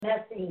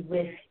messing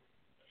with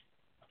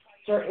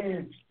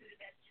certain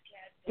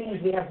things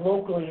we have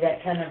locally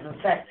that kind of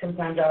affect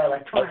sometimes our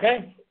electronics.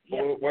 Okay.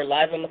 We're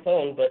live on the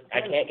phone, but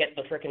I can't get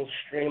the freaking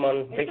stream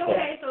on Facebook. It's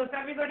okay, so if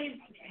everybody,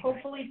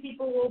 hopefully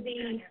people will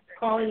be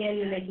calling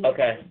in and they can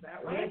Okay.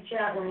 that We're way. in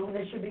chat room.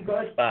 This should be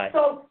good. Bye.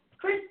 So,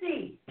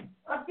 Christy,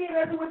 update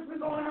everyone what's been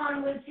going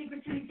on with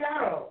Secret City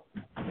Tarot.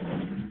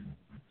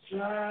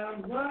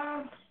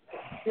 Well,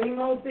 same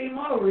old,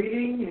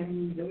 reading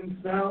and doing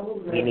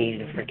spells. We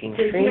need a freaking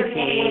So, stream you're the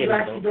only one feed. who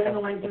actually doing the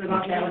linking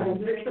about that whole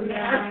system.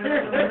 None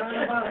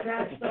about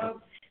that stuff.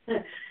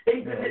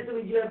 Thank goodness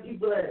we do have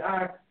people that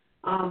are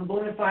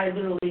bona fide,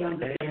 literally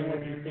understand what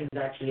these things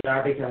actually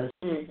are, because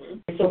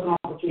it's so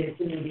complicated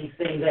to me, these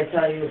things, I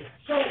tell you.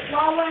 So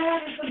while we're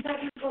having some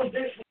technical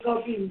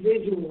difficulties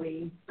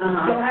visually,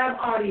 Uh-huh. you'll have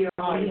audio.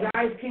 You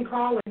guys can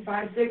call in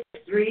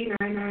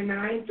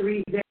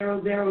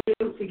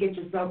 563-999-3002 to get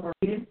yourself a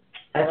reading.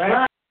 That's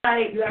Right.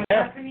 right. You have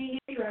Stephanie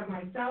here, you have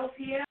myself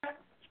here.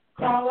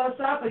 Call us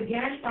up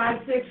again,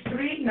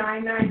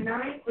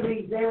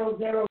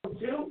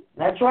 563-999-3002.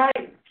 That's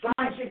right.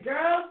 Bunch of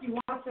girls, you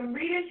want some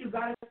readings, you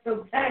got it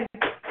till 10.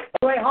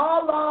 Wait,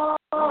 hold on.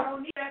 You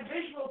don't need that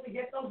visual to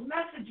get those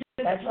messages.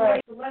 That's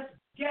right. So let's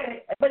get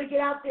it. Everybody get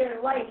out there,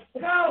 like,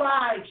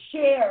 subscribe,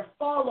 share,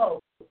 follow.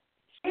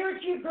 Share it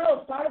to your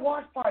girls. Start a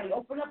watch party.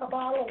 Open up a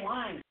bottle of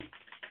wine.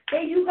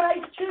 Hey, you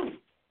guys too.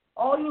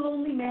 All you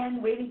lonely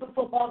men waiting for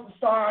football to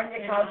start on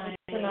your couches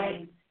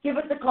tonight, give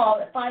us a call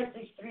at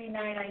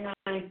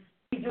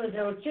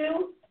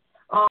 563-999-3002.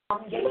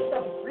 Get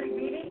yourself a free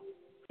reading.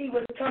 See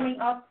what's coming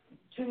up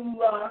to,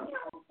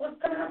 what's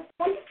coming up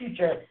for the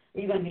future. Are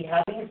you going to be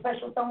having a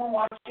special someone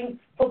watching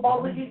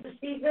football with you this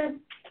season?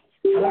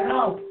 I don't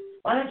know.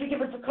 Why don't you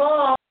give us a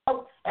call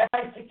at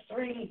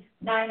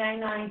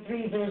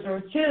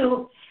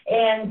 563-999-3002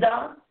 and,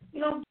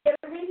 get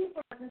a reading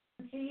for us and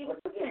see what's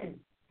looking.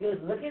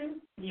 Good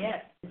looking?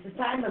 Yes. It's a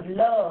time of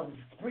love.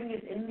 Spring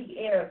is in the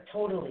air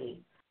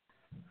totally.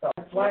 So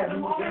that's why At the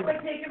moment,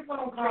 we're taking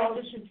phone calls.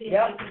 Should see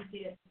Yep. if they can see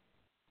it.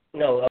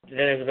 No,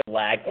 there's a bit of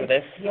lag for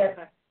this. Yes,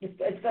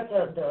 it's got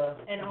the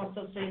And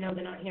also, so you know,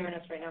 they're not hearing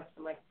us right now because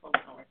the microphone's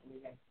not working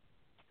again.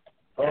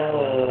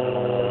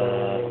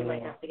 You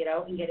might have to get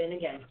out and get in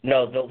again,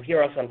 No, they'll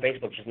hear us on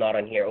Facebook, just not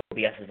on here.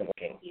 OBS isn't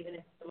working. even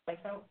if the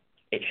mic's out.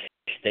 They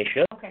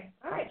should. Okay,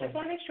 all right, just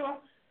want to make sure.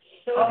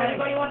 So if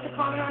anybody wants to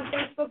comment on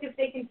Facebook, if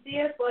they can see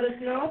us, let us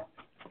know.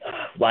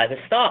 Live has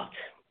stopped.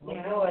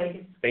 Yeah,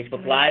 boy.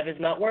 Facebook Live is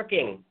not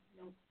working.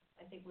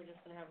 I think we're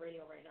just going to have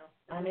radio right now.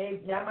 I mean,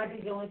 that might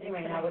be the only thing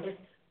right now. We're just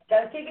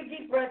gotta take a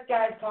deep breath,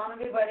 guys. Calm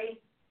everybody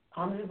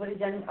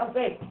down.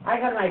 Okay, I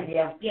got an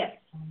idea. Yes.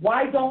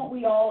 Why don't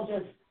we all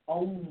just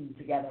own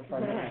together for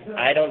a minute?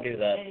 I don't do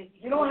that.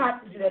 You don't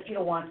have to do that if you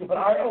don't want to, but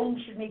our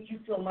own should make you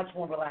feel much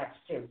more relaxed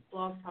too.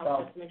 Blog So-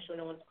 talk, just to make sure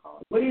no one's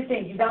calling. What do you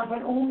think? You down for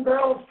an own,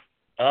 girls?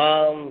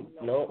 No,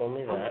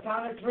 only On the that.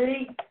 count of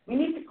three. We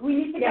need to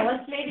Yeah, get,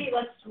 let's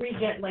regen,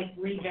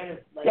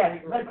 Yes,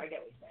 regroup. let's- I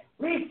get what you're saying.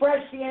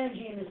 refresh the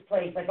energy in this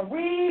place, like a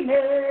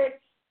remix.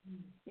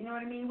 You know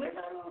what I mean? Where's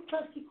our little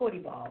trusty Cody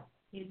ball?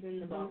 He's in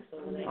the box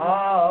over there.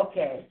 Oh,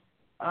 okay.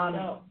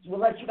 No. We'll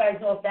let you guys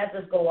know if that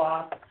does go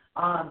off.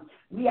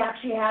 We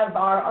actually have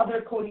our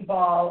other Cody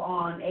ball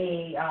on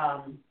a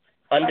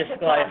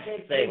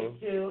Undisclosed thing.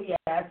 Too, yes,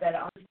 at an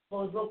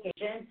undisclosed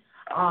location.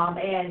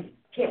 And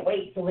can't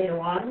wait till later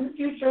on in the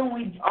future when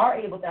we are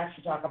able to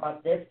actually talk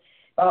about this.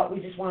 But we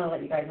just want to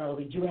let you guys know that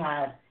we do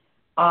have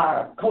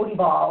our Cody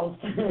balls.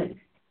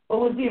 What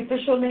was the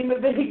official name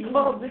of it? He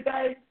called it,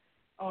 guys.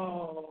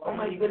 Oh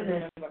my I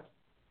goodness. remember.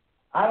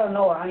 I don't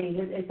know. I mean,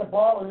 it's a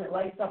ball and it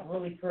lights up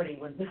really pretty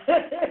when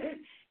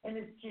and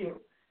it's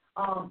cute.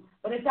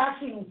 But it's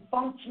actually in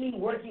functioning,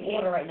 working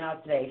order right now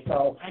today.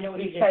 So I know what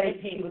we you did. excited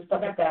to see what's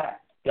up with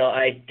that. No,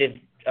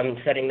 I'm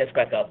setting this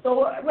back up. So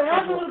we're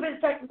having a little bit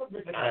of technical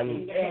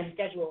difficulties, You gotta and hit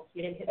schedule.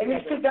 You didn't hit this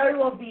schedule. could very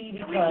well be We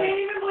because can't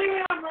even blame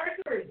it on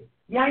Mercury.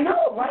 yeah, I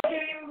know, We right?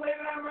 can't even blame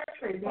it on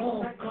Mercury.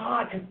 Oh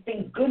God, 'cause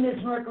thank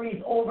goodness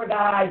Mercury's over,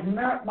 guys.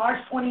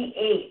 March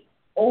 28th,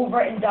 over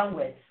and done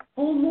with.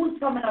 Full moon's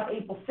coming up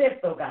April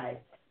 5th, though, guys.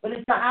 But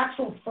it's the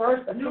actual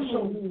first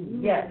official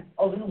moon. Yes.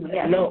 Oh, the new moon.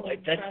 Yeah. No,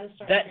 that's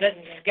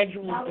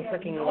scheduled for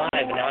freaking live,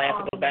 and now I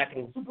have to go back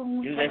and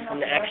do this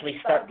and actually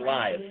start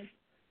live.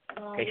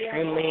 Okay,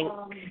 Streamlink,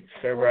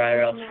 server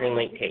IRL,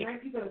 Streamlink tape,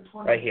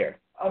 right here.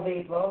 Of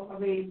April.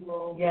 Of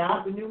April.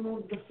 Yeah. The new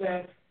moon's the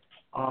 5th.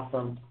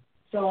 Awesome.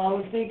 So I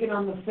was thinking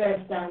on the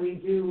 5th that we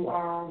do,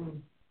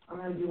 I'm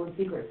going to do in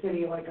Secret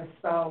City like a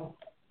spell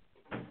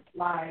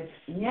live.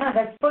 Yeah,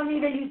 that's funny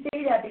that you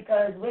say that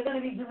because we're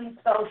going to be doing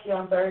spells here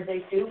on Thursday,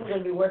 too. We're going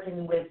to be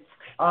working with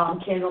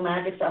Candle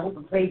Magic. So I hope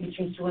and pray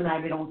between Sue and I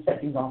we don't set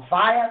things on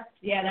fire.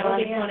 Yeah, that would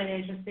be fun and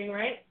interesting,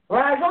 right?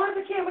 Right, as long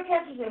as the camera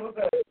catches it, we're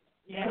good.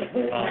 Yeah.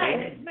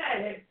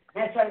 Magic.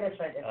 That's right.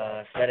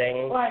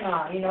 Setting. Why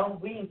not? You know,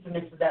 we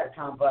infamous with that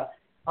account, but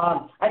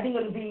I think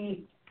it'll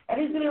be a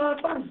lot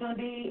of fun.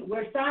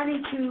 We're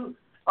starting to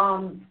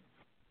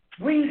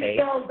bring Okay.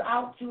 spells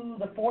out to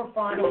the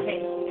forefront.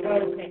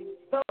 Okay.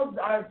 spells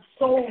are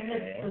so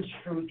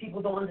misconstrued.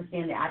 People don't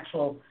understand the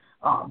actual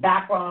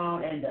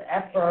background and the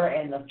effort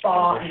and the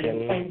thought and the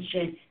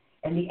intention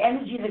and the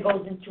energy that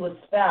goes into a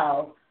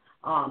spell.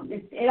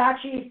 It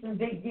actually is some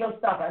big deal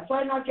stuff. That's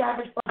why not your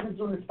average person's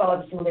doing the spell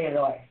every single day of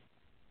their life,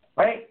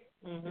 right?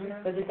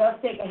 Because it does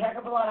take a heck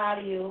of a lot out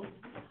of you,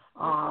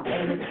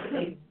 and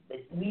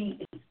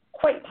it's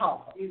quite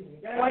powerful.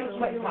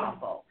 Quite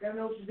powerful. You gotta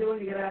know what you're doing.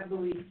 You gotta have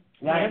belief.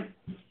 Right?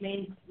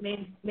 Main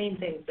things.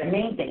 The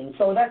main thing.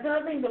 So that's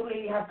another thing that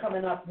we have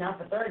coming up now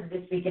for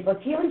Thursday this week.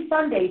 It's Healing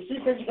Sunday.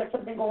 Sue says you got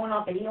something going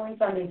on for Healing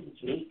Sunday this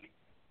week.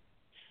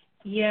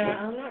 Yeah,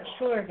 I'm not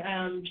sure.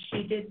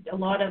 She did a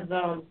lot of,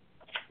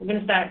 we're going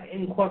to start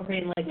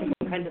incorporating like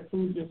different kinds of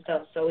foods and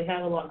stuff, so we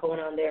have a lot going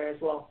on there as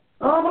well.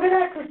 Oh, look at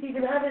that, Christy.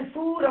 They're having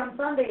food on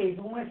Sundays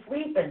when we're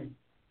sleeping.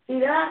 See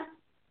that?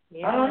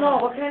 Yeah. I don't know.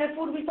 What kind of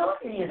food are we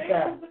talking here,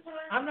 Steph?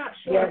 I'm not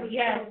sure, but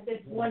yeah,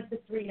 it's 1 to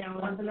 3 now.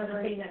 That's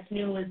another thing that's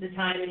new is the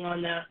timing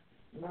on that.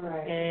 All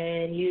right.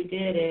 And you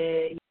did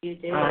it.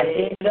 I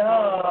did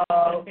know.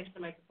 I'm going to fix the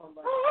microphone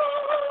button.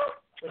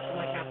 Which you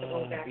might have to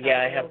go back.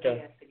 Yeah, I have to.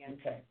 Again.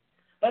 Okay.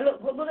 But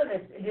look at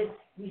this.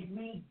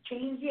 We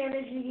changed the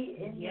energy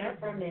in here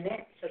for a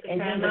minute,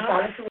 and then it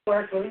started to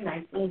work really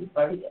nicely.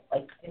 Very,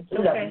 like,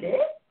 loved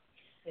it,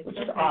 which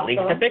is awesome.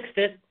 Lisa fixed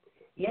it.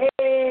 Yay!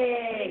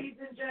 Ladies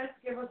and gents,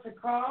 give us a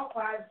call,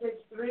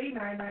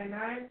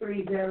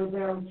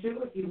 563-999-3002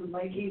 if you would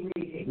like a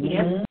reading.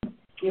 Mm-hmm.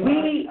 Give us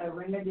a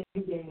ring a ding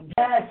ding.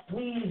 Yes,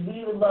 please.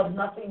 We would love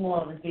nothing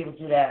more than to be able to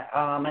do that.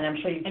 And I'm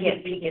sure you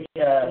can't peek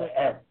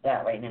at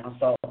that right now.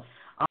 So,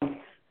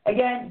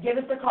 again, give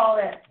us a call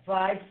at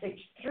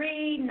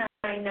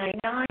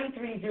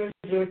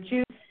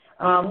 563-999-3002.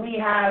 We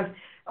have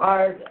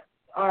our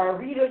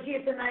readers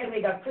here tonight.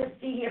 We got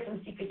Christy here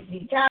from Secret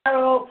City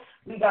Tarot.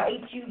 We got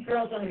 8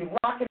 girls going to be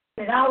rocking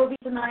it out with you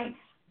tonight.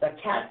 The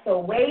cat's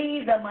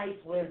away, the mice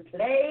live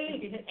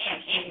today.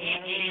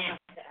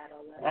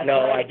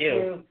 No, I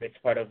do. It's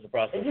part of the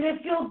process. Doesn't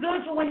it feel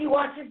good for when you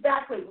watch this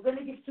back? Wait, we're going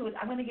to give Sue,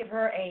 I'm going to give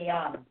her a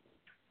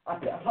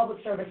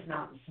public service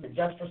announcement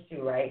just for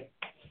Sue, right?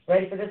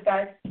 Ready for this,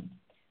 guys?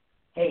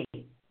 Hey,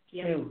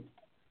 Sue,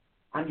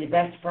 I'm your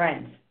best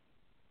friend.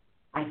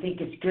 I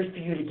think it's good for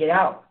you to get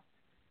out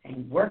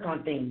and work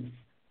on things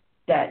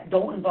that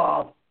don't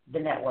involve the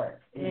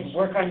network. And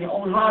work on your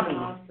own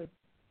hobbies,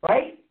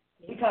 right?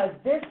 Because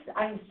this,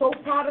 I'm so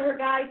proud of her,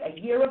 guys. A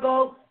year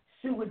ago,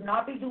 Sue would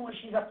not be doing what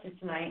she's up to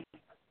tonight.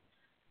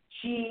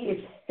 She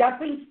is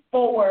stepping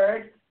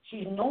forward.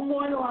 She's no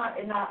more in the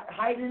line, not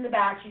hiding in the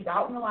back. She's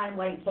out in the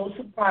limelight. So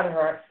super proud of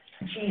her.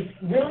 She's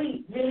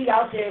really, really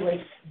out there,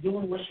 like,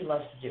 doing what she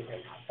loves to do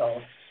right now.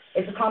 So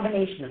it's a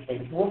combination of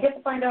things. We'll get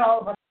to find out all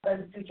about that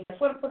in the future. I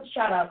just want to put a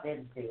shout out there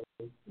to Sue.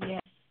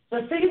 Yeah. So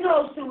you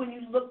know, Sue, when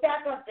you look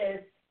back at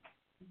this,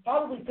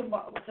 probably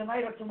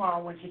tonight or tomorrow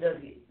when she does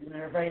it, in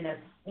her very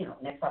next,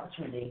 next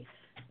opportunity,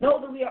 know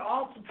that we are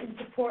all in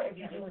support of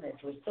you doing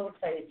this. We're so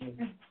excited for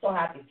you, so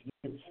happy for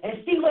you.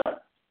 And see,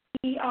 look,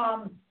 the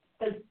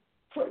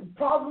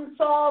problem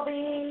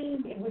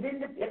solving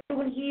within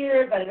everyone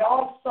here, got it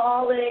all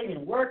solid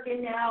and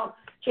working now,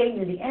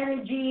 changing the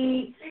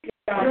energy. You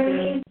know what I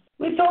mean?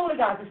 We totally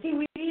got to see.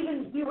 We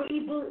were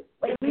able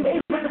to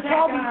problem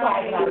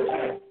solve it out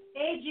here.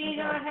 Hey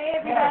Gina, hey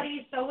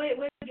everybody. So we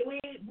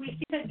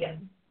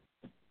seem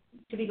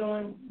to be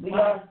going.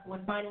 We're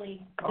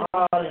finally.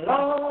 Hello.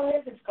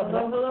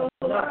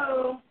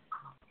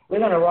 We're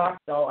gonna rock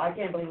though. I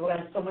can't believe we're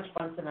gonna have so much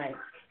fun tonight.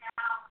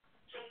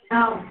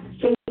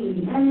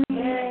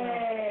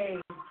 Yay!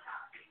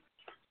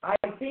 I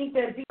think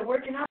that they're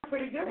working out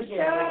pretty good.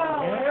 Michelle.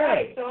 All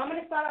right. So I'm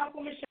gonna start off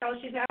with Michelle.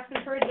 She's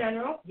asking for a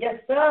general. Yes,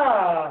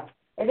 sir.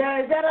 Is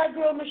that our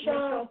girl,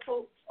 Michelle?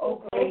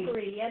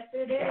 Oakley. Yes,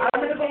 it is. I'm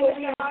going to go over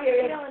here.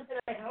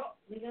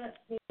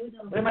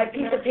 Where my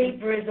piece of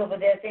paper is over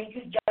there. Thank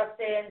you,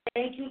 Justin.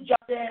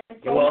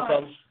 You're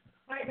welcome.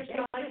 All right,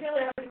 Michelle, I feel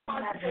like I'm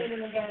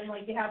contemplating again,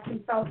 like you have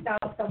some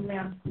self-doubt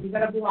somewhere. You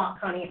got a block,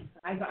 honey.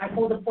 I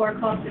pulled the 4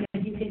 cups, and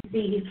as you can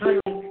see, he's kind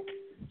of like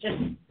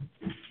just,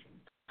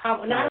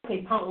 not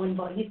okay, puntling,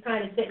 but he's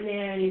kind of sitting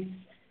there, and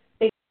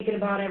he's thinking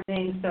about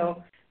everything,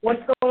 so.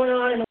 What's going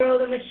on in the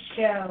world of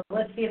Michelle?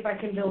 Let's see if I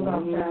can build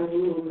off that.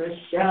 Ooh,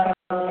 Michelle.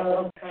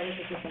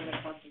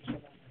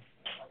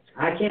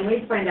 I can't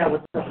wait to find out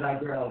what's up with that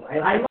girl.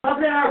 I love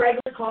that our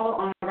regular call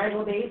on a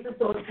regular basis,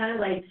 so it's kind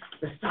of like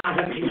the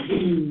saga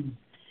continues.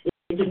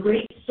 It's a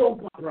great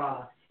soap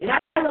opera. And I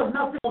love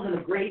nothing more than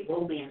a great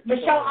romance.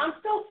 Michelle, I'm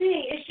still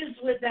seeing issues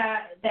with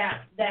that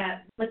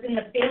within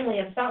the family.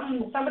 If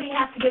somebody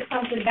has to get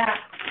something back,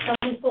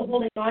 someone's still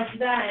holding on to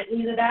that,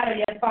 and either that or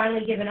they're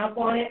finally giving up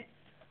on it.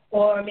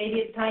 Or maybe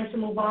it's time to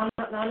move on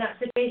that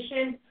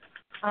situation.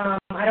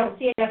 I don't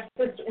see a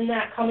justice in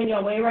that coming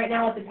your way right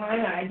now at the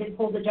time. I did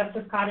pull the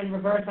justice card in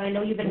reverse. I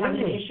know you've been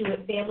having an issue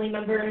with family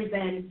members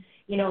and,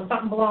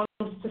 something belongs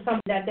to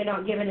somebody that they're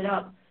not giving it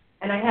up.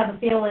 And I have a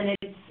feeling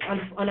it's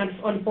an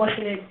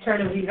unfortunate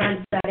turn of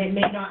events that it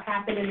may not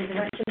happen in the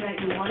direction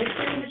that you want it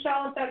to,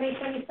 Michelle, if that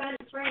makes any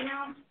sense right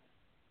now.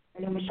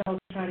 I know Michelle's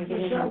trying to get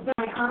in. Michelle said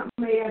my aunt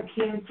may have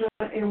cancer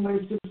and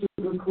we're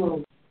super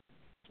close.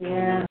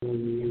 Yeah.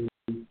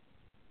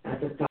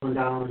 That's just coming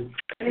down.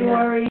 Don't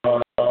worry.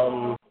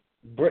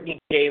 Brittany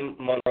J.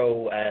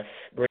 Monroe asked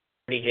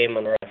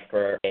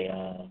for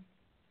a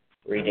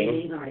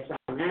reading. All right, so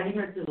I'm adding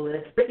her to the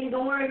list. Brittany,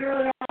 don't worry,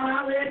 girl, you're on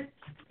our list.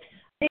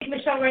 I think,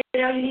 Michelle, right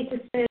now you need to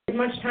spend as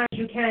much time as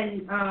you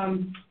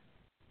can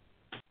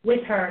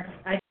with her.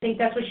 I think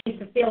that's what she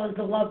needs to feel is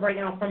the love right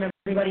now from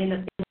everybody in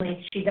the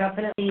family. She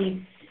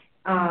definitely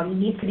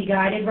needs to be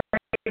guided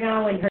right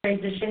now in her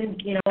transition,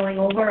 going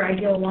over. I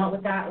deal a lot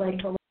with that.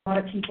 Like, a lot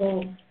of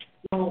people,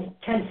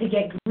 tend to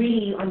get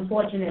greedy,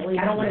 unfortunately.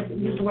 I don't want to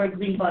use the word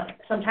greedy, but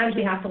sometimes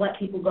we have to let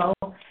people go.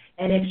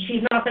 And if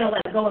she's not going to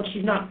let go, if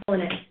she's not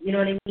feeling it, you know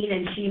what I mean?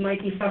 And she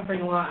might be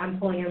suffering a lot. I'm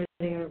pulling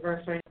everything in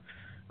reverse right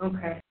now.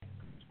 Okay.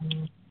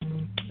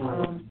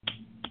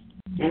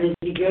 And is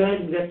she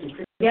good? You got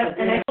some. Yep,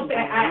 and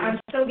I'm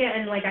still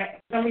getting, for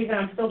some reason,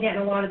 I'm still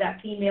getting a lot of that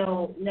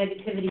female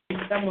negativity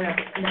somewhere.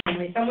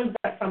 Someone's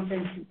got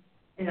something,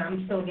 and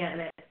I'm still getting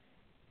it.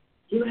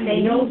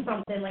 They know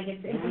something, like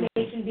it's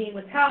information being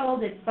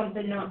withheld, it's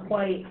something not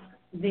quite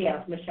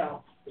there,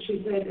 Michelle.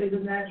 She said,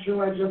 isn't that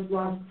true? I just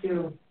lost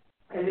 2.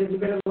 It is a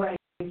bit of a way,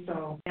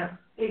 so. Yeah.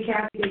 Hey,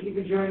 Kathy, thank you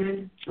for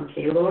joining.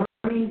 Okay, Lori,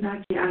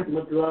 I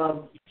would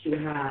love to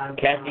have.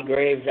 Kathy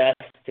Graves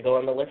asked to go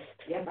on the list.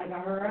 Yep, I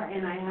got her,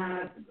 and I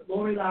have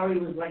Lori Lowry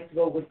would like to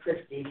go with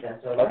Christie, if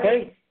that's all right.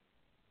 Okay.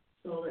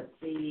 So let's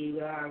see,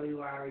 where are we?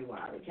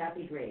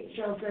 Kathy Graves.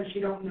 Michelle says she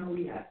don't know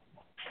yet.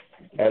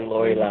 And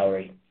Lori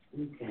Lowry.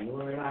 Okay,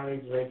 Lori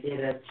Lowry's right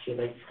there, that's, she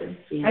likes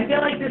Christie. I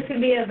feel like this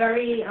can be a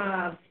very,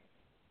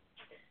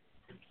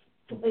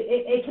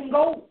 it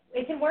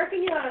can work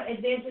in your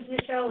advantage,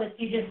 Michelle, if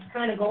you just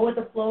kind of go with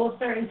the flow of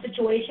certain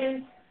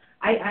situations.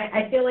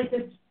 I feel like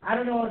this, I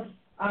don't know if,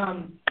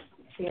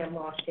 see, I'm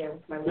lost here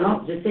with my words.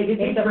 No, just take a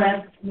deep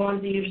breath.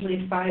 Ones are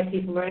usually 5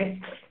 people, right?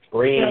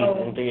 Breathe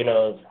So, into your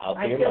nose, out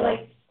through I your feel mouth.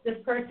 like this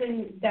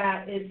person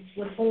that is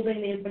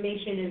withholding the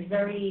information is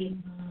very,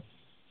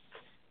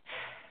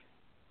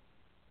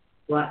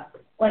 What?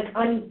 like,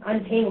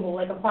 untamable,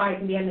 like a fire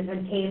can be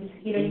untamed,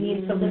 you know what I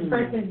mean? So this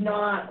person's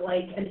not,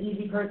 like, an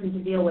easy person to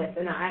deal with,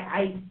 and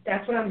I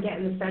that's what I'm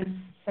getting, the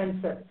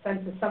sense that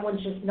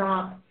someone's just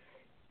not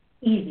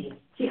easy.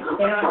 See, I'm a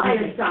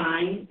fire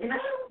sign, and I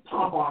don't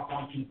pop off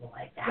on people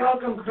like that.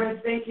 Welcome, Chris.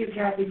 Thank you,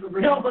 Kathy, for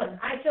bringing. No, but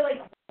I feel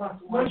like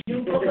once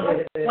you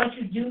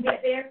do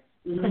get there,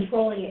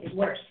 controlling it is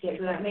worse. Does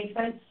that make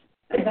sense?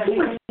 It's too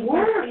much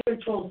work to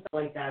control stuff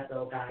like that,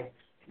 though, guys.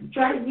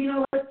 Try,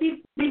 let's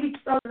see, maybe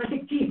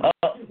 2019.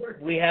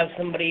 We have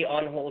somebody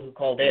on hold who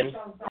called in.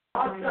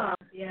 Awesome.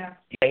 Yeah.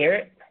 Can I hear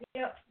it?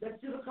 Yep. Let's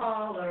do the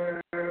call,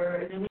 and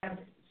then we have,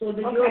 so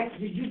did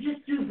you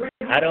just do Brittany?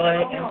 How do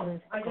I? No,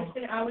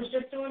 I was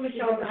just doing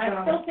Michelle.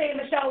 I'm still saying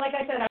Michelle, like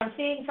I said, I'm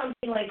seeing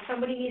something like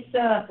somebody needs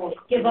to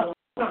give up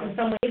something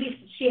somewhere. Maybe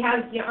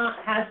your aunt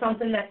has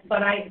something that,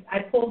 but I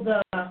pulled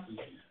the.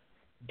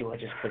 Do I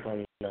just click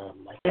on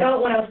my... When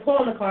I was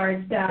pulling the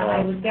cards,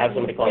 I was have getting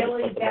somebody a call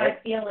really just bad right?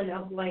 feeling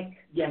of like,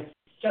 Yes.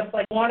 just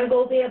like want to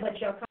go there, but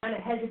you're kind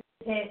of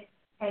hesitant,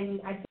 and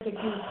I think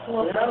if you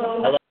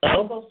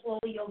Hello? go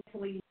slowly, you'll to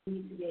where you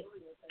need to be.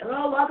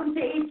 Hello, welcome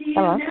to ATU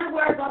Hello?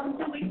 Network. Welcome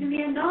to Weeks in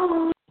the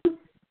Unknown.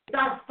 It's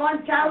our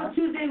fun Talent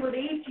Tuesday with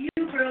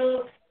ATU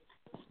girls.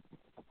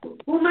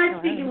 Who am I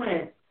speaking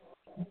with?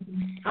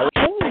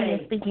 Hey,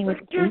 you're speaking with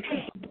What's your Lisa.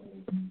 name?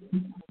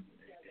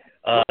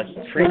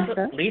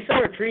 Teresa? Lisa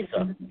or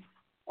Teresa?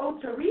 Oh,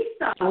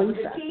 Teresa. With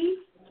a T?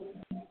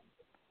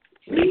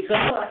 Lisa?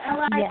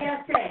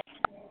 Lisa.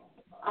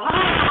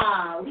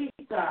 Ah,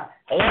 Lisa.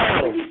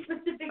 Hello. Any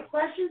specific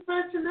questions for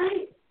us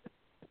tonight?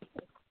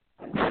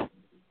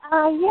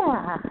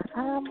 Yeah.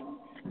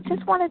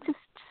 Just wanted to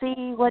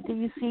see what do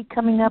you see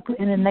coming up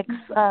in the next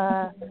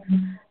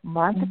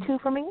month or 2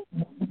 for me?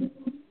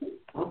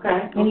 Okay.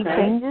 Any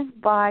changes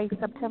by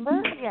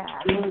September? Yeah.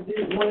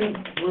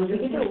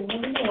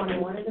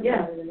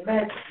 Yeah.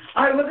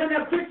 All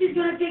right, Christy's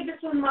gonna take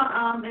this one,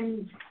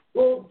 and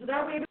so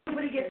that way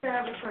everybody gets to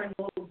have a turn.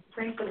 We'll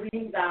crank the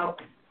readings out.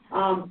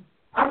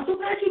 I'm so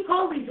glad you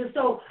called, Lisa.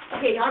 So,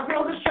 okay, our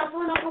girls are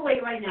shuffling up away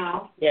right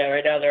now. Yeah,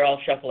 right now they're all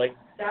shuffling.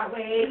 That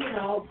way,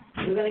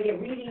 we're gonna get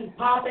readings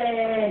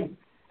popping.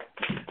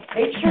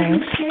 Make sure you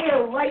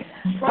share,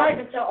 subscribe,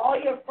 and tell all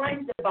your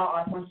friends about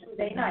us on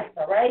Tuesday nights,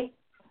 all right?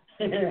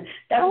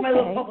 That's my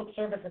little public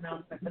service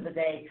announcement for the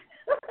day.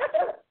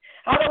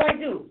 How do I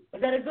do?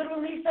 Was that a good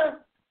one, Lisa?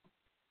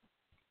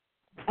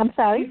 I'm Do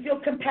sorry? you feel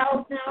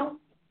compelled now?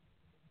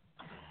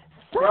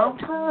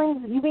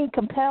 Sometimes, you mean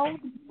compelled?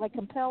 Like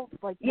compelled?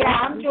 Like Yeah,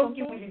 I'm do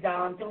joking something? with you,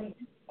 darling.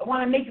 I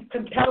want to make you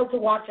compelled to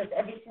watch us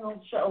every single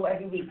show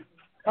every week.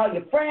 Call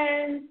your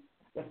friends,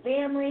 your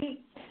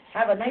family,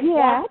 have a nice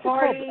watch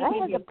party. I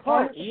had to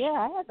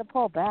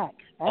pull back.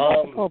 I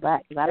had to pull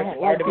back because I don't like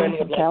being Hardiman would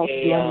compelled like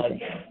to do anything.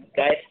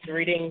 guidance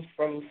reading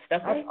from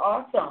Stephanie. That's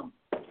awesome.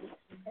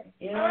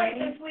 All right,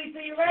 Miss Lisa,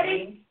 you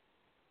ready?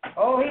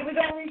 Oh, here we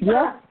go, Lisa.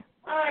 Yeah.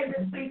 Hi,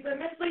 Miss Lisa.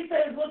 Miss Lisa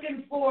is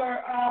looking for,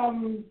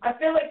 I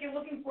feel like you're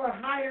looking for a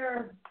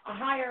higher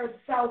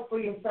self for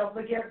yourself.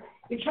 Like you're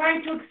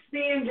trying to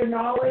expand your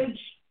knowledge.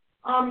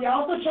 You're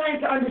also trying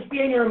to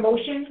understand your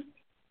emotions.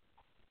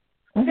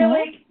 I feel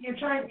like you're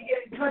trying to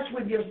get in touch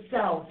with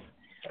yourself.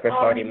 Chris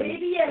Hardy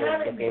maybe you haven't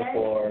looking been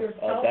for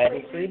yourself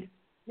guidance lately. lead.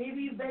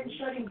 Maybe you've been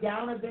shutting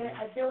down a bit.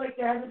 I feel like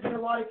there hasn't been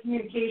a lot of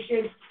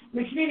communication.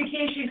 The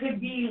communication could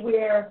be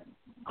where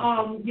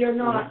you're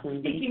not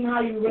speaking how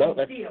you No, really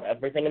that's feel.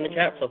 everything in the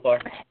chat so far.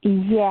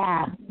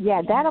 Yeah,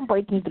 that I'm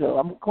breaking through.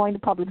 I'm going to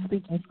public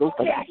speaking school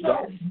for that. So,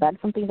 Yes,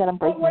 that's something that I'm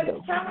breaking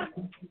through.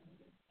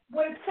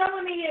 What it's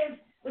telling me is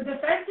the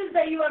defenses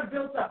that you have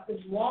built up,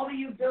 this wall that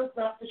you've built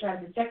up to try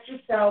to protect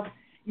yourself,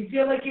 you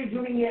feel like you're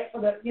doing it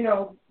for the,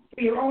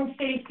 for your own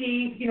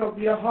safety, for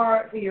your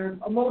heart, for your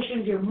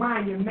emotions, your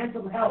mind, your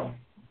mental health.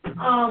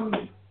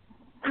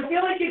 I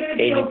feel like you're going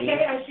to be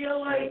okay. I feel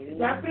like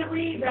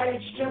definitely that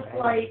it's just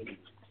like,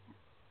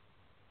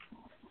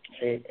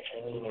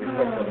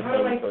 how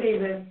do I say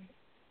this?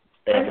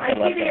 I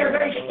see that you're a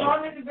very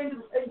strong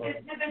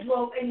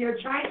individual and you're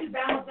trying to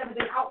balance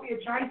everything out where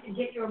you're trying to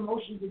get your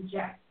emotions in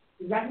check.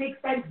 Does that make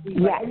sense to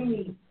you? Yes. By any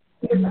means?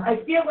 Because I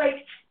feel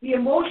like the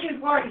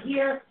emotion part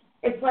here,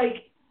 it's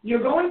like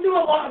you're going through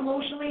a lot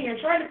emotionally and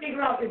you're trying to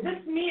figure out, is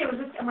this me or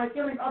am I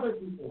feeling other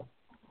people?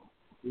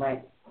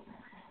 Right.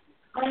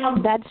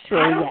 That's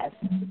true, yes.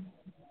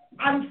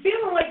 I'm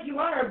feeling like you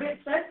are a bit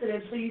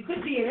sensitive, so you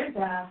could be an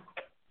empath.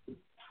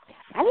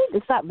 I need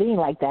to stop being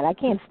like that. I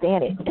can't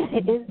stand it.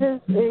 It's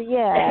just,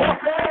 yeah.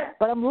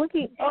 But I'm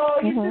looking. Oh,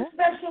 it's a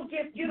special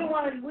gift. You don't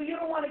want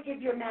to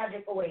give your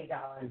magic away,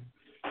 darling.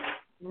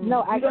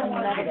 No, I don't can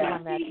want never to give my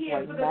see magic here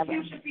away. for the Never.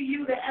 future for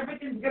you that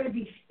everything's going to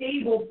be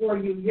stable for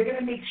you. You're going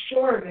to make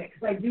sure of it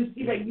because I do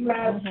see that you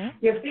have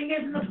your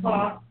fingers in the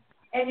pot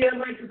and you're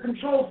like a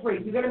control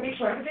freak. You're going to make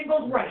sure everything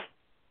goes right.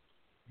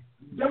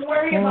 Don't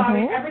worry about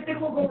it. Everything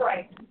will go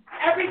right.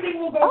 Everything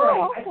will go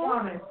right. Okay. I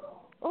promise.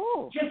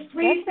 Oh, just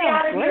please stay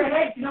out of your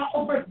head. Do not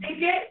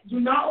overthink it. Do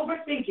not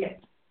overthink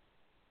it.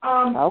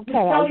 Okay, just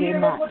tell I do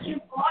not. what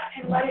you want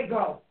and let it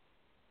go.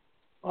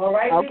 All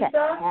right, okay.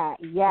 Lisa?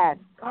 Yes.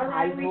 All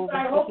right, I will Lisa. be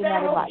I hope taking that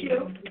that helps advice. you.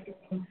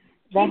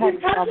 That Keep has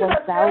in touch with us,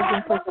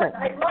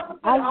 1,000%.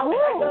 I will.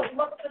 I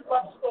love a good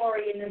love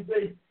story and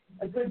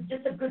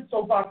just a good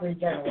soap opera in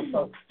general.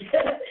 So give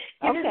us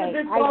a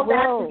good call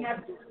back when you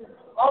have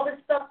all this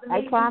stuff.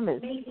 I promise.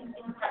 Amazing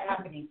things are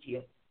happening to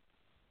you.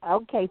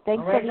 Okay,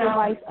 thanks for the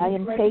advice. I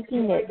am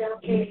taking it.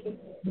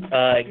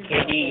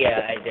 Katie,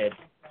 yeah, I did.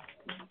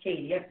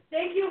 Katie, yeah.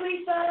 Thank you,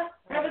 Lisa.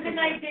 Have a good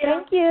night, dear.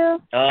 Thank you.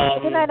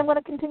 Good night. I'm going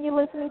to continue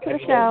listening to the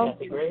show.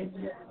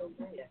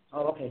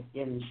 Oh, okay.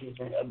 Yeah, she's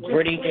right.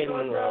 Brittany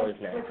Monroe is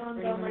next.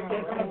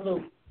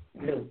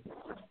 Blue.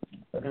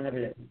 We're gonna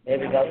blue. There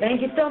we go.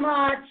 Thank you so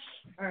much.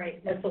 All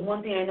right. That's the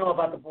one thing I know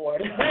about the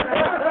board. Did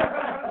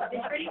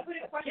Brittany put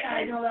a question? Yeah,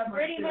 I know that much,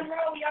 Brittany too.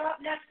 Monroe, you're up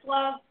next,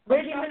 love.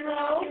 Brittany I'm talking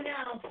Monroe? to you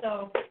now,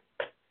 so.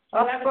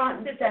 Up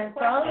front and center.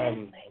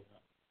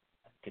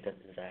 Is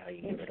that how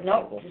you give it to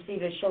Nope, people? just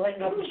either she'll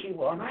lighten up if she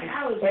wants. My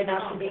allergies Right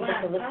now, she's being I just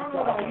a don't little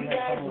know about you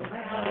guys, but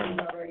my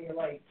allergies already are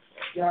like,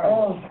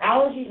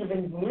 allergies have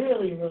been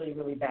really, really,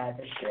 really bad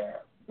this year.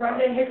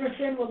 Brenda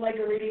Hickerson would like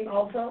a reading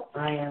also.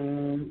 I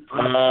am.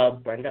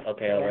 Brenda,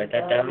 okay, I'll write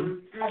that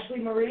down. Ashley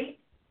Marie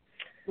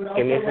would also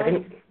Give me a like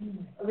second.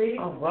 a reading.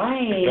 All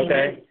right.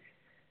 Okay.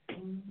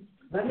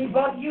 Let me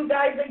bug you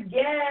guys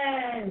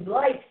again.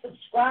 Like,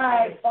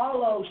 subscribe,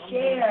 follow,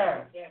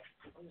 share.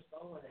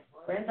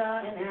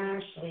 Brenda and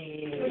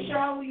Ashley.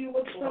 Michelle, you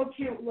look so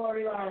cute,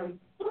 Lori.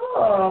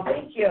 Oh,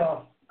 thank you.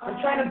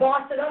 I'm trying to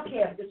boss it up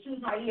here. This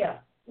is my ear.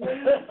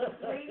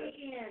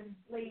 Lady Ann.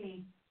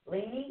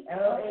 Laney,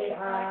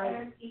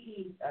 L-A-I.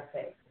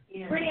 Okay.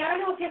 Brittany, I don't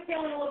know if you're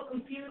feeling a little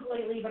confused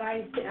lately, but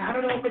I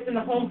don't know if it's in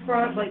the home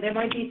front, like there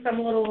might be some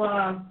little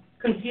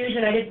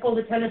confusion. I did pull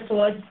the Ten of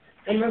Swords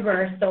in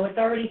reverse, so it's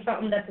already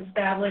something that's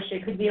established.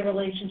 It could be a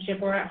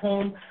relationship or at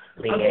home.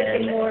 I'm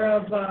thinking more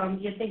of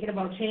you're thinking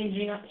about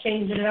changing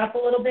it up a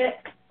little bit,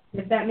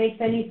 if that makes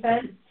any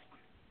sense.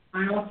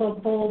 I also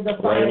pulled the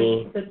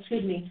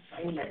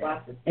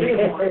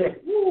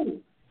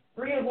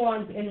Three of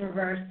Wands in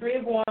reverse. Three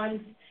of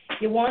Wands.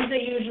 Your Wands are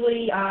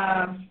usually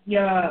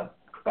your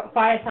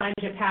fire signs,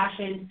 your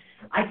passion.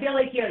 I feel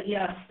like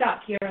you're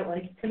stuck. You're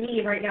like, to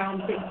me right now,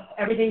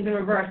 everything's in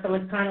reverse, so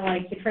it's kind of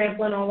like you're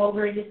trampling all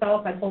over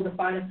yourself. I pulled the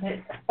Five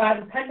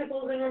of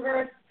Pentacles in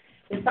reverse.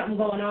 There's something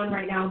going on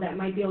right now that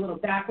might be a little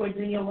backwards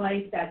in your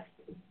life that's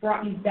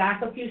brought you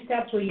back a few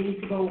steps where you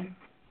need to go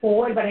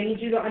forward. But I need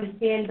you to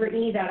understand,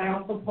 Brittany, that I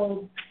also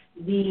pulled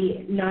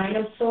the Nine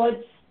of Swords,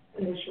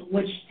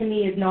 which to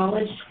me is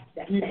knowledge.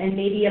 And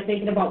maybe you're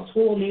thinking about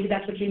school. Maybe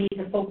that's what you need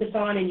to focus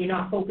on, and you're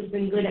not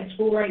focusing good at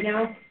school right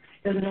now.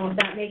 Doesn't know if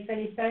that makes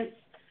any sense.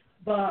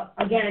 But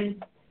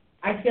again,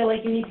 I feel like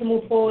you need to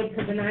move forward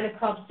because the Nine of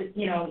Cups,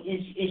 you know,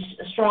 is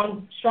a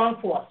strong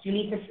force. You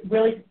need to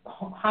really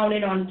hone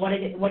in on what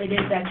it is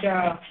that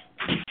you're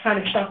kind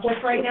of stuck with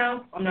right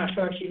now. I'm not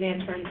sure if she's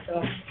answering,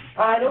 so.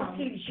 I don't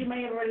see, she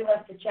may have already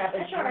left the chat, but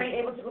That's she all was right.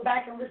 able to go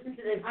back and listen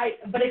to this.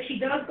 But if she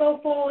does go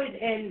forward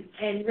and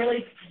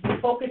really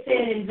focus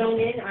in and zone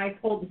in, I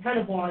pulled the Ten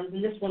of Wands,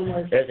 and this one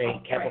was. There's a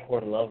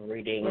Capricorn love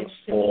reading Which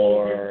to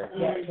for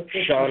me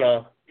is-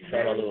 Shauna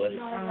Lewis.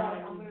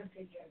 I'm gonna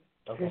take it.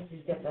 Okay.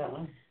 Christy's got that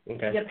one.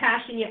 Okay. Your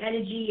passion, your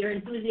energy, your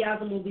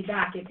enthusiasm will be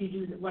back if you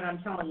do what I'm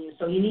telling you.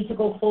 So you need to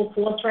go full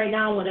force right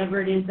now,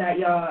 whatever it is that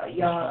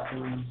you're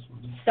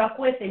stuck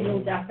with, and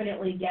you'll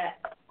definitely get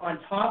on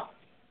top.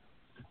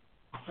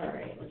 All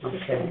right, let's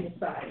just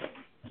decide.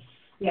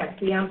 Yeah,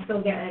 see, I'm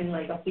still getting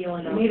like a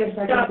feeling of. You need a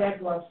second stuck.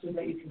 deck, Love, so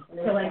that you can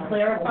clarify. To like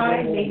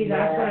clarify, maybe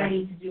that's what I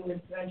need to do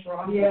is venture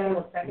off. Yeah.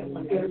 A second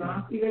one. Good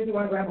enough. You guys, you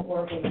wanna grab a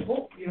oracle?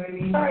 Oh, you know what I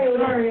mean? Sorry,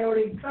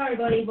 Odie. Sorry,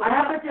 buddy. But I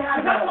happen to have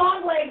we got a-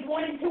 long legs,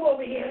 1 and 2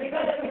 over here. You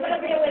gotta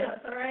bear with us,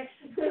 all right?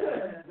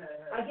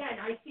 Again,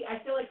 I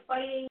feel like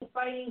fighting.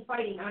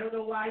 I don't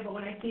know why, but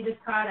when I see this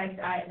card,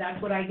 I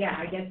that's what I get.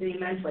 I get the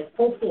immense like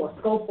full force,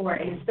 go for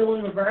it, and it's still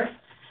in reverse.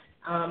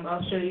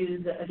 I'll show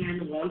you again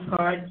the Wands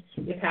card,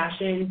 your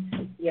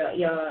passion,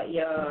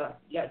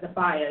 the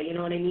fire. You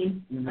know what I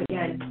mean?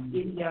 Again,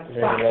 you got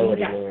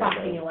spark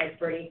in your life,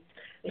 Brittany.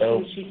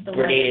 So She's still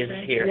Brittany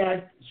there, is here.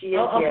 Yes, she is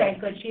Oh, here. okay,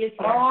 good. She is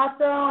here.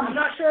 Awesome. I'm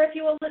not sure if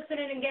you were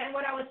listening and getting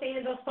what I was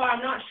saying thus far.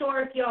 I'm not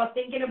sure if you're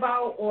thinking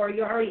about or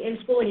you're already in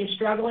school and you're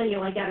struggling,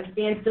 you're like at a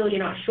standstill, you're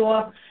not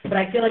sure. But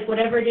I feel like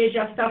whatever it is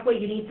you're stuck with,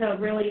 you need to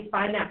really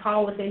find that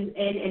power within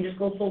and just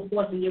go full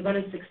force, and you're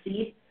going to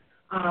succeed.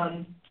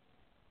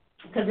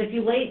 Because I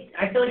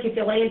feel like if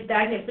you're laying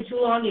stagnant for too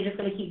long, you're just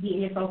going to keep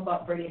beating yourself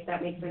up, Brittany, if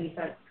that makes any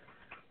sense.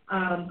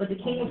 But the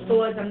King of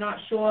Swords, I'm not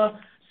sure.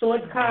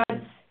 Swords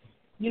cards,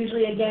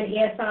 usually, again,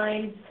 air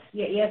signs.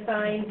 Your air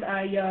signs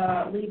are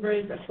your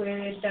Libras,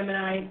 Aquarius,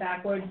 Gemini,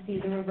 backwards,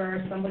 season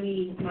reverse.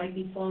 Somebody might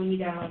be slowing you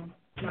down.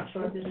 I'm not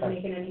sure if this is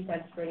making any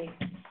sense, Brittany.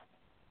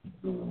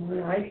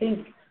 I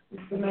think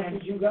It's the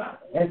message you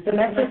got. it's the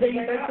message that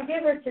you're supposed to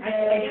give her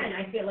today. Again,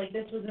 I feel like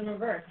this was in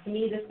reverse. To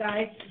me, this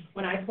guy,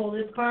 when I pull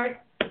this card,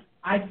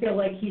 I feel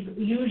like he's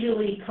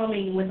usually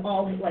coming with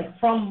all, like,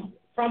 from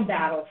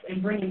battles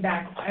and bringing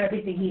back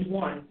everything he's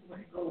won.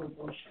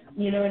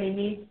 You know what I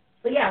mean?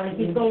 But yeah, like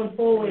he's going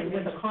forward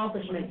with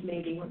accomplishments,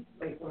 maybe.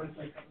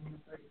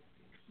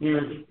 Yeah.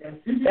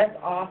 That's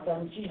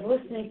awesome. She's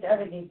listening to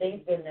everything.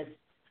 Thank goodness.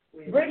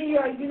 Brittany,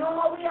 you know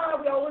how we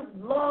are. We always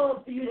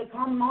love for you to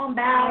come on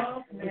back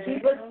and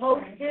keep us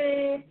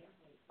posted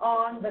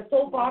on the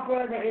soap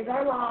opera that is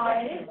our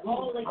live.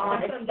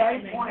 It's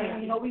very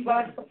important. You know, we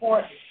got to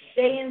support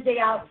day in, day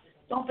out.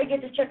 Don't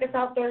forget to check us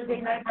out Thursday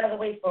night, by the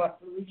way, for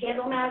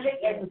Candle Magic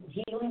and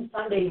Healing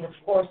Sundays, of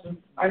course,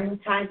 our new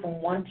time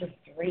from 1 to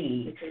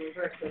 3.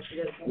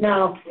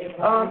 Now,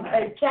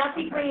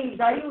 Kathy Graves,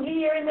 are you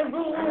here in the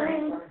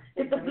room?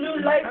 It's a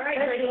blue light All right,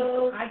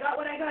 special. Brittany, I got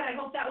what I got. I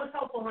hope that was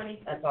helpful,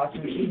 honey. That's awesome.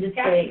 She's just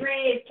Kathy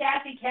great. Graves,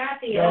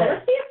 Kathy. Yes.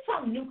 Let's see if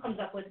something new comes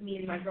up with me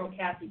and my girl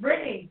Kathy.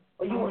 Brittany.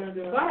 Well, you want to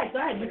do Go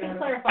ahead. You can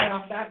clarify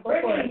off that. Go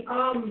for Brittany,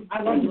 it.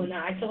 I love doing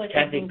that. I feel like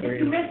Kathy if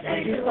Graves. you missed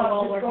any Just stuff,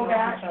 all just working go off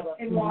back each other.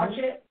 and watch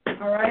it,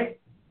 all right?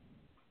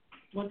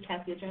 What's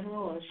Kathy, a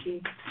general, or is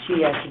she?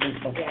 She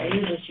actually did Yeah,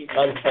 usually she's.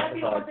 Kathy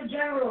Unspecified. wants a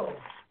general.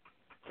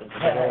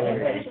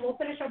 We'll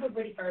finish up with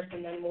Brittany first,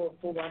 and then we'll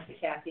move on to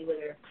Kathy with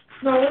her.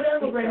 No,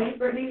 whatever, Brittany,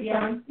 Brittany's Yeah.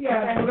 done.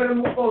 Yeah, we're gonna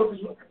move forward,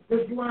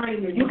 this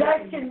line is. You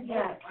guys can,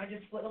 yeah. I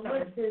just split them This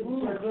up. is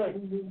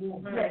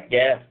Good.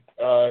 Yeah.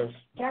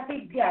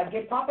 Kathy,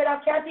 pop it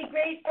out. Kathy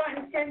Graves, front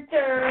and I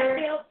center.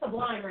 feel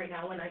sublime right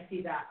now when I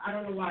see that. I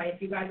don't know why.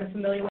 If you guys are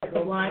familiar with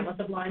sublime, a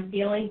sublime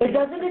feeling. But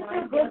doesn't it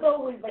feel good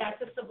though? With like,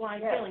 That's a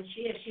sublime Yeah. feeling.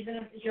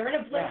 You're in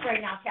a bliss right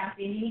now,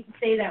 Kathy, and you need to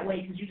stay that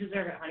way because you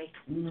deserve it, honey.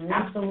 Mhm.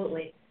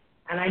 Absolutely.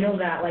 And I know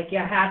that. Like,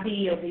 you're happy.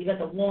 You got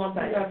the warmth.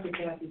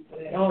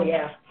 Oh,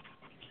 yeah.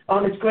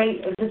 It's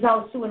great. This is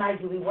how Sue and I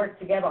do. We work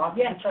together off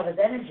Yeah. each other's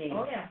energy.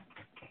 Oh, yeah.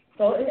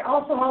 So it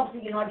also helps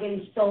that you're not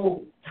getting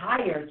so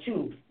tired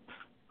too.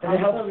 'Cause I'm it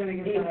helps still gonna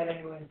get you- tired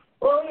anyway.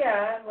 Well,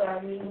 yeah. Well,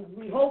 I mean,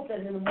 we hope that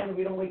in the morning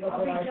we don't wake up I'll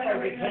with be our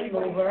generating psychic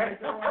anyway. hangover.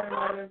 Don't worry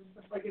about it.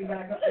 Just fucking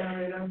back up now,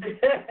 you know?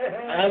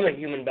 I'm a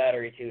human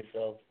battery too,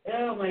 so.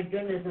 Oh my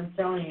goodness, I'm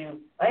telling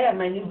you. I have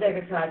my new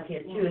deck of cards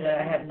here too that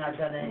I have not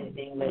done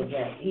anything with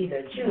yet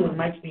either too. It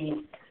might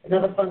be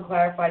another fun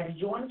clarifier. Did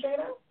you want to try it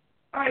out?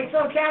 All right,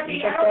 so Kathy,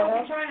 You check I don't know that if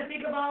out? you're trying to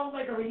think about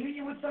like a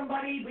reunion with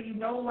somebody, but you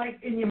know, like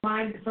in your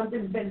mind that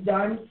something's been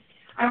done.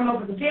 I don't know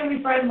if it's a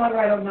family friend, mother,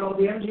 I don't know.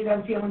 The energy that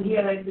I'm feeling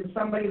here, like there's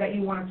somebody that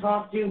you want to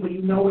talk to, but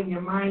you know in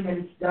your mind that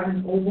it's done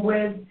and over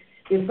with.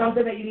 There's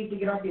something that you need to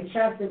get off your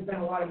chest. There's been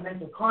a lot of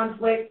mental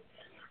conflict.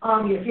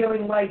 You're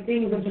feeling like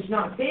things are just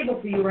not stable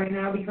for you right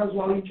now because,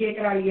 well, you can't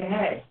get out of your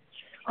head.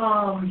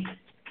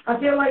 I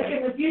feel like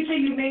in the future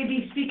you may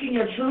be speaking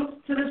your truth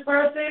to this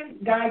person,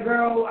 guy,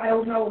 girl, I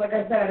don't know. Like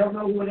I said, I don't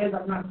know who it is.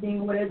 I'm not seeing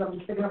who it is. I'm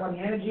just picking up on the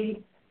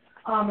energy.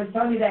 It's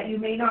telling you that you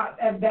may not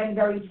have been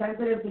very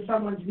sensitive to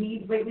someone's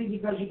needs lately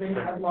because you've been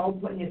at low,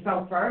 putting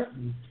yourself first.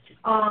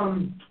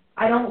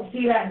 I don't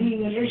see that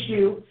being an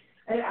issue.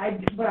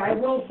 But I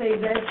will say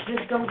this,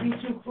 just don't be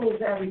too cruel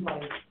to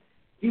everybody.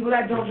 People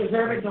that don't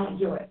deserve it, don't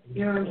do it.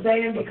 You know what I'm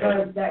saying?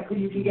 Because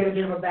you can get a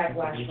bit of a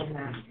backlash from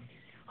that.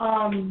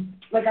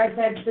 Like I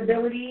said,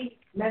 stability,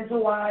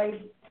 mental-wise,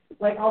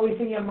 like always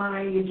in your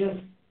mind,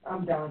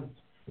 I'm done.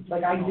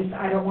 Like I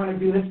don't want to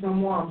do this no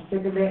more. I'm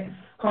sick of it.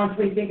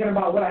 Constantly thinking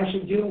about what I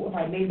should do, if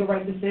I made the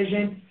right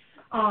decision.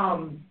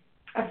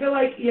 I feel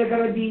like you're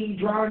going to be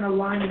drawing a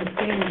line in the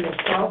sand with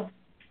yourself.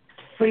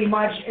 Pretty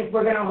much, if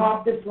we're going to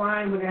hop this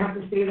line, we're going to have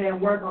to stay there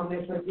and work on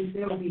this, but if we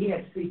stay over here,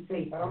 it's pretty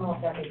safe. I don't know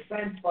if that makes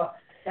sense, but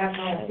that's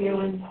how I'm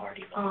feeling.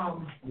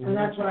 And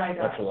that's what I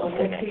got. So we'll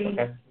see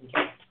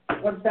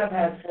what Steph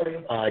has for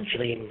you.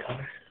 Jillian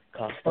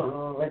Costa.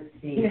 Oh, let's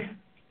see.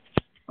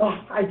 Oh,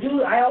 I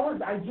do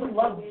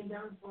love it.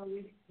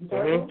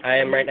 I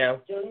am right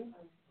now. Jillian?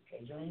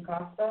 Okay, Jillian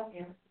Costa?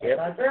 Yeah. Yep.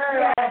 That's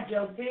her. Yeah,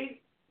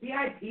 Josie.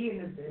 VIP in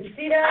this bitch. You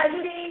see that?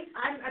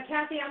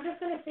 Kathy, I'm just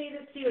going to say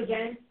this to you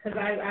again, because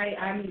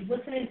I'm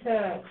listening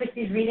to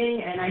Christy's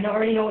reading, and I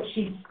already know what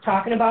she's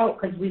talking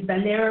about, because we've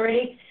been there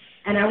already.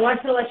 And I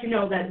want to let you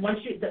know that once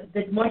you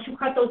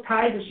cut those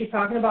ties that she's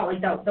talking about,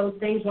 like those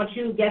things, once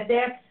you get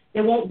there,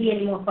 there won't be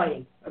any more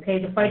fighting, okay?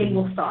 The fighting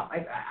will stop.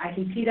 I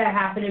can see that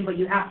happening, but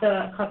you have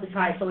to cut the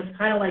ties. So it's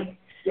kind of like,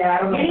 you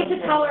need to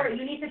tell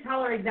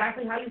her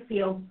exactly how you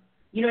feel.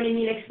 You know what I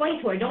mean?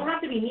 Explain to her. Don't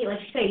have to be mean.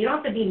 Like you say, you don't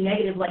have to be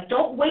negative. Like,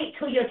 don't wait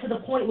till you're to the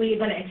point where you're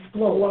going to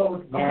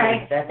explode,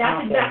 okay? Yeah,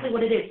 that's exactly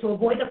what it is, to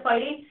avoid the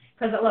fighting.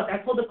 Because, look, I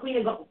told the Queen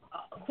of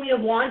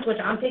Wands, which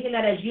I'm taking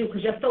that as you,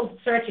 because you're still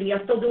searching.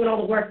 You're still doing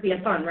all the work for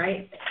your son,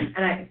 right?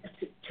 And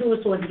Two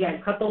of Swords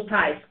again. Cut those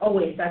ties,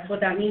 always. That's what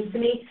that means to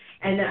me.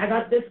 And then I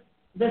got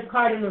this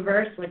card in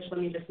reverse, which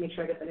let me just make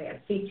sure I get the name.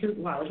 See, 2.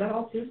 Wow, is that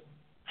all 2?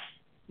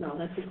 No,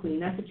 that's the Queen.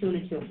 That's a 2 and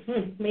a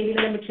 2. Maybe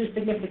the number 2 is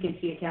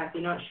significant to you, Kathy.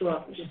 Not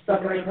sure. Just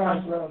Stuck right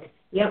across the road.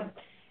 Yep.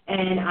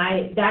 And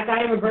that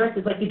guy in reverse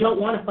is like, you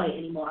don't want to fight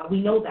anymore.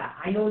 We know that.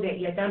 I know that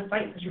you're done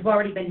fighting because you've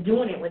already been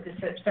doing it with this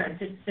certain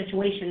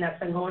situation that's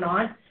been going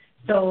on.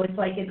 So it's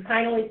like, it's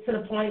kind of like to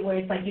the point where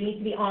it's like you need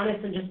to be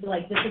honest and just be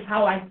like, this is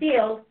how I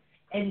feel,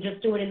 and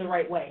just do it in the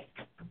right way,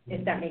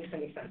 if that makes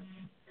any sense.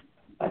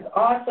 That's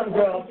awesome,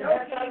 girl. So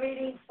that's our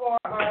reading for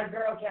our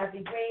girl, Kathy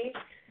Graves.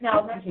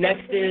 Now,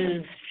 Next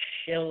is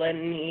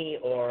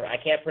Shalini, or I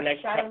can't pronounce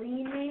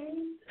Charlene,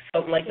 maybe?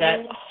 something like that.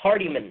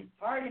 Hardiman.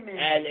 Hardiman.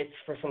 And it's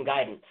for some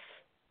guidance.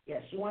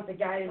 Yes, she wants a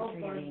guidance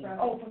reading.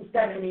 From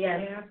Stephanie,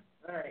 yes. Yeah.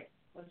 All right.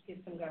 Let's get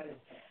some guidance.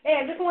 Hey,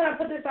 I just want to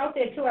put this out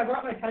there too. I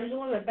brought my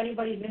pendulum. If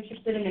anybody's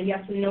interested in a yes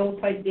and no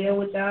type deal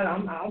with that,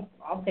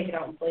 I'll take it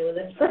out and play with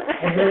it.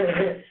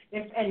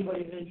 If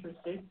anybody's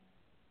interested.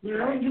 You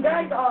know, you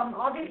guys,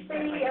 obviously,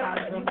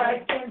 you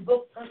guys can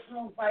book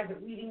personal private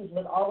readings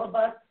with all of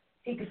us.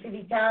 Secret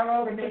City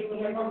Tarot.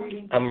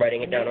 I'm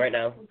writing it down right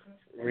now.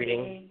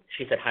 Reading.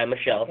 She said, hi,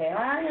 Michelle. Okay,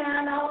 hi,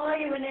 Ann. How are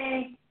you,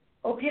 Renee?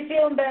 Hope you're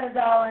feeling better,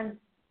 darling.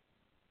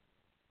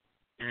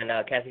 And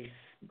Kathy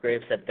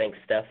Graves said, thanks,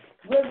 Steph.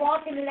 We're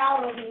walking it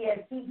out over here.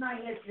 Sue's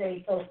not here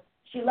today, so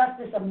she left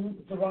us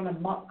to run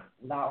amok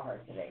without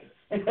her today.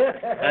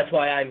 That's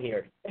why I'm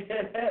here.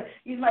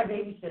 He's my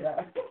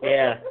babysitter.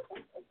 Yeah.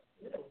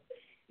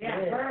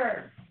 Yeah,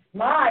 her.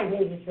 My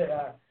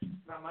babysitter.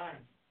 Not mine.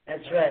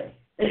 That's right.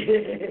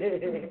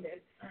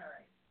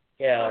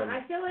 Yeah.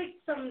 I feel like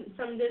some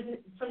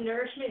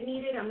nourishment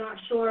needed. I'm not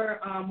sure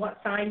what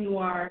sign you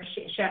are,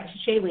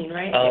 Shailene,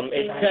 right?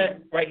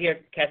 It's right here.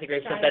 Kathy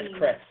Graves said that's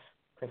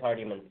Chris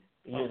Hardiman,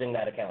 using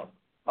that account.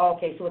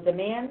 Okay, so it's a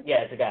man?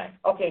 Yeah, it's a guy.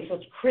 Okay, so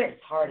it's Chris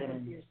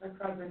Hardiman. Yes, my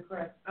cousin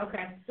Chris.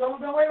 Okay. Don't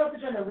worry about the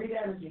gender. Read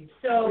the energy.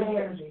 So Read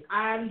the energy.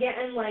 I'm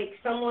getting like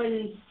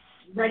someone's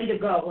ready to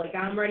go. Like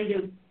I'm ready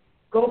to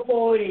go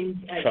forward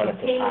and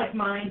obtain with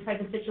mine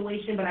type of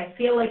situation, but I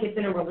feel like it's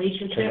in a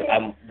relationship.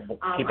 I'm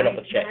keeping up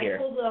with Chet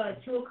here. When I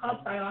pull the 2 of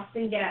Cups, I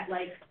often get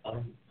like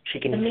she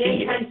can the see man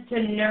you. tends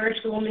to nourish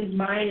the woman's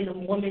mind and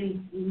the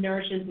woman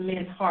nourishes the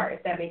man's heart,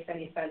 if that makes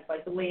any sense.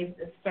 Like the way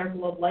the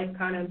circle of life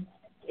kind of,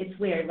 it's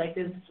weird. Like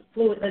there's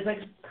fluid, there's like,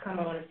 I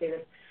don't want to say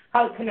this,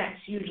 how it connects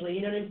usually,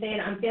 you know what I'm saying?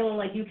 I'm feeling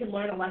like you can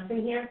learn a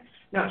lesson here.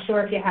 Not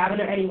sure if you're having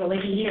any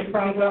relationship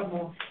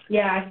problems.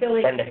 Yeah, I feel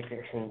like. Brenda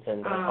Hickerson's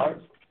and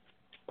Hearts.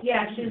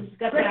 Yeah, she's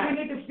got Chris, that. you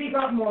need to speak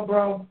up more,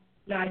 bro.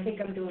 No, I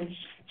think I'm doing.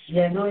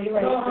 Yeah, no, you're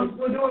right. No,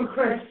 we're doing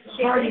Chris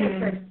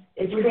Hardiman.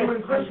 It's We're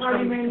doing Chris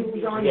Hardiman,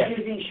 who's on Yeah.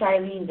 using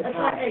Charlene's That's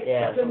account. right.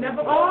 Yeah. So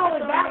never Oh,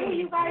 is that what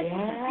you guys?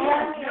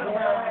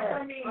 Yeah.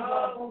 I mean,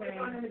 focus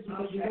on energy,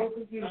 because you don't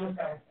confuse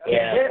yourself.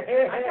 Yeah.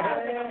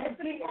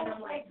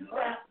 I'm like, do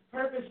that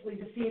purposely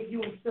to see if you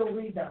will still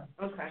read them.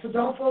 Okay. So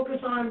don't focus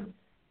on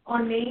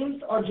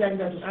names or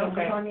gender, just focus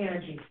Okay. on the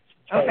energy.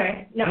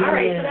 Okay. No, all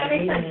right. So that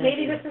makes sense. Yeah.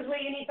 Maybe this is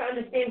what you need to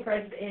understand,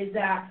 Chris, is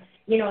that,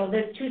 you know,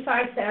 there's 2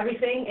 sides to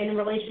everything in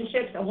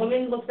relationships. A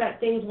woman looks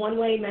at things one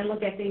way, men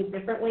look at things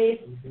different ways.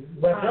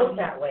 We're built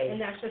that way. And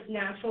that's just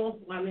natural.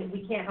 I mean,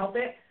 we can't help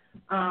it.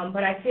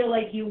 But I feel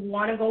like you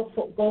want to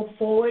go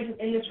forward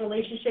in this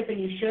relationship, and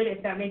you should,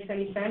 if that makes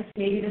any sense.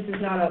 Maybe this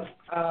is not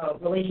a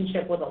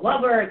relationship with a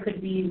lover. It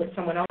could be with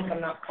someone else.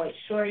 I'm not quite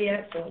sure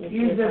yet. So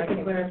Use this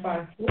to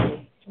clarify.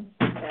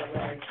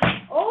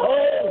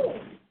 Oh!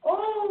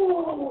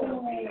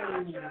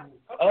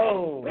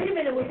 Oh. Wait a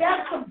minute, was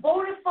that some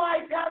bona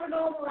fide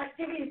paranormal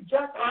activity that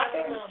just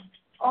happened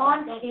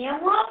on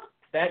camera?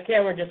 That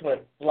camera just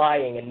went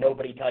flying and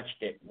nobody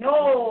touched it.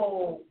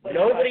 No.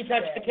 Nobody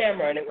touched the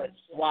camera and it went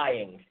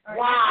flying. I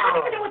Wow.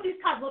 don't even know what these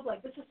cards look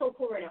like. This is so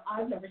cool right now.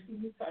 I've never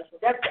seen these cards before.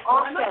 That's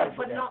I might have, awesome.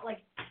 but not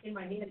like in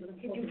my hands.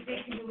 Can you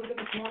look at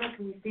the corner?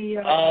 Can we see?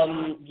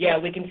 Yeah,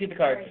 we can see the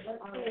cards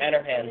and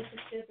her hands.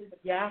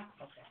 Yeah?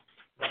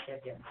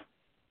 Okay.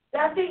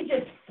 That thing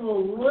just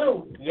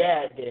flew.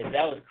 Yeah, it did.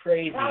 That was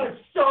crazy. That was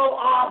so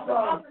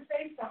awesome.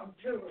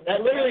 That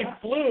literally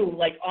flew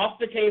like off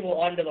the table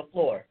onto the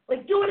floor.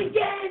 Like, do it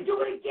again, do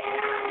it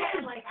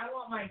again. Like, I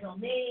want my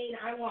domain.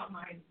 I want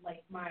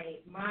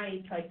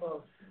my type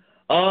of.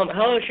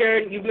 Hello,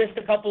 Sharon. You've missed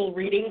a couple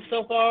readings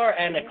so far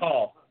and a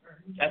call.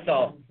 That's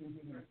all.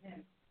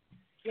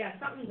 Yeah,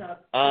 something's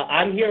up.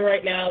 I'm here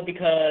right now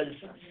because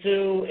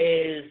Sue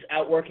is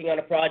out working on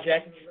a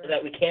project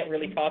that we can't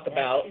really talk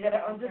about. You got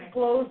an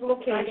undisclosed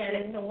I get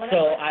it. location.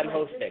 So I'm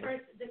hosting.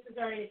 This is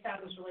already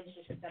established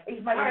relationship. He's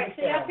All my right,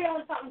 so you're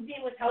feeling something's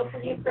being withheld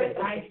from you, Chris.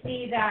 I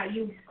see that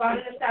you've got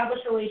an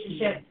established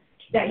relationship,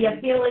 that you're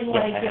feeling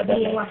like you're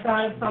being left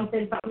out of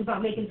something, something's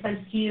not making sense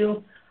to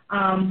you.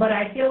 But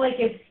I feel like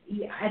if,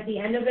 at the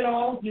end of it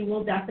all, you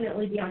will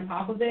definitely be on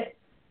top of it.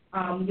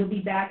 You'll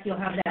be back, you'll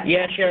have that.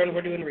 Yeah, Sharon,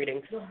 we're doing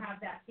readings. You'll have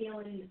that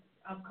feeling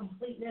of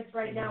completeness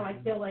right now. I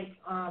feel like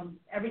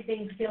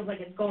everything feels like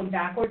it's going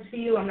backwards for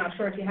you. I'm not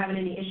sure if you're having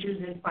any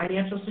issues in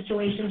financial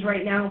situations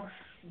right now,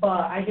 but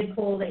I did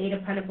pull the Eight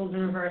of Pentacles in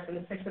reverse and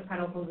the Six of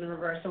Pentacles in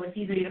reverse. So it's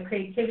either your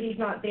creativity's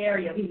not there,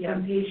 He's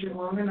been patient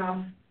long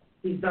enough.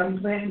 He's done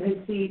planting his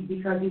seed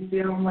because he's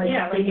feeling like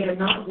things are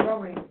not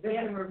growing. This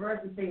in reverse,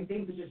 the same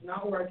things are just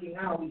not working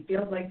out. He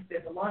feels like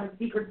there's a lot of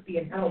secrets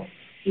being held.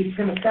 He's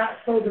going to start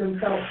closing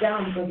himself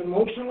down because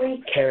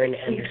emotionally, Karen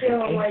he's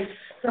feeling like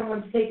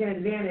someone's taking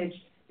advantage.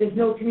 There's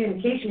no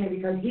communication here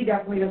because he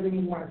definitely doesn't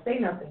even want to say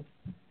nothing.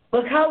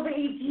 Look how the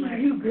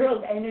ETU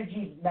girls'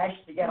 energies mesh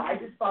together. I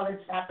just saw this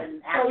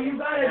happen. So you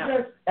got to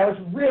just, that was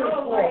really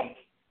cool. like,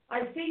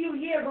 I see you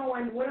here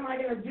going, what am I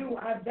going to do?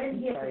 I've been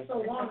here for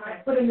so long. I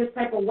put in this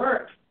type of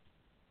work.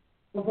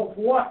 Well, for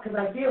what? Because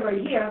I feel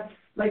right here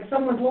like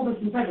someone's holding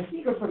some type of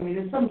secret from me.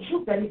 There's some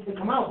truth that needs to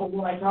come out, but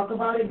will I talk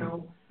about it?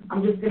 No.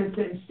 I'm just going to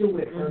sit and stew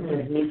with it for a Does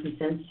it minute. make some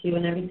sense to you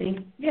and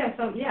everything? Yeah,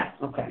 so, yeah.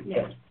 Okay.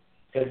 Yeah.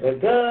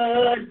 Good.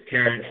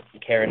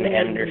 Karen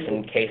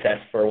Anderson case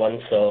asked for one,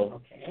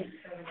 so Okay.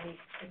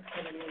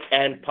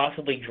 and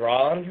possibly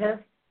draw on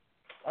her.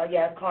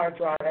 Yeah, card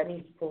draw. That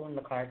means pulling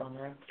the cards on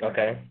her.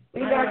 Okay.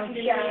 We got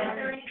you,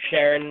 Sharon.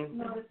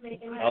 Sharon,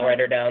 I'll write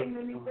her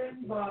down.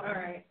 Well, all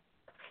right.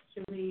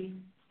 Should we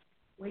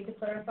wait to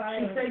clarify?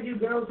 She said you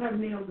girls have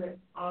nailed it.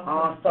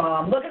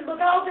 Awesome. Look at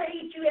all the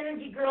ETU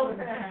energy girls.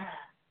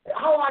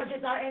 How our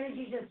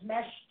energy just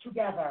mesh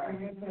together.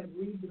 Like I said,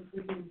 read the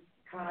freaking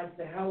cards,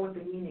 the hell with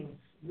the meanings.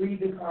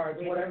 Read the cards,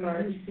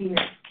 whatever you've seen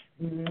it.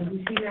 Mm-hmm.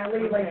 You see that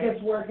lady like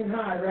this working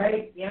hard,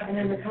 right? Yeah. And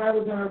then the card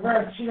was in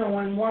reverse. She don't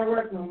want more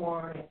work no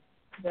more on it.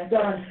 That's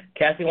done.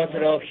 Kathy wants to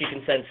know if she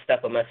can send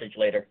Steph a message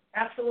later.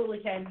 Absolutely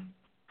can.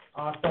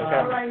 Awesome. Okay.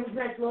 All right, who's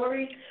next,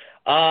 Lori?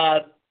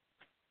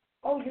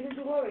 Oh, you didn't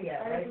do Lori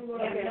yet, I right? didn't do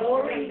Lori Yeah, yet.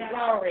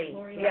 Lori.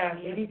 Lori, Yeah,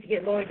 yeah. we need to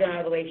get Lori done out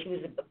of the way. She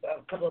was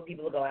a couple of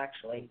people ago,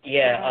 actually.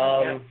 Yeah,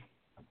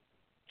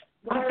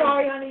 I'm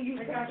sorry, honey, you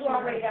I got you.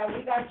 already out.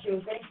 We got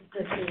you. Thank you,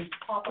 sister.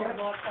 Pop on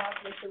blog talk,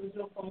 make sure there's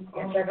no phone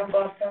Yeah, call. check on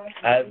both sides.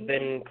 I've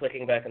been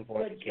clicking back and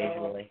forth Good job.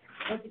 occasionally.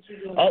 What did you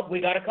do? Oh,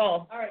 we got a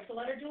call. All right, so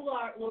let her do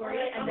All Lori,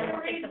 right, and I'm then gonna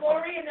we'll take read the call.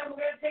 Lori, and then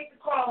we're gonna take the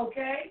call,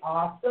 okay?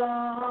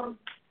 Awesome.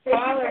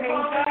 Caller, Thank you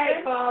for hang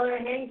tight, calling. caller,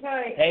 hang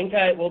tight. Hang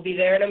tight, we'll be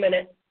there in a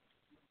minute.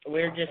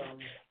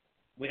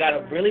 We got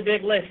a really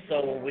big list,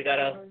 so we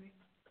gotta,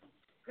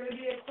 Gonna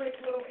be a quick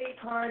little 8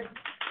 card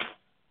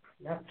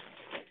Yep.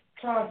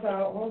 toss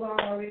out. Hold on,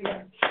 Lori.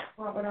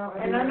 Pop it out.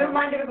 And let me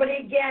remind everybody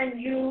again,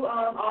 you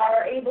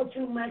are able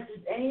to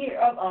message any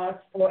of us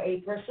for a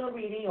personal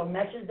reading or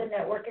message the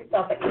network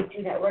itself at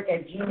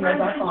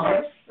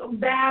e2network@gmail.com. Some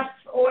baths,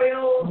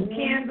 oils, Mhm.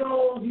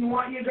 candles. You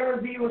want your girl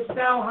to be with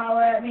Sal,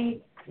 holler at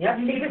me. Yep,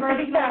 You need secret personal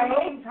to be found.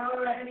 readings,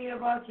 holler at any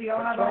of us. We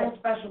all have our own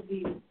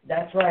specialties.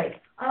 That's right.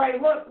 All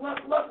right, look,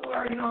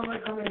 Lori, you know I'm gonna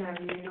come in on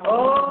you, you know.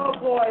 Oh,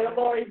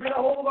 boy, you better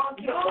hold on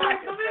to your No, I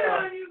come in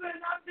practice on you, but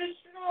not this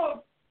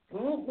show.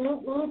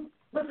 there.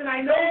 Listen,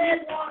 I know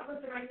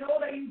I know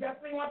that you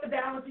definitely want the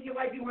balance in your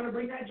life. You want to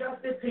bring that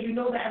justice because you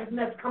know that everything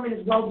that's coming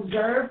is well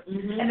deserved,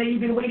 and that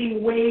you've been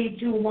waiting way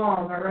too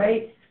long. All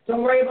right,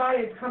 don't worry about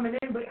it. It's coming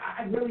in, but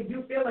I really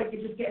do feel like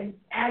you're just getting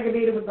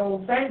aggravated with the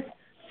whole fence,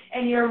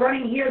 and you're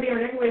running here, there,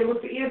 and anywhere to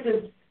look for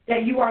answers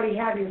that you already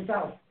have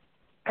yourself.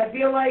 I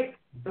feel like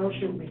don't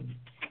shoot me.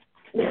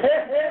 I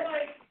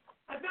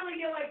feel like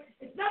you're like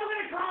it's never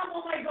gonna come.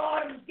 Oh my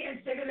God, I'm just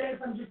getting sick of this.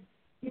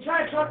 You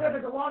try to chalk it up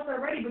as a loss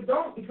already, but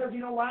don't, because you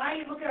know why?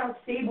 Look at how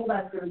stable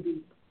that's going to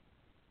be.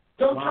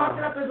 Don't chalk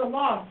it up as a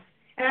loss.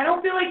 And I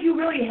don't feel like you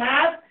really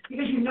have,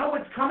 because you know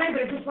what's coming,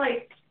 but it's just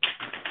like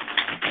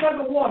tug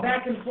of war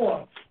back and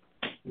forth.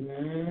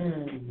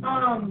 Very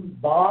interesting.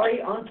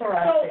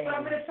 So, but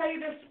I'm going to tell you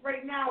this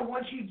right now.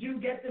 Once you do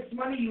get this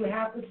money, you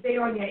have to stay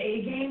on your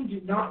A game. Do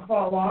not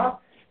fall off.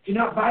 Do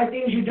not buy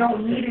things you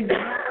don't need and do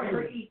not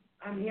overeat.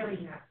 I'm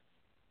hearing that.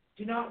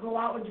 Do not go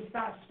out and just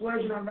start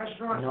splurging on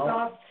restaurant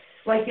stuff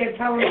like they're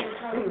telling you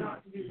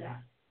not to do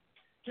that.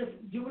 Just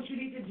do what you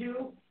need to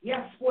do. Yes,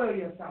 spoil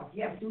yourself.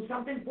 Yes, do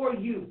something for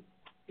you.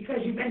 Because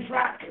you've been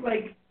trapped,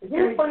 like... Isn't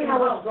it funny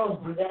how us girls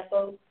do that,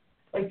 though?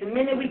 Like, the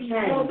minute we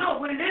can. Well, no,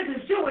 what it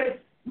is too, is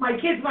my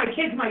kids,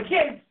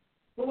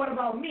 but what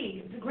about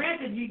me?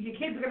 Granted, your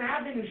kids are going to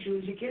have the new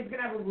shoes, your kids are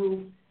going to have a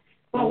roof,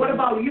 but what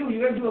about you?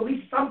 You're going to do at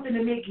least something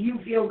to make you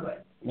feel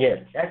good. Yes.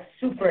 That's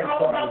super It's all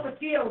important. about the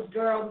feels,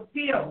 girl,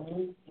 the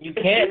feels. You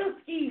can't. The feel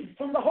skis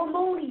from the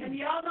hormones. And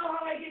y'all know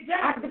how I get down.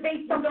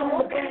 Activate The something in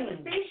whole the brain.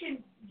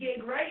 manifestation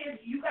gig, right, is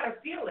you got to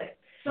feel it.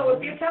 So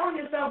if you're telling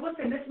yourself,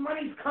 listen, this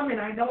money's coming,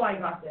 I know I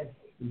got this.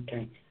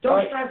 Okay.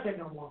 Don't stress it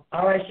no more.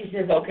 All right, she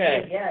says,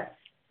 Okay. yes.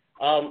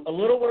 A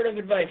little word of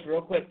advice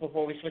real quick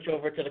before we switch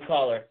over to the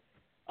caller.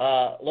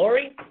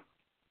 Lori,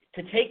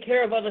 to take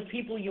care of other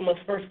people, you must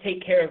first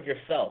take care of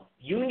yourself.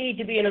 You need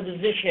to be in a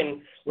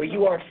position where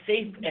you are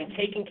safe and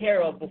taken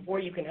care of before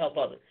you can help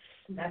others.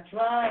 That's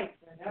right.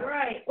 All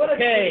right. What a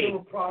Okay. good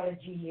little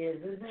prodigy he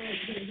is, isn't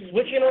he?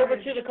 Switching over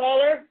to the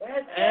caller,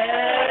 That's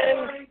and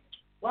right.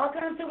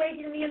 Welcome to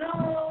Waking Me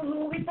Alone.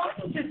 Who are we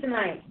talking to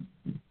tonight?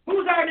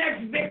 Who's our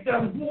next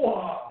victim?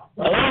 Whoa.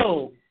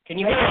 hello, can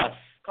you hear us?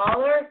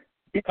 Caller?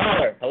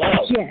 Caller, hello.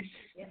 Yes.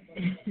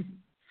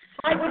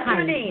 Hi, what's Hi,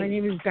 your name? my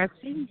name is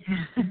Betsy.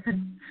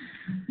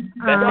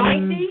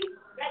 Betsy?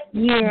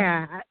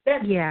 Yeah,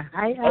 Betsy. yeah.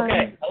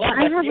 Okay, hello,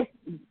 I have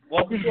Betsy.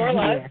 Welcome to our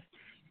live. Yeah.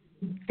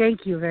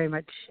 Thank you very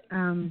much.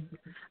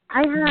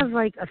 I have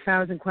like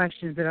 1,000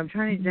 questions, but I'm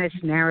trying to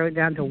just narrow it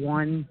down to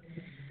one.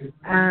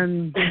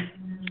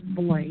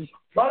 Boy.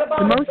 What about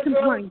The most if the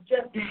girl important- is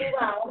just too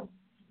loud?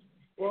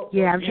 Well,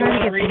 Yeah, I'm You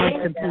trying to want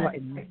get a the most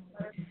reading? important.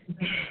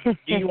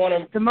 Do you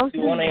want The most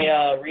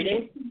a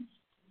reading?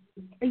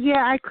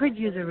 Yeah, I could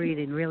use a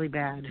reading really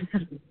bad.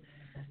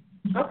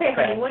 Okay,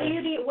 honey, what do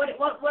you need, what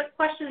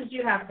questions do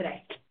you have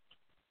today?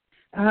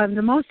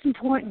 The most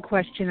important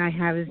question I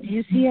have is, do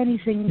you see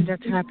anything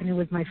that's happening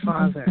with my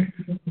father?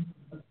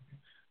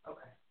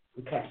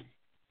 Okay.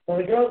 So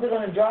the girls are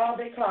going to draw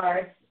their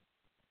cards.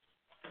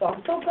 So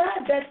I'm so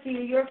glad, Betsy.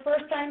 You're a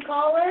first-time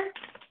caller?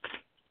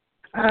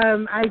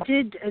 I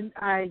did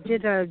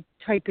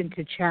type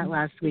into chat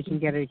last week and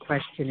get a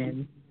question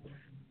in.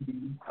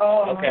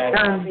 Oh, Okay.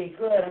 okay,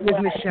 good. I'm With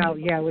glad. Michelle,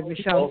 yeah, with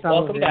Michelle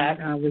Welcome Sullivan back.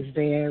 Was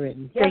there,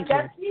 and Yes, thank you.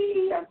 that's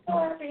me. I'm so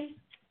happy.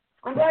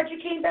 I'm glad you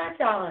came back,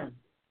 darling.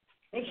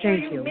 Make sure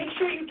Thank you. Make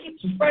sure you keep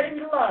spreading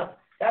the love.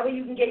 That way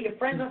you can get your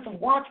friends on some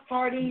watch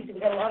parties.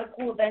 We've got a lot of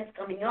cool events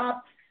coming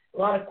up. A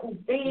lot of cool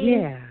things.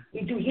 Yeah.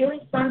 We do Healing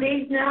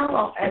Sundays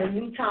now at a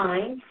new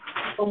time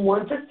from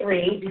 1 to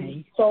 3.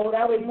 Okay. So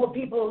that way more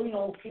people,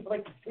 people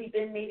like to sleep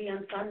in maybe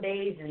on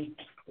Sundays and,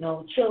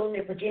 chill in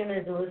their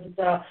pajamas and listen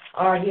to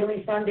our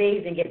Healing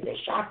Sundays and get their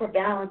chakra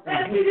balance.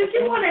 Betsy, did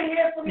you want to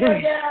hear from your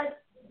dad?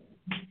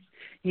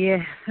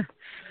 Yeah.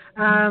 You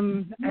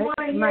want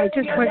to hear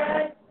from your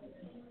dad?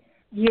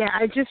 Yeah,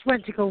 I just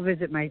went to go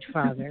visit my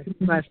father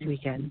last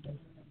weekend.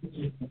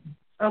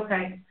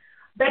 Okay.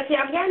 Betsy,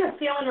 I'm getting a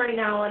feeling right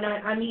now, and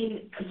I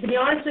mean, to be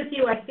honest with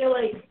you, I feel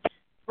like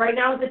right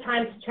now is the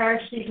time to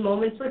cherish these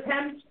moments with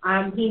him.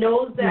 He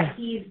knows that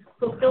he's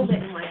fulfilled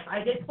it in life.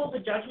 I did pull the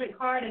judgment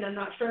card, and I'm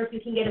not sure if you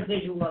can get a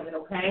visual of it,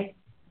 okay?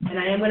 And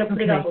I am going to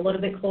put it up a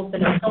little bit closer.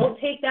 Now, don't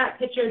take that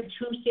picture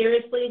too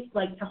seriously,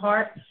 like to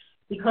heart,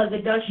 because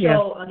it does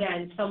show,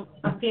 again,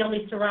 a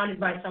family surrounded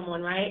by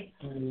someone, right?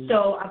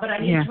 So, but I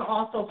need to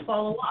also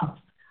follow up.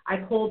 I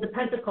pulled the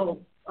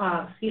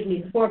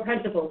the Four of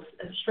Pentacles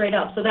straight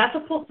up. So that's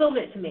a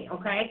fulfillment to me,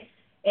 okay?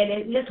 And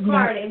in this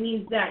card, it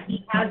means that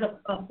he has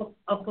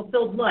a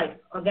fulfilled life,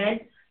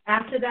 okay?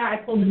 After that, I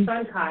pulled the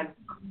Sun card,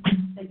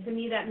 and to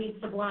me that means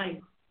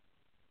sublime,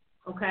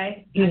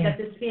 okay? I got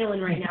this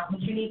feeling right now,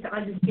 but you need to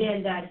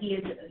understand that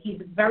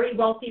he's very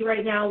wealthy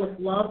right now with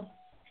love.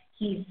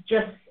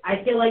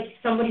 I feel like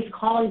somebody's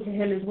calling to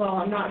him as well.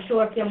 I'm not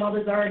sure if your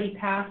mother's already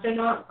passed or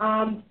not,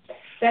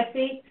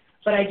 Betsy,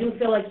 but I do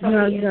feel like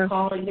somebody is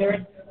calling.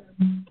 They're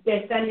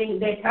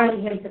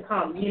telling him to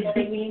come. You know what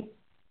I mean?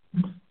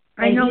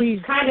 I know he's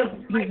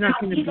right now,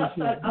 not going to he's be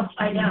here.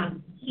 upside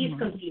down. He's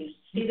confused.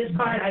 See this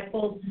card? I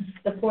pulled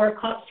the Four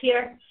of Cups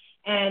here,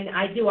 and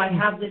I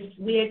have this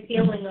weird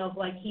feeling of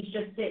like he's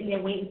just sitting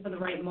there waiting for the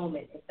right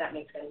moment, if that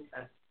makes any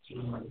sense.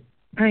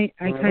 I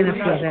kind of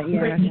feel that,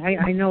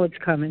 yeah. I know it's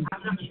coming.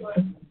 I'm not sure.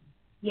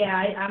 Yeah,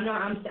 I'm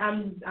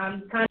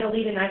kind of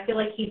leading. I feel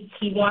like he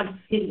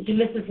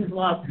misses his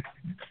love,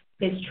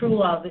 his true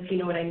love, if you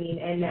know what I mean.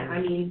 And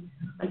I mean,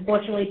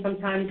 unfortunately,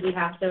 sometimes we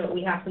have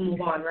to move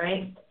on,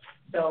 right?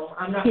 So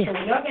I'm not sure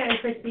what you're getting,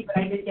 Christy, but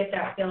I did get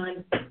that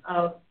feeling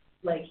of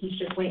like he's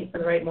just waiting for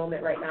the right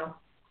moment right now.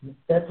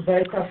 That's a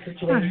very tough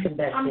situation,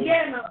 Betsy.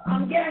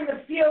 I'm getting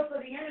the feel for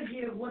the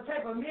energy of what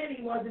type of man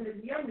he was in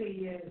his younger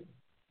years.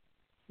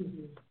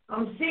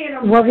 I'm seeing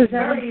him What was like,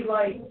 that? very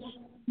like.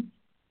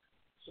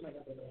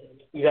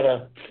 You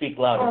gotta speak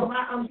louder.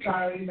 I'm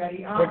sorry,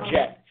 Betty.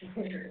 Project.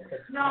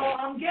 No,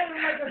 I'm getting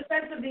like a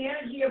sense of the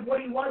energy of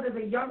what he was as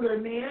a younger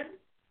man.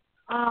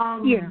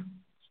 Yeah.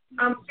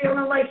 I'm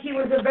feeling like he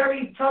was a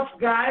very tough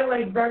guy,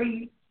 like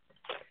very,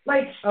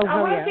 like Oh,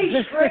 I want to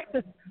yeah. say strict.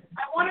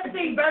 I want to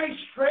say very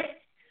strict.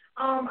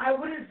 I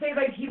wouldn't say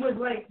like he was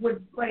like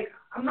would like.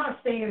 I'm not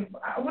saying.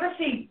 I want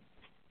to say.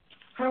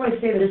 How do I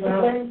say this?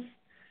 Discipline?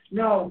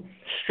 No.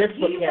 Strict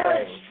He but was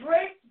caring.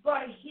 strict,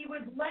 but he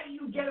would let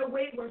you get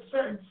away with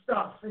certain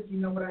stuff, if you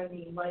know what I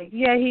mean. Like,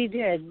 Yeah, he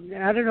did.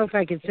 I don't know if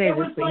I could say It this,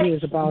 was but like- he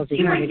was a ballsy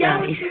he kind would of yell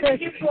guy. at you to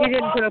give you a He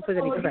didn't put up with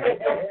any bottle, crap.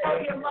 Don't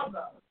tell your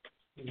mother.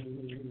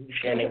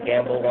 Shannon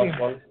Gamble wants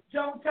one.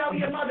 Don't tell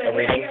your mother. A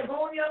reading. Hey,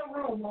 go in the other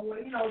room, or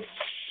you know.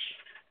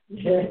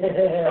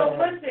 So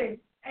listen,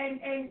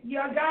 and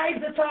your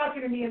guys are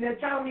talking to me, and they're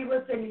telling me,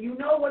 listen, you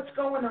know what's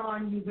going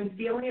on. You've been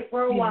feeling it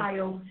for a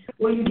while.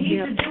 What you need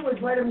to do is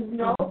let him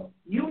know.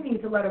 You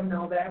need to let him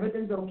know that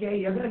everything's okay.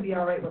 You're gonna be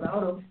all right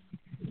without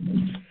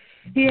him.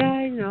 Yeah,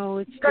 I know.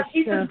 It's Because just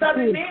he's a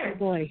stubborn ooh, man.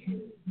 boy.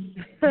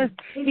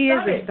 He is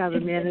a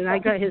stubborn man, and I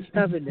got his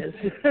stubbornness.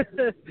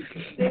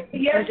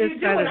 Yes, I just you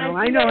do. I don't and know.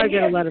 I see know that I gotta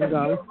here let him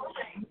because go.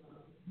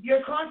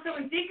 You're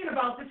constantly thinking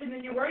about this, and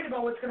then you're worried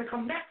about what's going to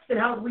come next, and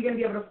how are we going to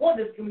be able to afford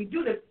this? Can we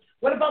do this?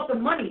 What about the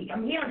money?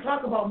 I'm here to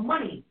talk about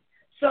money.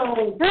 So,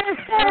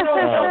 I don't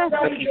know if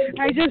I'll tell you.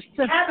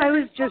 I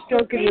was just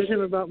joking with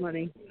him about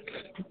money.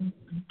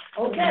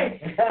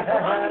 Okay. So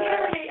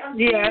I'm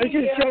Yeah, I was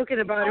seeing just here- joking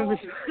about him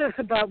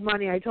about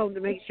money. I told him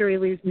to make sure he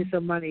leaves me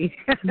some money.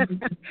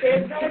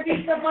 There's going to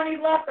be some money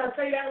left. I'll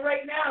tell you that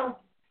right now.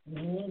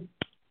 Mhm.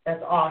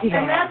 That's awesome.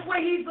 Yeah. And that's what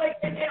he's like.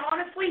 And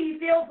honestly, he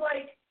feels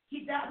like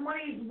that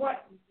money is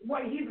what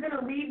he's going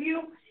to leave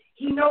you.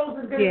 He knows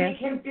is going to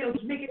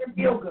making him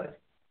feel good.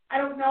 I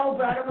don't know,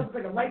 but I don't know if it's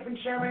like a life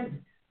insurance.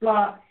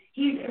 But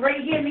he's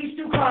right here in these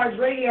two cards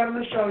right here. I'm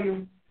going to show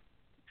you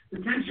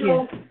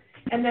potential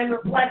and then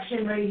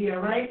reflection right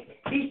here. Right,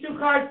 these two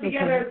cards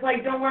together. It's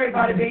like, don't worry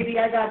about it, baby.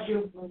 I got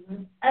you.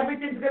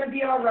 Everything's going to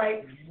be all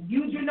right.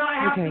 You do not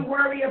have to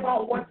worry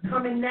about what's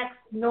coming next.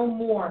 No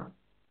more.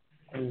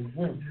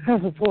 Mm-hmm.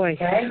 Oh boy,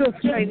 Okay.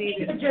 I need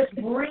it. Just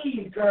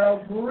breathe,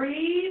 girl.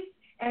 Breathe,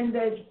 and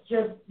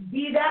just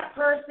be that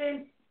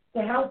person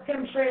to help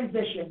him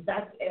transition.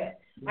 That's it.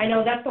 I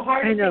know that's the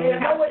hardest I know. thing. I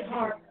know it's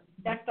hard.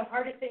 That's the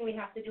hardest thing we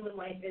have to do in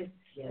life is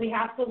we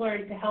have to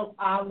learn to help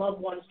our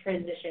loved ones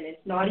transition.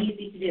 It's not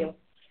easy to do.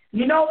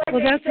 You know, like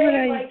Well, they that's say,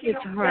 what like, you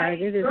it's know, hard.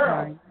 Daddy's It is girl.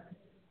 hard.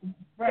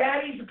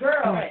 Daddy's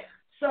girl. Right.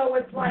 So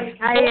it's like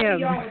I both of am.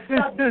 y'all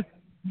are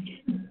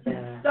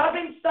Yeah.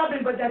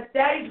 stubborn, but that's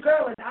Daddy's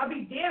girl, and I'll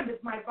be damned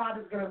if my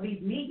father's gonna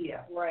leave me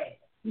here. Right.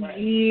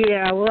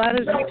 Yeah, well, out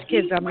of So 6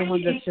 kids, he's I'm the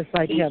one that's just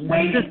like he's him.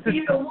 waiting for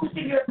you to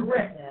loosen your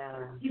grip.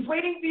 Yeah. He's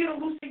waiting for you to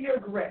loosen your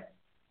grip.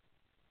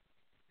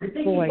 I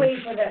think Boy, he's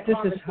waiting for that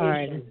this is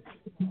hard.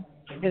 conversation.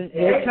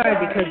 It's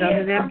hard because I'm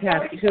an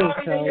empath I'm too,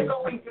 sorry that you're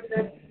so. going through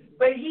this,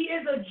 but he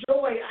is a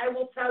joy. I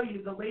will tell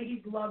you, the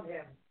ladies love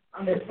him.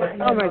 I'm just letting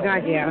you Oh my know.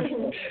 God, yeah.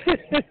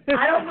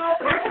 I don't know.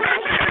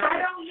 I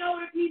don't know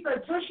if he's a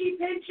tushy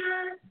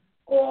pincher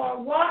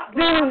or what.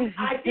 But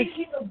I think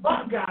he's a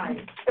butt guy.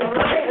 All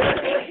right?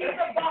 I think he's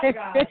a butt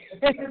guy.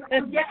 Because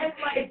I'm getting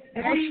like.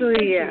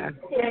 Actually, yeah.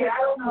 Okay,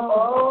 I don't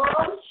know.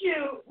 Oh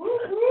shoot! Woo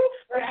woo!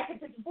 But I can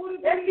take the booty.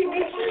 Betsy,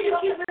 make sure you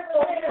keep it so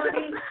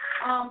funny.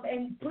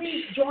 And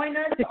please join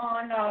us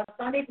on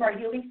Sunday for our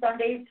Healing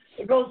Sundays.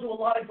 It goes to a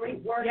lot of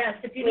great work. Yes,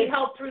 if you need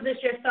help through this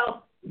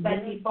yourself,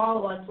 Betsy,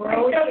 follow us. We're Feel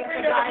always free here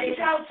for to guidance. reach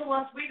out to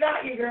us. We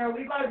got you, girl.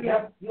 We love you.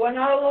 Yep. You are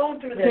not alone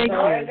through this, Thank all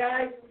you. right,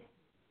 guys?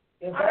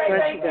 All right, Bless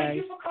guys. you Thank guys.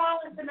 you for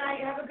calling tonight.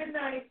 Have a good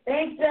night.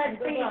 Thanks, Betsy.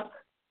 Good luck.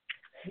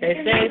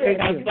 Stay safe,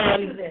 have You can fun.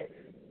 do this.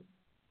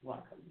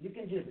 Welcome. You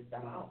can do this,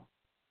 Donald.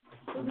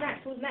 Who's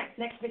next? Who's next?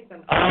 Next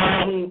victim.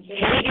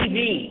 Katie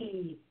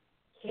B.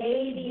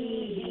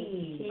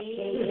 Katie.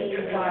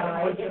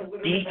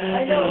 B.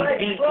 I know,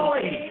 right?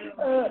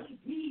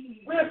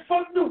 We're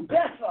from New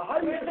Bedford. How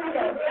do you say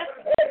that?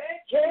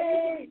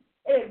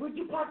 Hey, would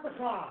you park the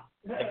car?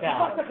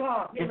 Park the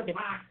car. Park the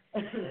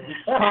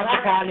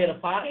car near the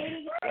park?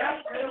 Katie,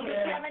 does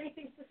she have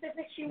anything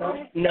specific she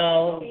wanted?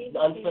 No,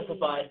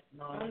 unspecified.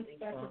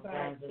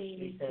 Unspecified.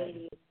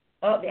 Katie.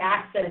 Oh, the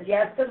accent,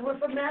 yes, because we're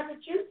from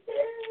Massachusetts.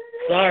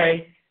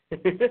 Sorry.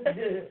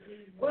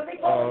 What do they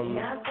call it?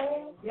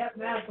 Masshole? Yep,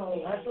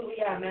 asshole. That's what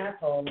we are,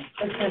 masshole.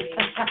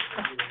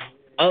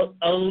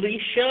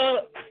 Alicia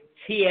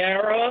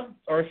Tiara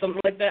or something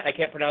like that. I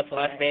can't pronounce the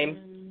last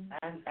name.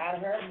 At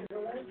her?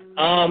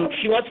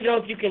 She wants to know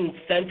if you can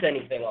sense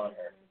anything on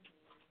her.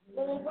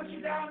 Well, we'll put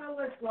you down on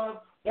the list, love.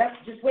 Yep,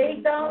 just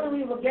wait down and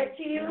we will get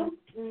to you.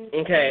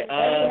 Okay.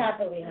 Very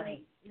happily,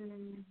 honey.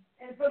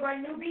 And for my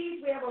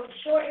newbies, we have a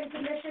short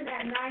intermission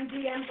at 9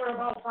 p.m. for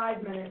about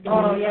 5 minutes.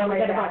 Oh, yeah, we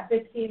got about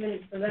 15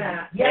 minutes for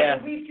that. Yeah,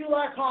 we refuel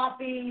our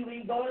coffee,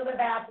 we go to the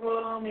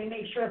bathroom, we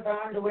make sure if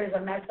our underwears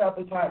are messed up,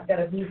 we got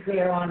a new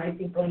clear on, I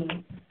think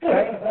clean.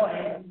 Very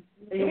important.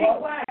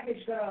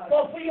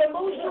 Well, for your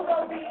emotional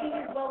well-being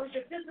as well as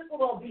your physical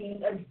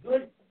well-being, a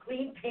good,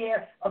 clean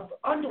pair of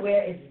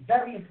underwear is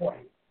very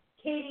important.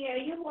 Katie, are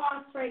you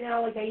lost right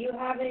now? Like, are you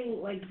having,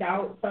 like,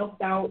 doubt,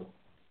 self-doubt?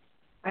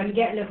 I'm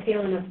getting a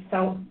feeling of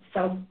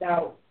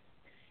self-doubt.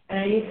 And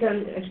I need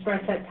to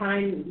express that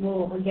time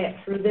we'll get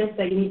through this,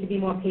 that you need to be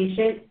more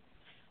patient.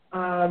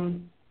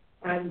 I'm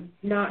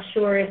not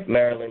sure if...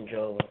 Marilyn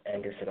Jo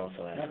Anderson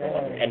also asked for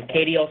one. And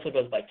Katie also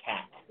goes by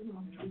Kat.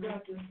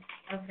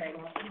 Okay,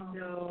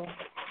 so...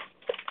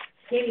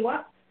 Katie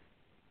what?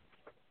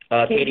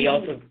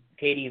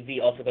 Katie V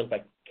also goes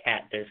by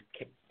Kat.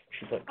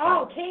 She put Kat.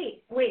 Oh,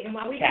 Kate. Wait,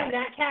 are we doing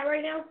that Kat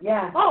right now?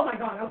 Yeah. Oh, my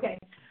God, okay.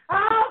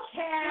 Oh,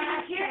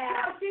 Kat.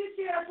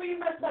 See, that's where you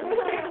messed up. You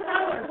can't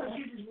tell her, so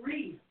she just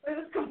reads. It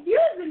was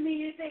confusing me.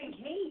 You're saying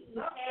Kate.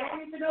 No, I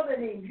don't need to know their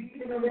names. You need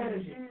to know their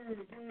energy.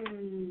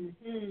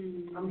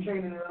 I'm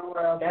training her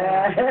nowhere else.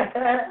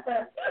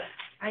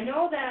 I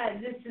know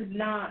that this is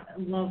not a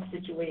love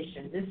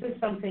situation. This is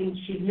something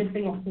she's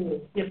missing a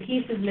hole. Your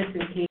piece is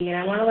missing, Katie, and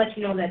I want to let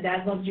you know that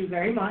Dad loves you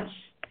very much,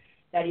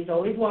 that he's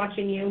always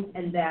watching you,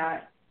 and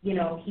that, you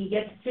know, he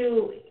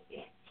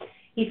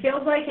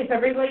feels like if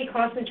everybody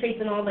concentrates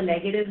on all the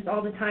negatives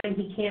all the time,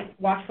 he can't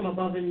watch from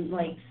above and,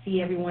 like,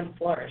 see everyone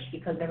flourish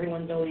because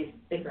everyone's always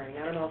bickering.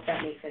 I don't know if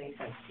that makes any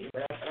sense to you,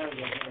 but that's what I'm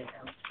getting right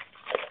now.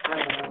 I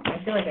don't know.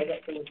 I feel like I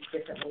get things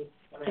differently.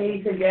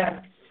 Katie said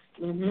yes.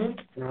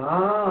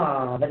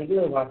 Oh, very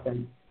good,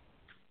 Watson.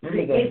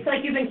 Really good. It's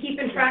like you've been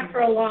keeping track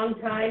for a long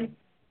time.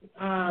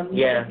 You've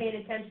been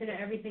paying attention to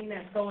everything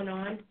that's going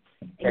on.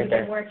 And you've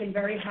been working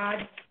very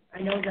hard.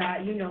 I know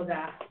that. You know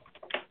that.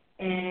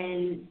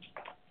 And...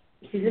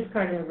 see, this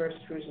card in reverse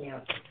screws me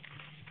out.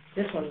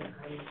 This one,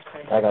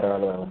 I got it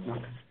on the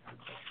list.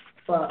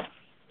 But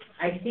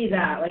I see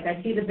that. Like,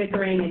 I see the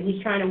bickering, and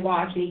he's trying to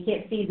watch, and he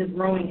can't see the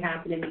growing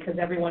happening because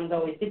everyone's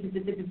always,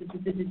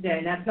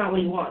 and that's not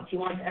what he wants. He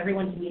wants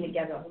everyone to be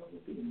together.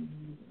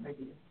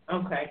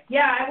 Okay.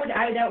 Yeah,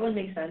 that would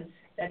make sense.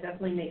 That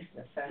definitely makes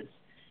sense.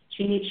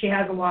 She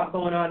has a lot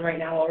going on right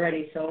now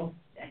already, so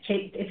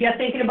if you're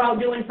thinking about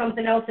doing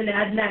something else and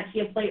adding that to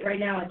your plate right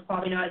now, it's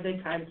probably not a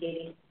good time,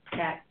 Katie.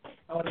 Kat.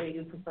 However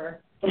you prefer.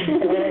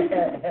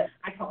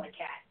 I call her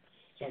Kat.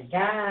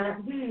 Kat.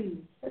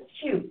 That's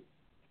cute.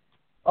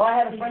 Oh, I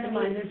had a friend of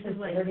mine,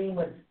 her name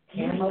was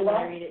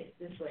Pamela.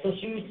 So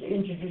she used to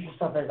introduce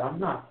herself as, I'm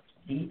not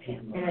the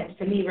Pamela. And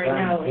to me right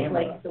now, it's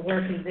like the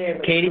work is there.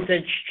 But Katie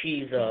said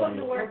she's putting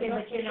the work in,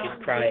 but you're not,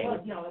 she's crying.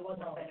 No, it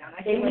wasn't upside down.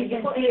 I feel like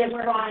you're putting the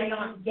work, but you're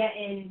not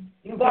getting,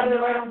 you got it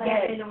right on the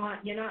head.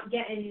 You're not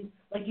getting,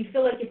 like, you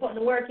feel like you're putting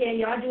the work in,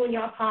 you're doing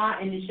your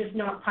part, and it's just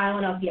not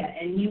piling up yet.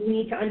 And you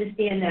need to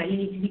understand that. You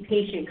need to be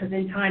patient, because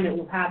in time it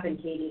will happen,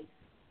 Katie.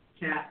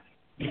 Kat.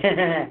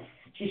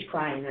 She's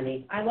crying,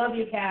 honey. I love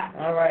you, Kat.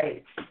 All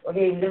right.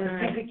 Okay, let's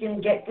see if we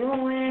can get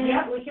going.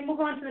 Yeah, we can move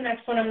on to the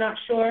next one. I'm not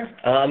sure.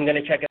 I'm going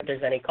to check if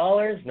there's any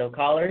callers. No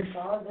callers.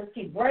 Let's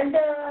see.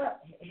 Brenda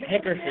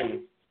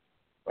Hickerson.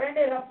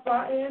 Brenda, up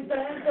front and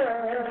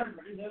center.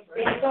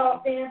 It's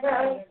off and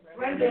right.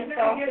 Brenda's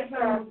going to get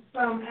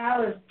some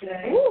Alice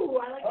today. Ooh,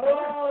 I like that.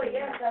 Oh,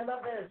 yes, I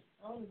love this.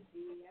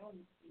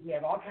 We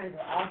have all kinds of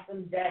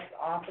awesome decks,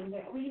 well,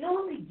 you know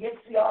how many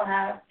gifts we all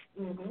have?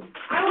 Mm-hmm.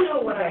 I don't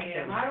know what I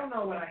am. I'm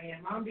going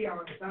to be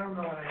honest. I don't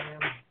know what I am.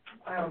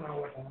 I don't know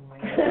what I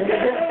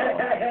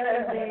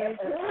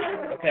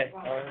am. Okay.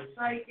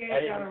 I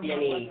didn't see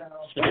any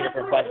specific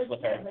requests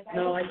with her.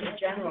 No, I just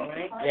general,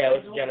 right? Yeah,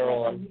 it was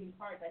general one.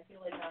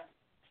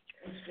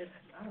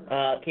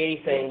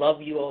 Katie saying,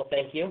 love you all,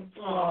 thank you.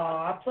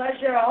 Aw, a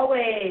pleasure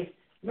always.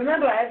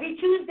 Remember, every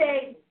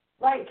Tuesday,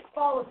 like,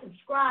 follow,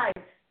 subscribe.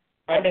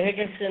 Brenda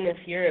Hickerson is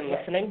here and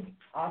listening.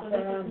 Awesome. So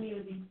this with me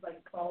would be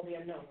like call the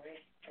unknown,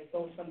 right? Like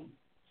go something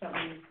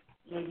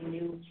maybe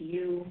new to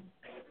you.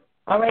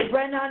 All right,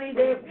 Brenda, honey,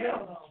 they're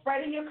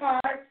spreading your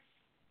cards.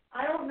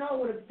 I don't know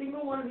what a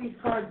single one of these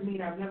cards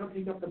mean. I've never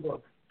picked up the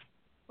book.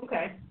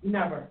 Okay.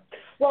 Never.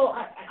 Well,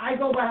 I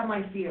go by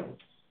my feels.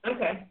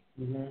 Okay.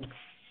 Mm-hmm.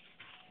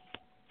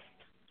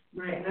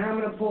 Right, now I'm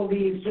going to pull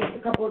these, just a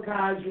couple of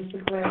cards, just to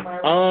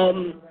clarify.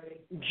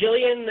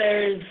 Jillian,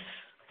 there's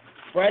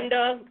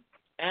Brenda,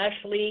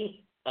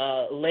 Ashley,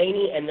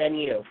 Lainey, and then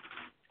you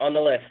on the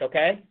list,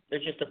 okay?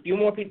 There's just a few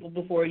more people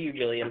before you,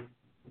 Jillian.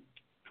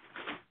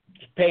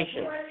 Just patience.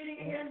 Who am I reading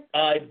again?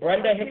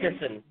 Brenda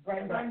Hickerson.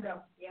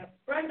 Brenda. Yep.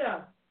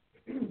 Brenda.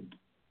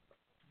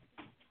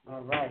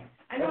 All right.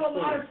 I know a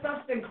lot of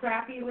stuff's been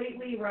crappy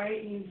lately,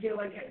 right? And you feel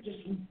like just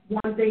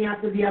one thing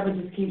after the other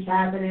just keeps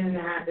happening and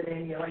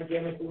happening. You're like,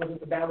 damn, if it wasn't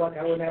for bad luck,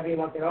 I wouldn't have any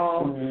luck at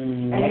all.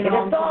 And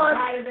I'm so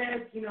tired of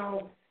this.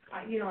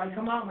 I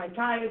come out, my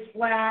tire's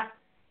flat.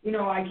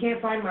 I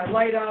can't find my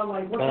lighter.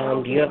 Like, what the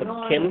hell's do you have going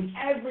on? Kim?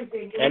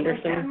 Everything.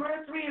 Anderson? Like,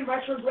 Mercury and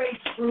retrograde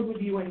screwed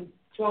with you in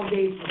 12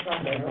 days from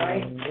Sunday, all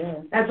right? Yeah.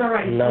 That's all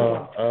right. It's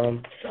No. over.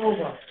 It's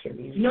over.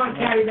 Do not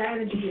carry that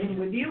energy in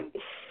with you.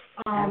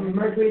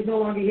 Mercury is no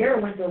longer here.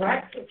 It went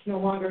direct. It's no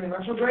longer in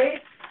retrograde.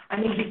 I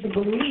need you to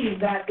believe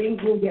that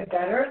things will get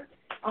better.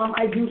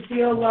 I do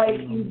feel like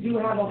you do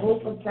have a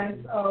hopeful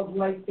sense of,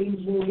 like, things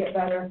will get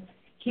better.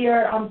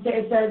 Here,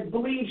 it says,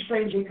 believe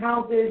strange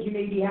encounters. You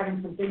may be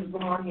having some things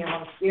going on in your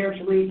house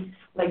spiritually,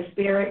 like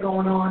spirit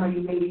going on, or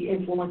you may be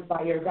influenced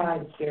by your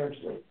guides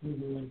spiritually.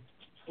 Mm-hmm.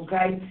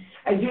 Okay?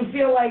 I do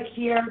feel like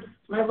here,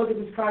 when I look at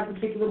this card, in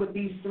particular with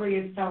these three,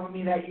 it's telling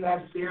me that you have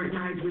spirit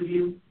guides with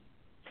you.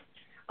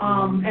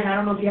 And I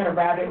don't know if you had a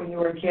rabbit when you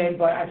were a kid,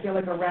 but I feel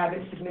like a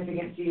rabbit's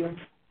significant to you.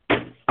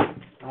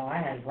 Oh, I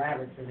had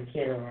rabbits as a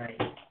kid, all right.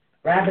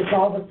 Rabbits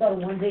all of a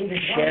sudden one day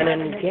there's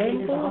Shannon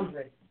Gamble.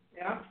 100.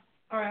 Yeah?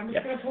 All right, I'm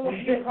just going to pull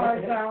a few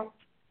cards out.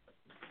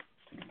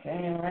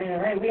 Okay, all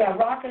right. We are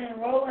rocking and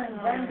rolling,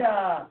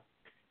 Brenda.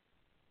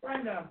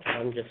 Brenda.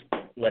 I'm just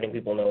letting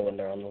people know when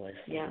they're on the list.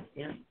 Yeah,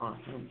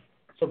 awesome.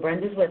 So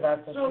Brenda's with us,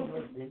 so So she's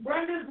listening.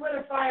 Brenda's lit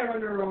a fire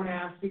under her own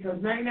ass because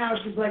right now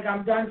she's like,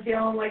 I'm done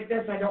feeling like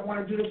this. I don't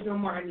want to do this no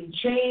more. I need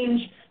change.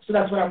 So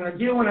that's what I'm going to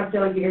do. And I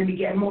feel like you're going to be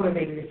getting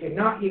motivated. If you're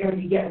not, you're going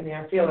to be getting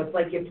there. I feel it's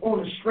like you're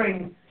pulling a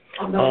string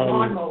on the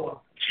lawnmower.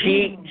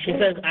 She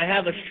says, I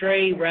have a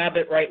stray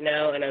rabbit right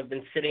now, and I've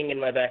been sitting in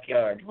my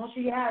backyard. Well,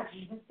 she has.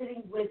 She's been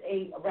sitting with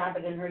a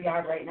rabbit in her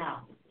yard right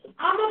now.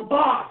 I'm a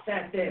boss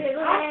at this.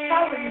 I'm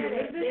telling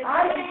you.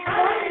 I'm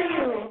telling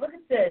you. Look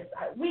at this.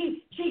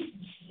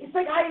 It's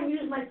like I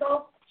amuse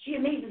myself. She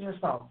amuses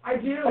herself. I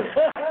do.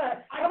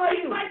 How about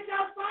you?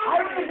 Myself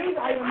I amuse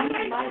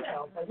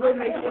myself. I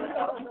really amuse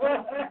myself.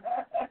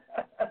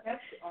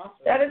 That's awesome.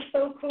 That is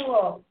so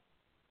cool.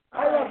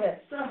 I love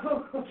it. So,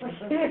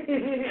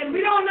 and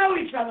we don't know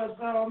each other,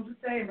 so I'm just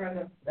saying,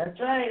 Brenda. That's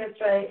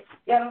right.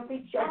 Yeah, I don't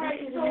think All right,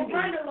 so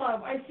Brenda,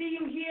 love, I see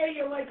you here.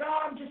 You're like,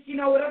 oh, I'm just,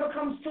 whatever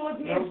comes towards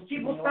me, if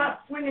people start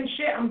swinging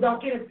shit, I'm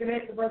ducking. It's going to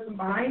hit the person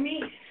behind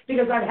me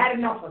because I've had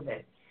enough of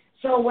it.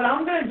 So what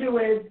I'm going to do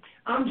is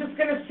I'm just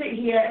going to sit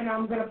here and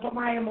I'm going to put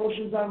my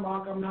emotions on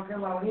lock. I'm not going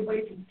to allow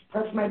anybody to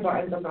press my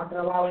buttons. I'm not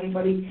going to allow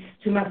anybody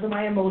to mess with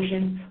my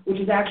emotions,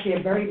 which is actually a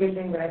very good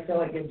thing that I feel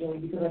like you're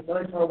doing because I feel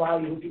like for a while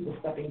you were people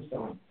stepping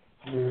stone.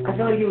 I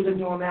feel like you wasn't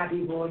doing that,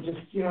 people, and just,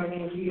 you know what I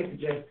mean? You get the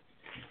gist.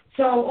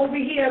 So over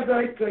here,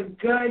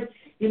 good.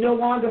 You're no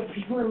longer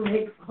feeling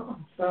like,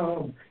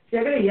 so, see,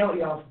 I got to yell at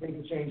y'all for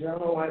things to change. I don't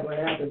know why, but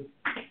it happens.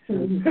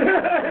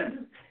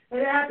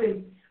 It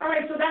happens. All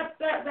right, so that's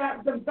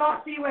the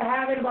thoughts that you were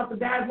having about the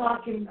bad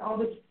luck and all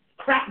this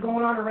crap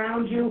going on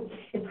around you,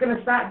 it's going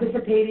to start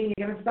dissipating.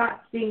 You're going to start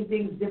seeing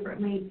things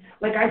differently.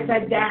 Like I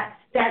said, that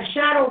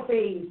shadow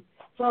phase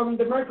from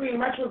the Mercury in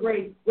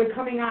retrograde, we're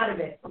coming out of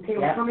it. Okay,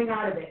 we're coming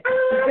out of it.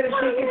 You're going to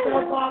shake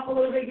yourself off a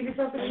little bit, give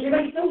yourself a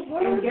shimmy,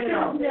 and get it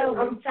out.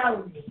 I'm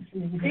telling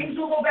you. Things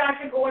will go back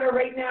in order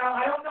right now.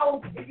 I don't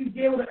know if you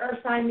deal with an Earth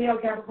sign, Leo,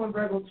 Capricorn,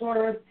 Virgo,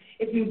 Taurus.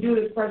 If you do,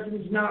 this person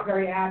is not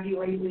very happy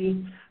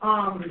lately.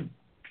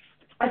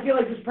 I feel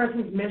like this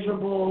person's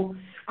miserable.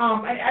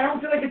 I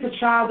don't feel like it's a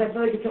child. I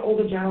feel like it's an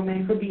older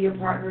gentleman. It could be your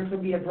partner. It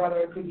could be your brother.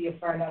 It could be a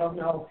friend. I don't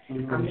know.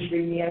 I'm just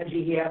reading the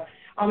energy here.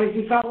 If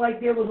you felt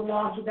like there was a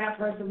loss with that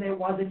person, there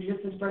wasn't.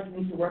 Just this person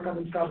needs to work on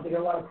themselves. They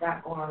got a lot of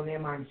crap going on in their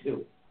mind,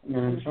 too. So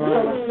it's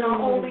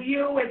not only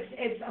you.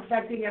 It's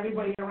affecting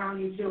everybody around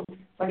you, too.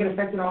 Like it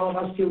affected all of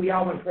us, too. We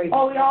all went crazy.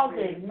 Oh, we all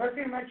did.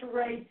 Mercury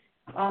retrograde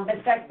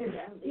affected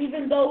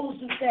even those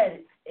who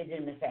said it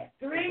didn't affect.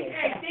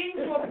 Things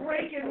were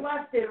breaking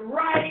left and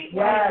right.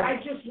 Yes. Like, I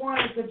just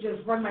wanted to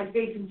just run my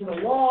face into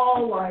the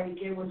wall.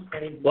 Like, it was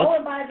crazy. Oh,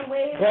 and by the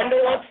way, Brenda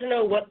wants to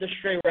know what the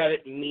stray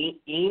rabbit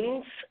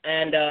means,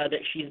 and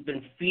that she's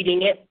been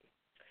feeding it,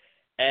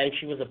 and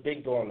she was a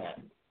big doormat.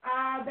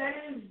 That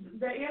is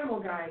the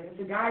animal guide.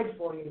 It's a guide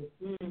for you.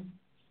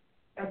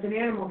 That's an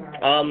animal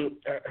guide.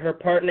 Her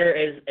partner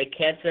is a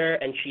Cancer,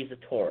 and she's a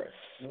Taurus.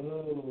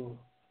 Ooh.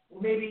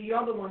 Well, maybe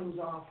you're the one who's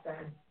off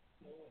then.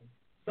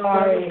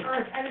 Sorry. So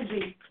Earth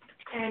energy.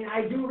 And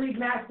I do read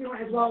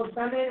masculine as well as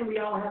feminine, and we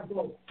all have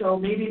both. So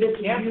maybe this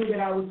is you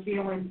that I was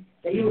feeling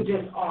that you were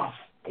just off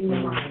in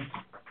your mind.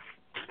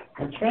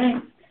 That's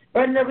right.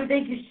 Brenda, we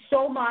thank you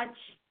so much.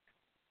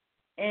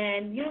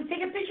 And,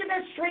 take a picture of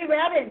that stray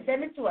rabbit and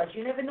send it to us.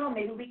 You never know.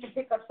 Maybe we can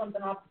pick up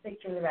something off the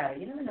picture of the rabbit.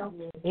 You never know.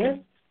 Yeah.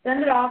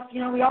 Send it off.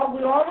 We're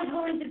always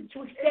willing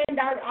to extend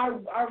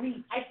our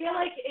reach. I feel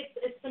like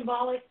it's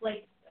symbolic,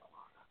 like,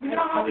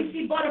 how we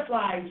see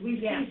butterflies. We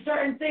see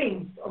certain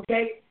things,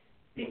 okay?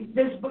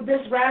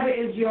 This rabbit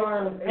is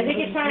your... I think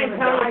it's trying to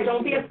tell us,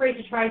 don't be afraid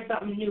to try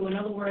something new. In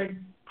other words,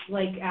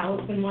 like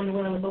Alice in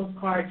Wonderland with those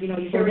cards, you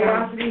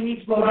Curiosity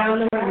needs to go down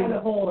the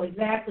rabbit hole.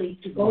 Exactly.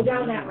 To go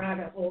down that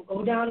rabbit hole,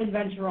 go down and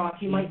venture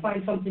off. You might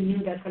find something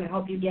new that's going to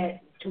help you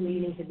get to where you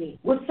need to be.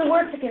 What's the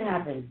worst that can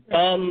happen?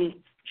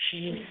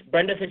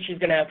 Brenda said she's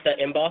going to have to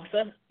inbox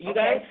you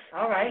guys.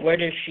 All right. Where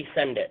does she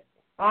send it?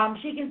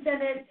 She can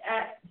send it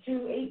to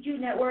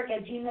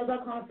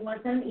a2network@gmail.com if you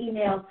want to send an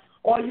email,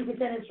 or you can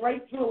send it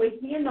right through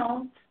Awake Me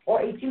Unknown or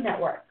A2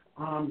 Network,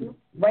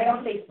 right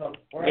on Facebook,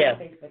 or on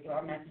Facebook, or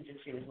our messenger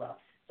too as well.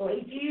 So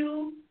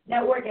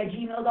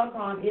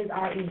atunetwork@gmail.com is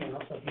our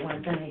email, so if you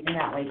want to send anything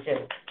that way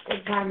too.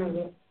 What time is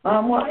it?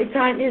 What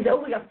time is it?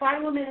 Oh, we got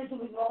 5 more minutes and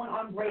we're going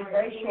on break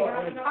very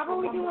shortly. How about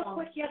we do a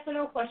quick yes or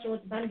no question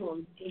with the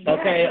pendulum?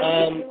 Okay,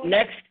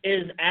 next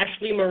is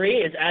Ashley Marie.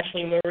 Is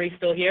Ashley Marie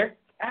still here?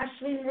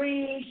 Ashley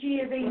Marie, she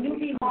is a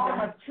newbie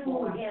mom of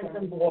 2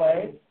 handsome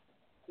boys.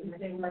 I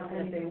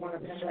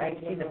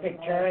see the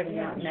picture.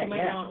 And She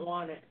might not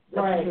want it.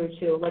 Right. That's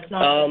true, too. Let's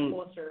not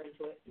force her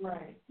into it.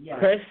 Right. Yeah.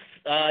 Chris,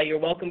 you're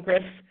welcome,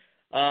 Chris.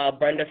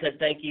 Brenda said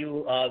thank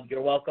you.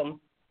 You're welcome.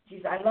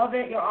 Jeez, I love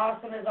it. You're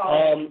awesome as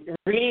always.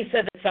 Renee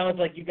said it sounds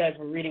like you guys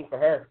were reading for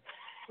her.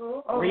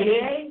 Oh,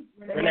 Renee?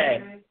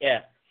 Renee,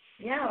 yeah.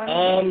 Yeah,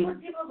 I mean,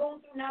 what people are going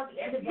through now at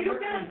the end of the You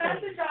get a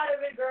message out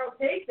of it, girl.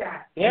 Take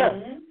that. Yeah.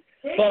 Mm-hmm.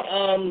 Take But,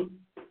 it.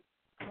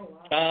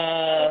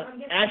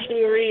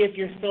 Ashley Marie, if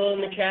you're still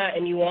in the chat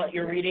and you want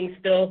your reading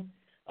still,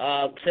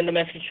 send a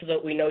message so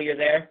that we know you're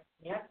there.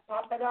 Yep,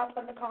 pop it up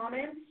in the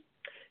comments.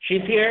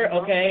 She's here,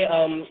 okay.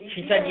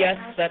 She said yes,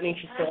 that means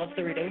she still wants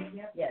the reading.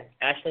 Yes.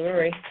 Ashley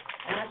Marie.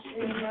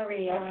 Ashley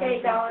Marie.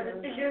 Okay,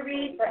 darling, this is your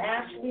read for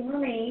Ashley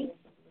Marie.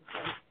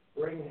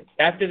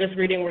 After this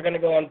reading, we're going to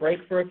go on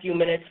break for a few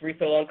minutes,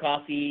 refill on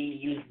coffee,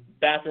 use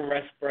bathroom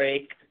rest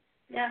break,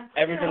 Yeah.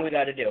 everything we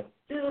got to do.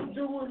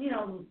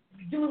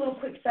 Do a little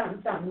quick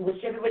something.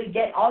 Wish everybody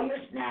get all your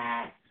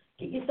snacks,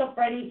 get yourself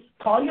ready,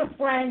 call your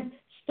friends,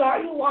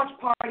 start your watch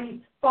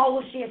party,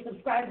 follow, share,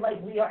 subscribe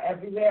like we are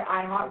everywhere.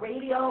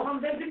 iHeartRadio.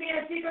 Come visit me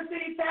at Secret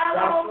City That's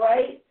Tarot.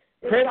 right.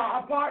 Chris, It's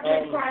our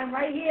partner in crime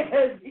right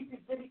here, Secret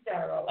City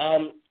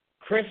Tarot.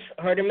 Chris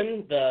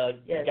Hardiman, the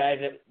Yes. guy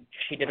that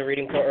she did a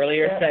reading for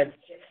earlier, said,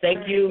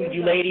 "Thank you,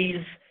 you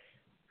ladies.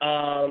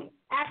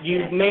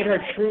 You made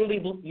him truly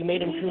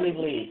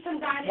believe." Some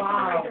guidance in the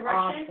Wow, right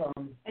direction.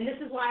 awesome. And this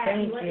is why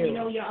Thank I'm letting you. you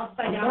know you're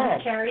upside I'm down glad. with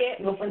the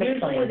chariot. Go for the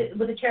Usually plan.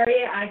 with the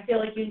chariot, I feel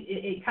like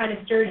it kind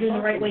of stirs you in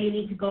the right way. You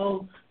need to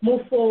go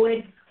move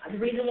forward. The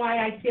reason why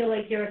I feel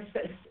like you're a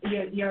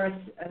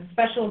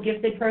special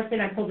gifted person,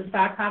 I pulled the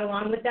star card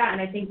along with that,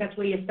 and I think that's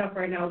where you're stuck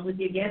right now is with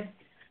your gifts.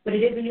 But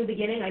it is a new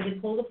beginning. I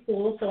did pull the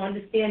Fool, so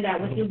understand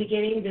that with new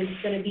beginnings, there's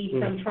going to be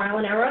some trial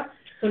and error.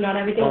 So not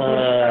everything's going to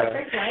be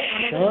perfect, right?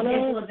 I'm a little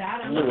careful of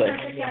that. I'm not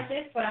perfect at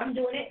this, but I'm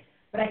doing it.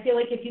 But I feel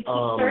like if you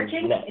keep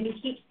searching and you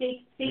keep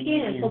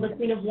seeking and pull the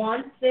Queen of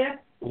Wands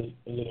there,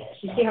 Yeah.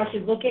 you see how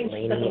she's looking?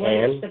 She's got the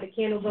light, she's got the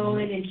candle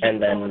going, and she's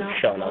And then going up,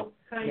 Shauna.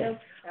 kind of.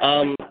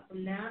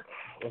 From that.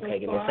 Okay,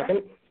 give me a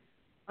second.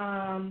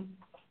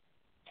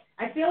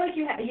 I feel like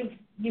you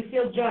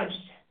feel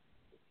judged.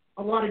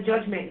 A lot of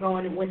judgment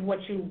going with what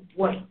you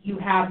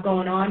have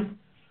going on,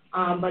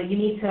 but you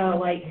need to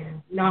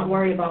not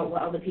worry about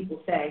what other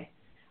people say.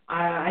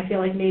 I feel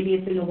like maybe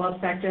it's in the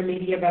love sector.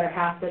 Maybe your better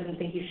half doesn't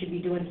think you should be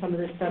doing some of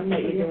this stuff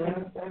that you're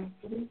doing.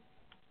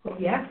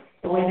 Yeah,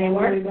 the way they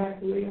work.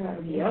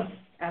 Yep,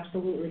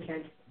 absolutely,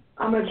 Ken.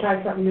 I'm going to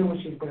try something new when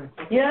she's done.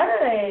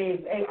 Yeah,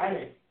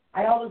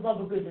 I always love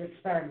a good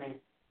experiment.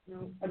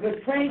 A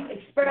good prank,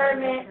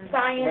 experiment,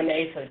 science.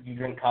 Renee said you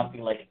drink coffee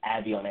like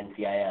Abby on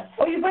NCIS.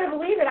 Oh, you better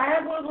believe it. I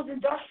have one of those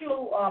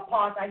industrial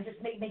pots. I just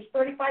make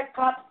 35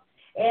 cups,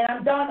 and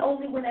I'm done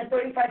only when that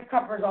 35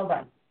 cuppers all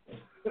done.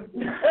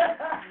 No,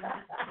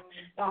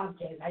 I'm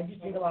kidding. I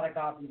just drink a lot of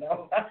coffee,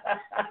 though.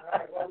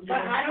 But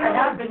I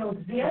have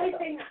been. The only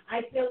thing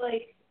I feel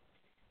like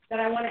that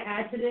I want to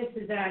add to this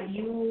is that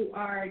you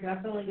are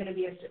definitely going to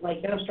be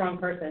you're a strong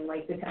person.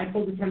 I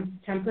pulled the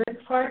Temperance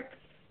card,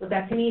 but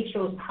that to me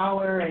shows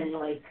power and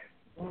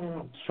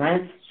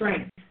Strength.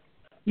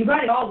 You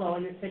got it all though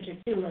in this picture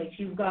too.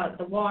 You've got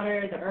the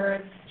water, the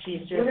earth.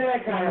 She's just. Look at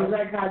that card. What's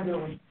that card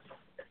doing?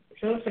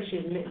 She looks like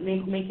she's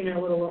making a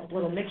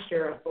little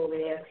mixture up over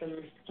there.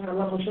 Trying to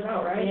level shit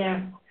out, right?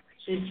 Yeah.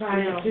 She's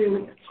Trying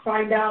to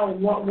find out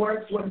what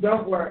works, what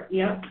don't work.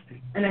 Yep.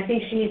 And I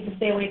think she needs to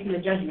stay away from the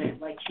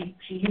judgment.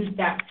 She used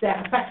that.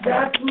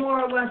 That's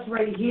more or less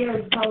right here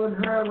is telling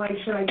her,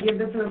 should I give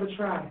this another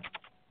try?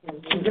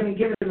 She's going to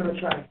give it another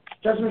try.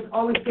 Judgment's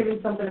always giving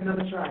something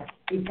another try.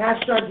 You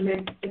pass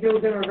judgment. If it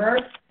was in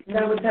reverse, then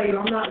I would tell you,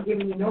 I'm not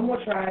giving you no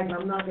more tries, and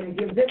I'm not going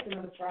to give this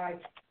another try.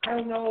 I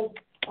don't know,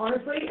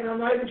 honestly, and I'm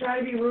not even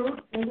trying to be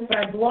rude, but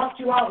I blocked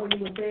you out when you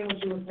were saying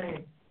what you were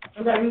saying,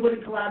 so that we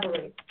wouldn't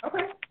collaborate.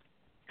 Okay.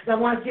 Because I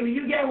want to see what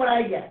you get and what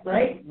I get,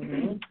 right?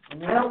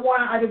 Mm-hmm. I don't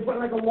want to, I just put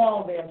a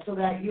wall there so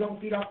that you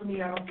don't feed off of me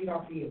and I don't feed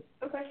off of you.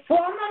 Okay.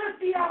 Well, I'm not going to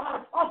feed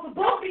off of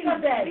both of you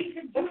today. We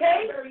can do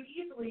that very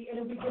easily,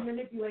 and we can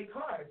manipulate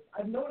cards.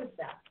 I've noticed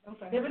that.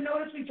 Okay. You ever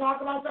notice we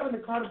talk about them and the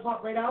cards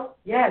pop right out?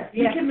 Yes.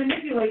 You can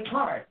manipulate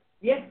cards.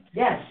 Yes.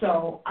 Yes.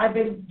 So I've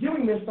been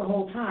doing this the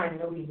whole time.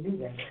 Nobody knew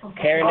that.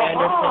 Karen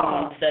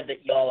Anderson said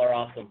that y'all are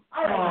awesome.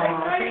 All right.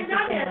 I'm not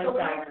done yet.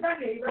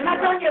 I'm not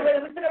done yet.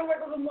 We're still going to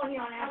work a little money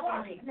on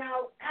Ashley.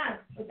 Now,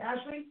 with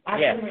Ashley?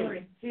 Yeah.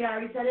 See, I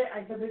already said it.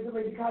 I said this is the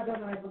way the card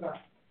done, and I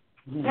forgot.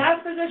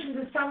 Past positions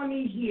is telling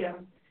me here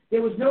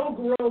there was no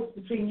growth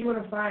between you and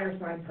a fire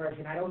sign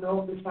person. I don't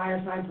know if this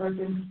fire sign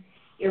person,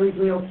 Aries,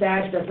 Leo,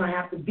 Sag, does not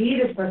have to be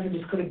this person.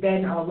 Just could have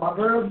been a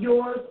lover of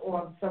yours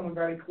or someone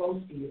very close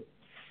to you.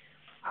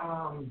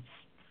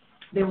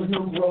 there was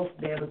no growth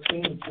there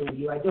between the two of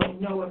you. I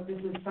don't know if this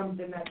is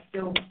something that's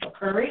still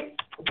occurring,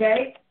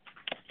 okay?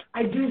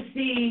 I do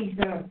see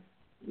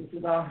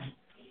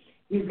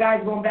these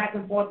guys going back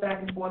and forth,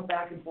 back and forth,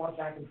 back and forth,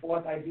 back and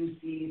forth. I do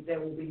see there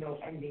will be no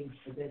endings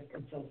for this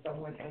until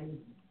someone ends.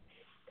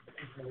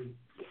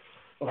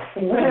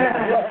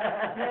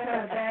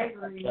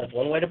 That's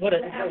one way to put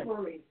it.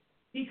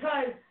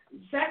 Because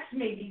sex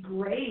may be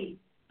great,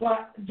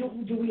 but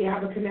do we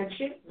have a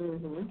connection?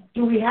 Mm-hmm.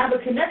 Do we have a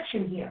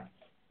connection here?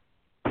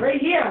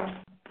 Right here.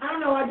 I don't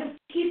know, I just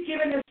keep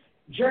giving this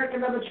jerk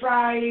another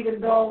try,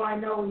 even though I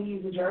know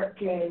he's a jerk,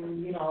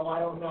 and, I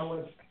don't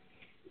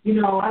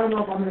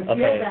know if I'm going to feel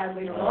bad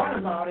later on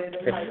about it.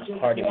 Chris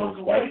Hardiman's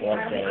wife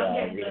wants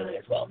to read it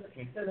as well.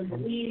 Doesn't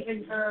believe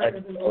in her. I'm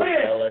Doesn't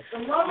jealous. the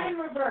love in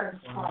reverse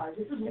card.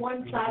 This is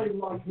one-sided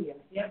love here.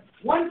 Yep.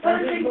 One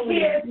person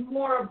cares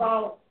more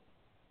about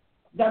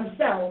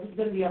themselves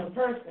than the other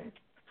person.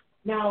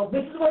 Now,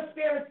 this is what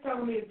Spirit's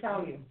telling me to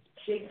tell you.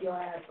 Shake your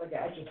ass like an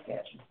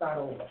etch-a-sketch and start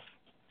over.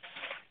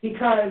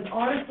 Because,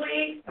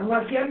 honestly,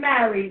 unless you're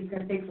married, it's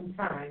going to take some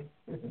time.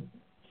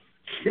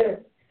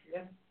 Good.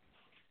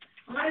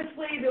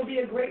 Honestly, there'll be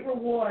a great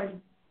reward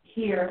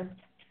here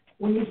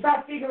when you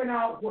start figuring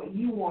out what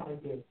you want to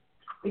do.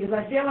 Because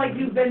I feel like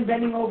you've been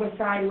bending over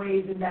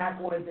sideways and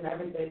backwards and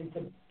everything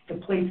to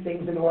place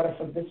things in order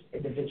for this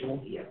individual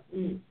here.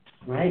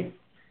 Right.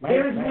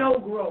 There is no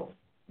growth.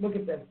 Look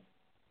at this.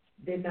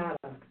 They're not.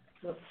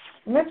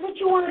 And that's what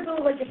you want to do,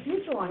 like a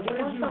future one. You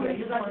want somebody Somebody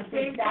who's who's on on the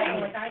same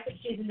thing. like I think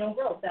she's no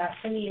growth. That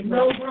to me is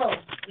No growth.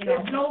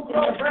 There's no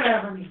growth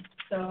for me.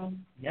 So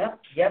Yep.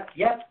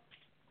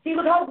 See,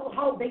 look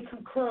how they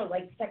concur,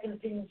 like second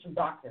opinions from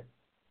doctors.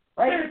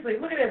 Right? Seriously,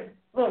 look at this.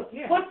 Look,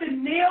 Put the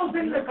nails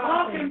in the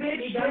coffin,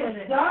 bitch.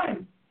 It's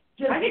done.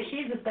 I think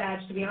she's a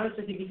Sag, to be honest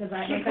with you, because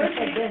I She like could I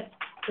said be. this.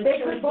 They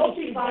could both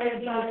be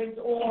fire signs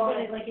or.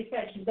 Like you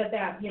said, she's got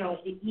that,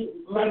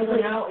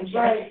 leveling out, and she's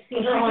Right.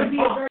 seen her on She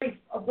top. could be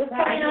a What's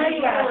very going on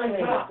here, on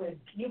actually? top.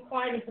 You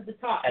climb into the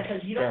top That's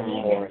because you don't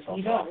need more him.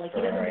 You don't. Like,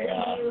 he doesn't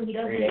see you. He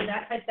doesn't do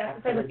that type. That's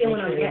the type of feeling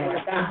I'm getting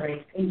with that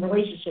in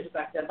relationship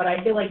sector. But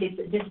I feel like it's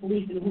a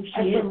disbelief in who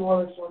she is and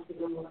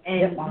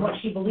what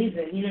she believes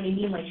in. You know what I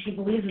mean? Like, she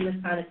believes in this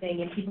kind of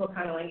thing, and people are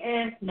kind of like,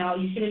 no,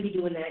 you shouldn't be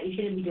doing that. You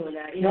shouldn't be doing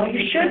that. No,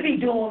 you should be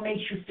doing what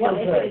makes you feel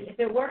Well, good. if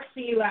it works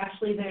for you,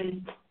 Ashley,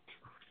 then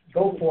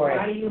Go for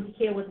why it. do you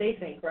care what they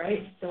think,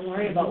 right? Don't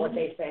worry about what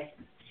they say.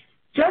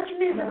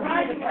 Judgment is a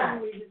Right,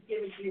 right. we just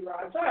give it to you,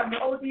 Rod. Sorry, I'm the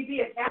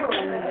ODB at Carol.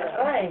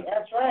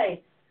 That's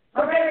right.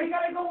 Okay, we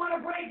gotta go on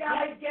a break,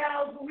 guys,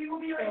 gals, but we will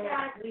be right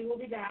back. We will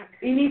be back.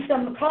 We need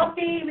some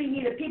coffee, we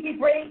need a pee-pee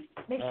break,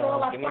 make sure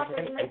all our Give me a stuff is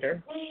second, nice enter.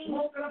 and clean.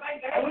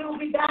 And we will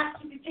be back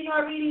to continue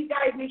our readings,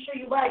 guys. Make sure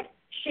you like,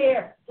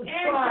 share,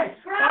 subscribe, And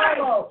subscribe.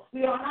 follow.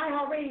 We are on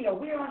iHeartRadio,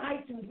 we are on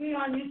iTunes, we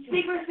are on YouTube.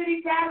 Secret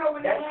City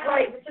Tarot. That's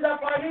right. This is our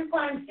partner in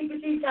crime,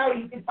 Secret City Tower.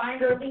 You can find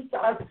her link to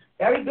us.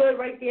 Very good,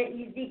 right there,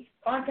 easy.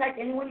 Contact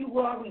anyone you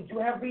want. We do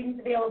have readings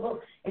available,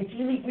 and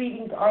tea leaf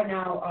readings are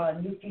now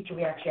new feature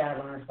we actually have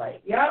on our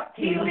site. Yep,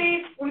 tea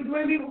leaf. We're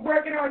going to be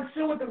working on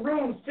soon with the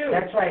rooms, too.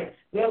 That's right.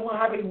 We will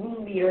have a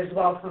room reader as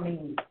well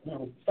coming,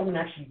 someone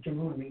actually can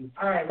room read.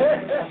 All right.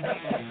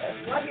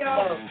 Love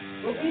y'all.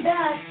 We'll be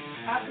back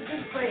after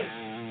this break.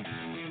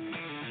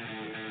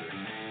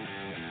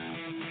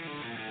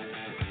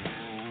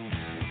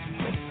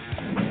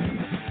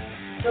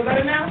 Feel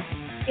better now?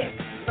 Yes.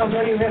 I'm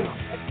ready to him. No.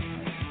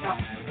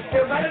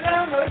 Feel better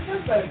now? No, it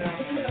feels better now.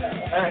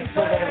 All right,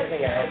 so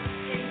everything else.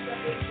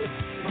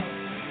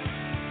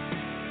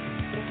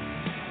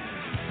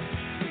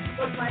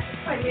 What's my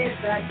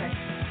man's back?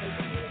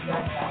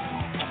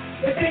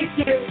 Thank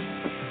you.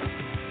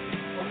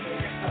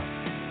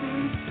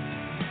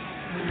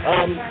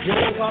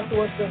 Jillian talked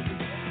to us.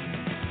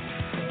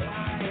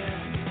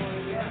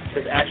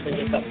 Does Ashley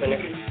just got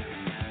finished?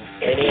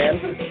 Lady Ann?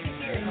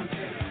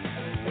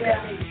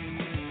 Yeah.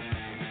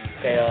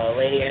 Okay,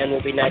 Lady Ann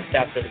will be next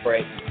after the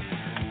break.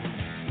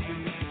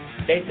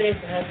 Stay safe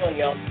and have fun,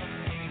 y'all.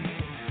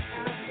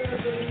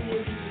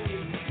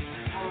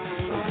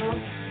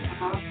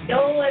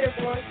 Don't let her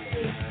go to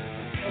sleep.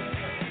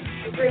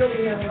 It's right over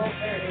here.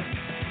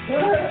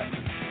 There it is.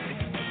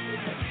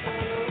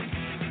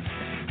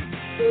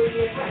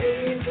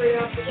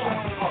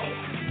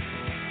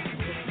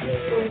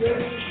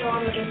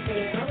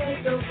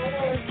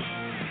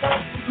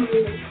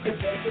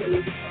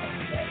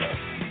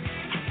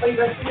 Are you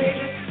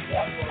vaccinated?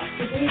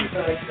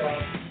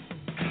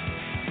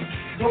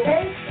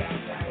 Okay?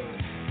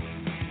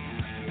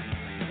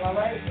 All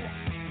right. I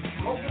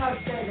hope you're not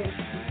saying this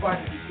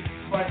question.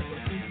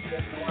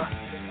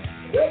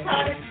 You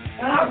got it.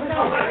 I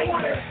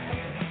want it.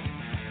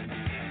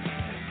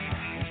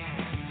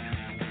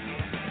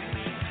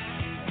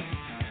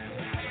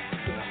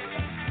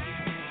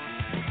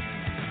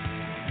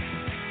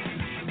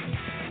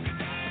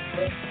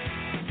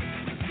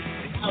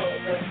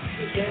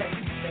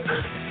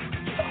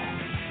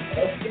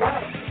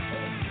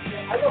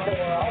 I don't know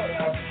where all of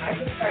that. I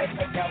just try to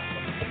check out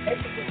the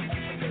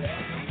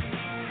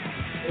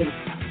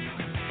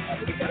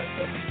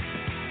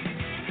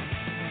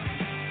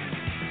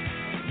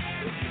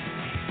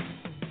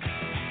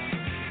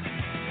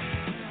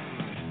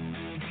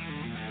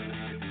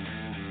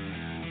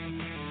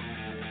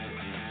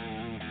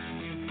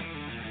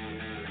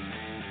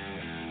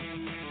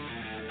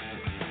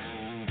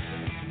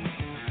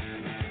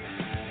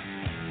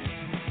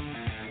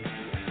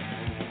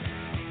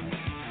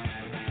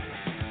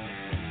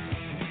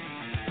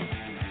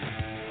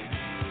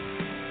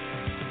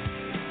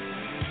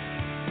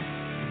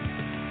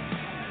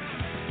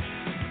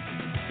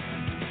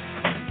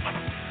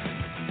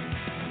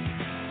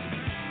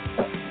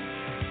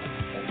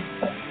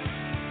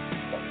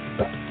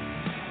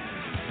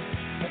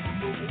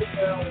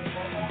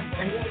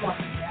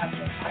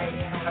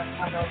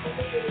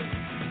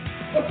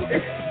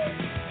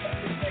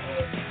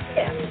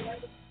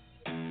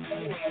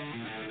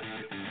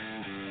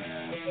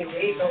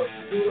Diego is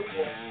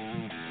beautiful.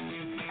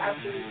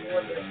 Absolutely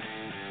gorgeous.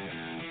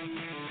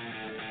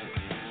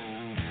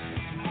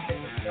 I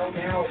don't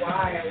know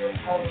why I was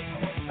calling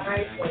so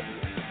nice, but it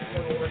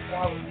never worked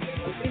out.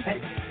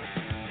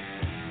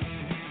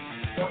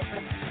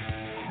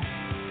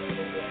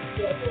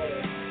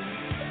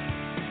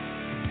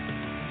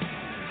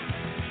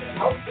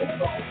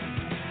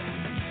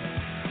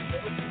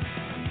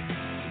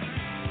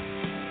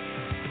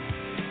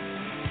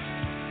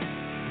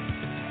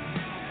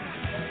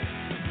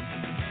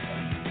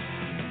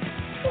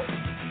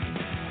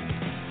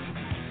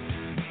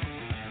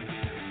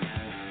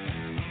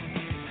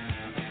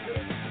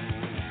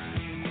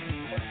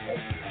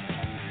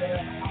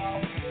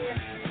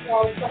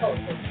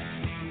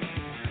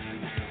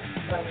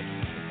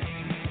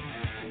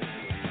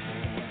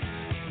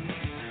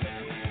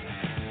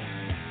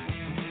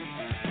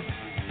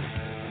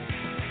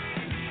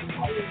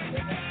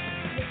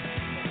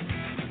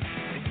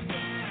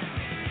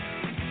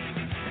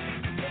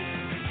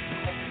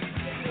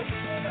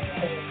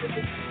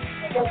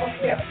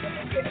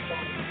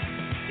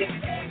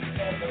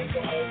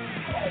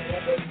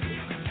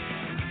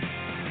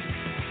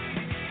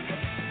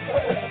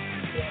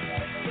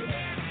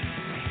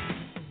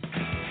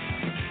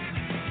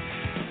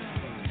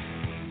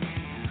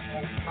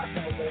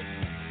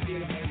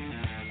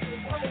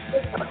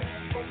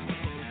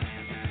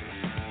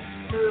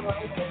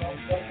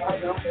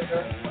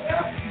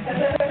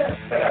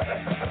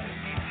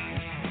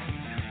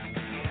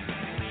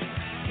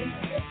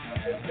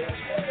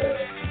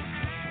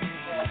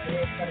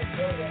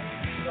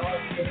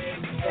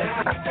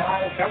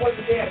 That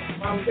wasn't it.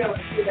 Mom, that was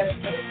a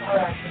car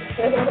accident.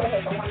 I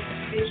wanted to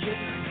see you.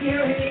 You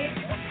know what I mean?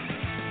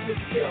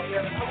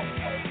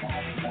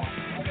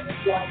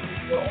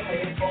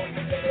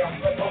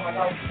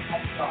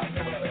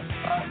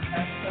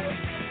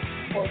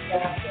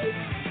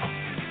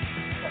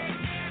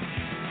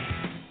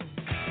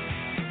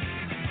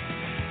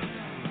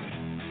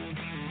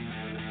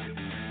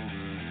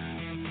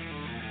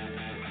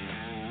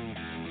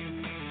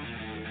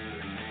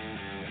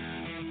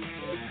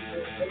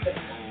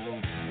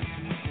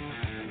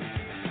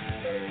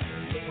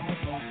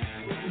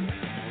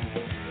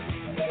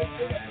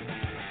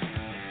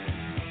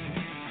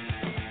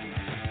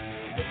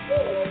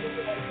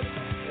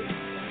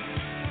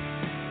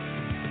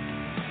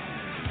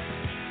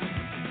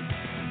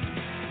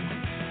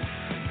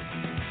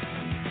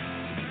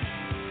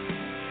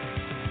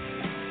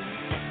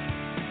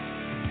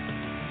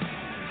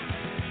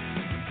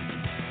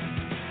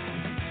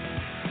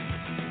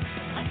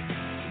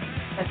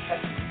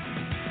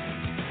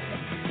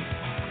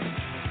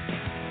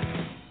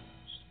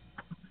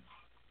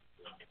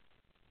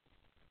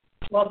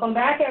 Welcome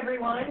back,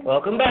 everyone.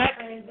 Welcome back.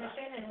 Transition,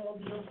 and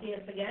you'll see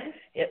us again.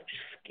 Yep,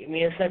 just give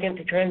me a second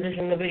to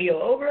transition the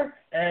video over,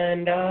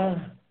 and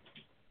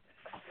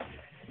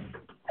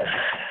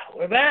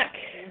we're back.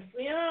 Yes,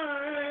 we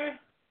are.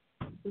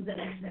 Who's the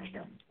next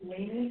victim?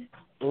 Lainey?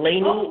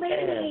 Lainey. Oh,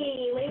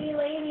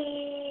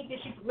 Lainey. Did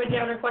she write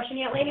down her question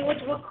yet? Lainey,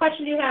 what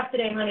question do you have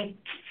today, honey?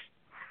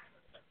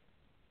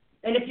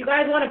 And if you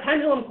guys want a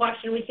pendulum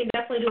question, we can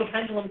definitely do a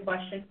pendulum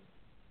question.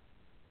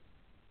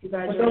 You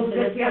guys are into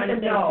this kind of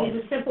thing.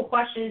 These are simple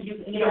questions.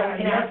 You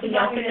can ask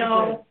yes or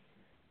no,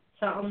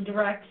 something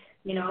direct,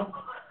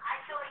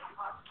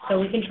 So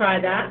we can try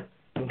that.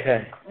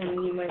 Okay.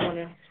 And you might want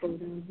to scroll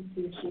down to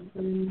see if she's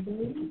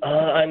coming.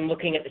 I'm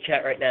looking at the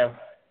chat right now.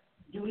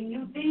 Doing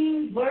new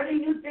things, learning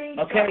new things.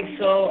 Okay,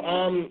 so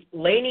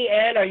Lainey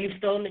Ann, are you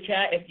still in the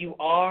chat? If you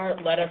are,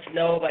 let us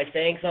know by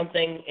saying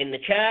something in the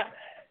chat.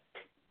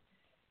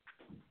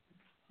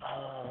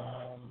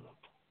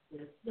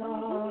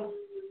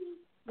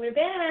 We're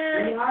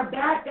back. We are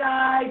back,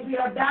 guys. We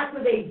are back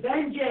with a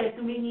vengeance.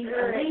 We need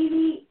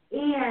Lainey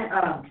Ann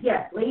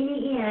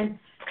to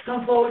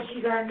come forward.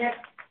 She's our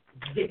next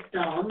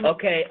victim.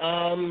 Okay,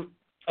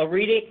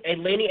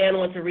 Lainey Ann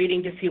wants a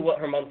reading to see what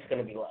her month's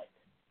going to be like.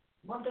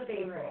 Month of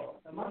April.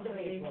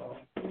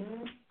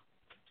 Mm-hmm.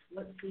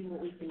 Let's see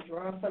what we can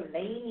draw for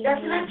Lainey.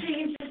 That's an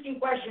actually interesting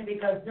question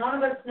because none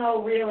of us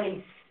know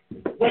really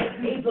what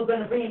April's going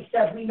to bring,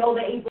 except we know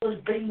that April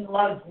is bringing a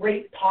lot of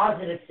great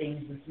positive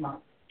things this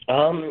month.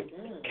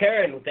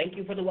 Karen, thank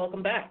you for the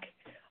welcome back.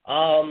 A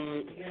lot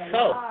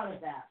of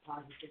that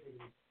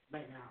positivity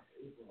right now.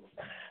 April.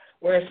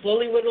 We're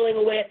slowly whittling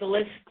away at the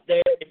list.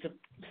 It's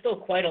still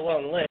quite a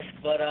long list,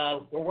 but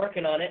we're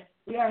working on it.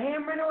 We are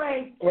hammering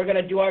away. We're going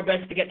to do our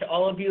best to get to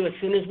all of you as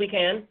soon as we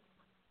can.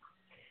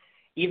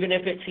 Even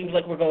if it seems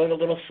like we're going a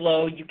little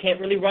slow, you can't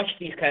really rush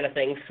these kind of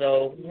things,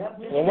 so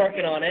we're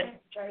working on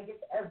it. Try to get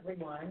to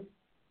everyone.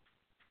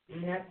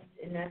 And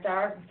that's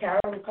our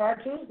Tarot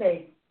Card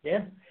Tuesday.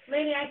 Yeah.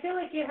 Lainey, I feel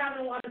like you're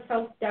having a lot of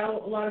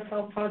self-doubt, a lot of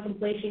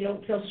self-contemplation. You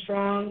don't feel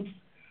strong.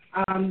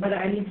 But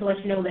I need to let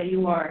you know that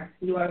you are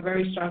a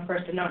very strong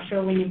person. Not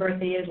sure when your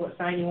birthday is, what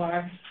sign you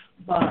are,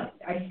 but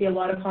I see a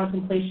lot of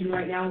contemplation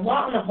right now, a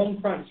lot on the home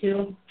front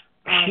too.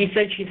 She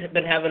said she's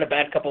been having a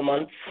bad couple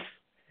months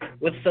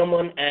with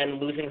someone and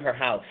losing her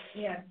house.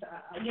 Yes,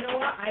 you know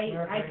what,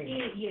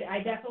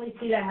 I definitely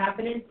see that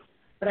happening,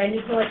 but I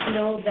need to let you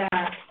know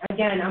that,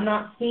 again, I'm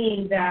not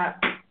seeing that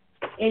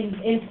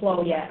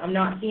inflow yet. I'm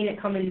not seeing it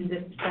come in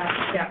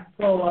that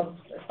flow of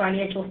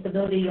financial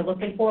stability you're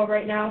looking for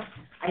right now.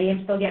 I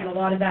am still getting a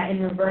lot of that in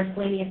reverse,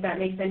 Lainey, if that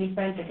makes any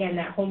sense. Again,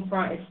 that home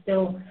front is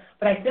still,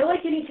 but I feel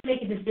like you need to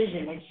make a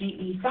decision.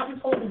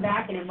 Something's holding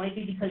back, and it might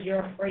be because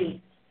you're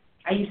afraid.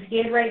 Are you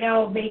scared right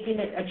now of making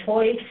a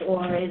choice,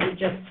 or is it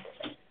just,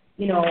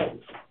 you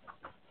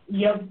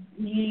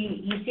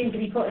seem to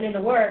be putting in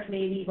the work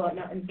maybe, but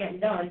nothing's getting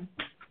done?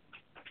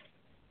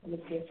 Let me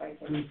see if I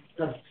can.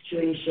 Tough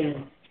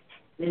situation.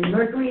 And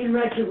Mercury in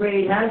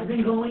retrograde has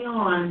been going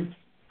on,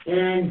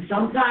 and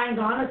sometimes,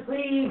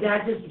 honestly,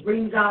 that just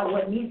brings out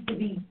what needs to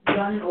be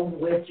done and over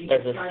with.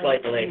 There's a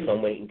slight delay, so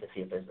I'm waiting to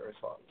see if there's a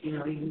response.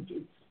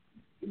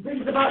 It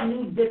brings about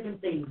different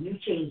things, new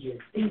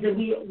changes, things that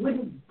we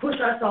wouldn't push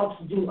ourselves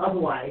to do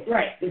otherwise.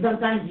 Right. Because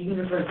sometimes the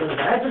universe does that.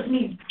 That's just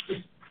me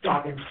just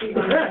talking.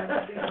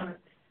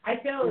 I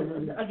feel,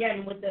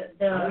 again, with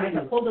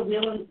I pulled the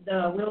Wheel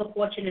of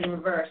Fortune in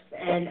reverse,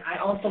 and I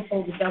also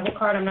pulled the Devil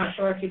card. I'm not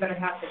sure if you're going to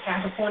have the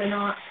Capricorn or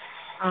not.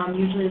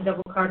 Usually the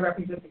Devil card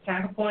represents the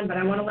Capricorn, but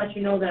I want to let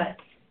you know that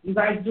you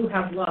guys do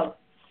have love.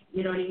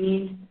 You know what I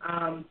mean?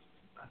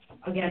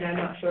 Again, I'm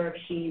not sure if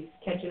she's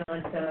catching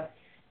on to...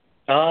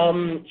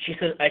 She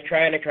says, I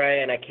try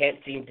and I can't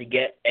seem to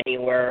get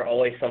anywhere.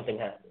 Always something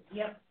happens.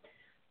 Yep.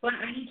 But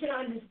I need you to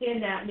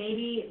understand that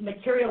maybe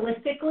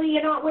materialistically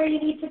you're not where you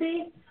need to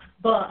be,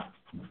 but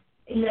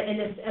in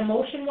this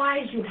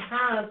emotion-wise, you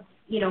have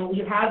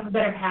a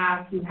better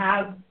half, you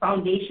have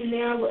foundation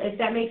there, if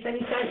that makes any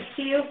sense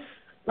to you.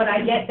 But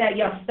I get that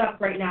you're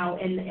stuck right now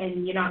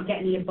and you're not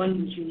getting the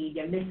abundance you need.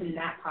 You're missing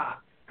that part.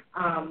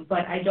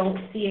 But I don't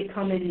see it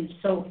coming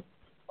so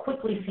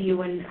quickly for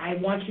you, and I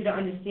want you to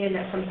understand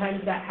that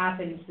sometimes that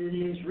happens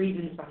and there's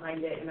reasons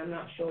behind it, and I'm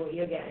not sure what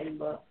you're getting,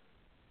 but...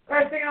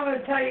 First thing I'm going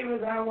to tell you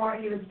is I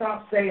want you to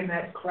stop saying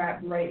that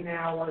crap right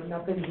now, or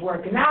nothing's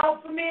working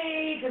out for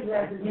me, because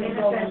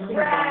that's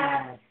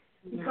crap,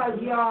 because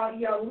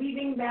you're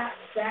leaving that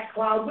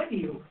cloud with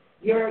you.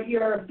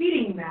 You're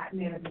feeding that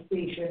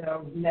manifestation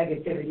of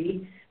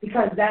negativity,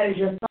 because that is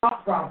your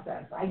thought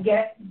process. I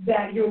get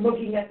that you're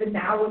looking at the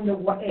now and the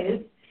what is,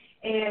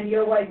 and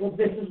you're like, well,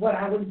 this is what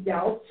I was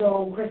dealt,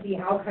 so, Chrissy,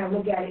 how can I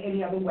look at it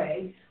any other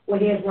way? Well,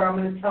 here's where I'm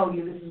going to tell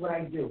you, this is what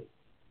I do.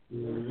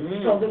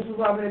 Mm-hmm. So this is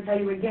what I'm going to tell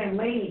you again.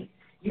 Lainey,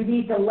 you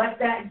need to let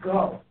that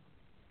go.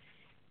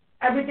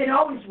 Everything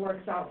always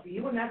works out for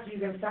you, and that's what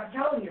you're going to start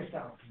telling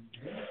yourself.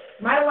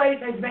 My life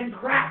has been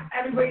crap.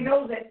 Everybody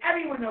knows it.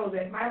 Everyone knows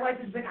it. My life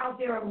has been out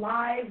there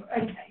alive,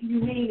 and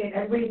you mean it.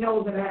 Everybody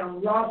knows that I had a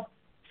rough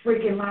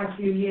freaking last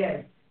few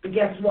years. But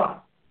guess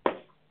what?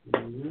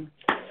 Mm-hmm.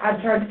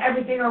 I've turned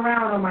everything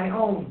around on my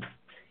own,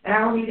 and I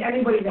don't need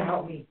anybody to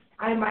help me.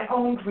 I am my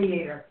own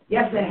creator.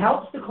 Yes, it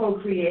helps to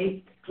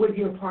co-create with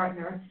your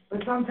partner, but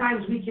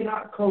sometimes we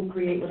cannot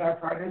co-create with our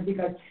partners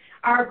because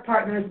our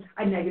partners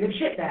are negative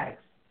shitbags.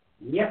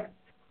 Yep.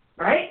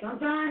 Right?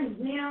 Sometimes,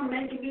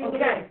 men can be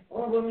okay.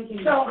 Or women can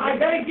be. So I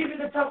got to give you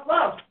the tough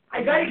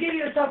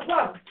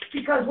love.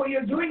 Because what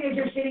you're doing is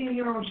you're sitting in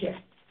your own shit.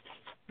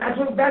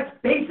 That's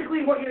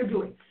basically what you're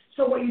doing.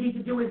 So what you need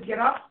to do is get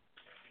up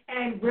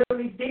and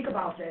really think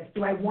about this.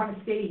 Do I want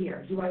to stay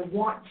here? Do I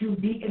want to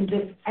be in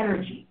this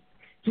energy?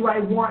 Do I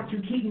want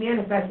to keep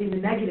manifesting the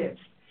negatives?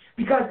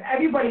 Because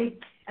everybody,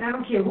 and I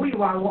don't care who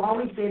you are, will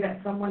always say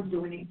that someone's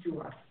doing it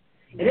to us.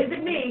 It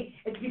isn't me.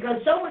 It's because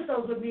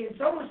so-and-so's with me and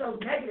so-and-so's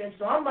negative,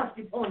 so I must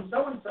be pulling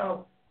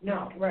so-and-so.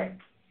 No. Right.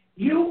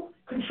 You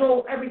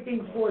control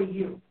everything for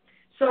you.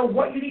 So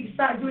what you need to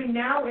start doing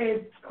now is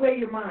clear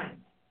your mind.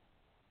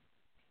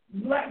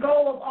 Let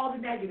go of all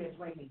the negatives,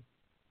 Lainey.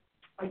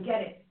 I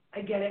get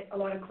it. A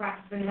lot of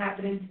crap's been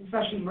happening,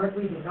 especially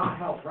Mercury did not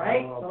help,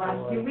 right? The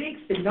last few weeks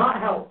did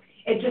not help.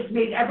 It just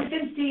made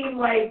everything seem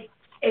like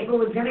if it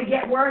was going to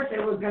get worse,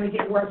 it was going to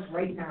get worse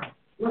right now.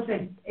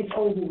 Listen, it's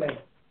over with.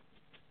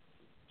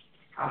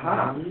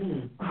 Aha.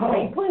 Mm. Oh.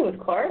 Are you playing with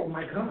cards? Oh,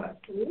 my God.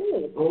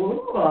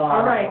 Ooh.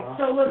 All right,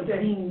 so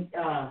listen.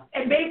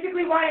 And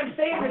basically why I'm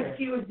saying this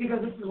to you is because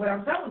this is what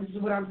I'm telling. This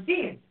is what I'm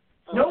seeing.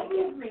 No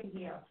movement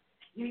here.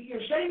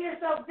 You're shutting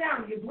yourself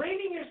down. You're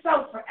blaming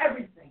yourself for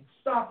everything.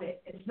 Stop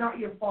it. It's not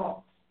your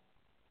fault.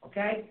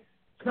 Okay?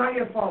 It's not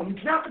your fault. You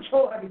cannot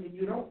control everything.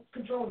 You don't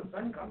control when the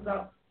sun comes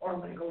up or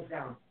when it goes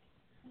down.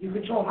 You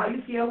control how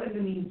you feel in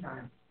the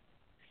meantime.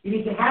 You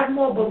need to have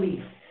more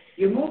belief.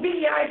 You're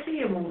moving. Yeah, I see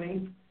you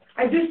moving.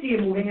 I do see you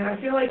moving, and I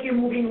feel like you're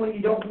moving when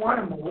you don't want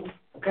to move,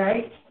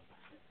 okay?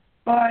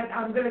 But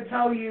I'm going to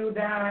tell you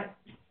that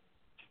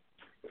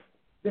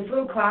this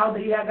little cloud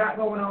that you have got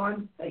going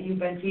on, that you've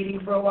been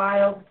feeding for a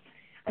while,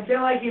 I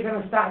feel like you're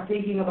going to start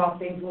thinking about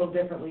things a little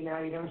differently now.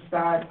 You're going to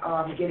start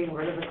getting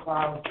rid of the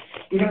cloud.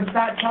 You're going to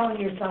start telling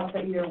yourself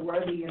that you're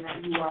worthy and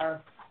that you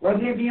are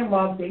worthy of being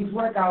loved. Things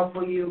work out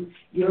for you.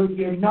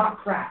 You're not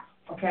crap,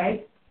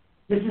 okay?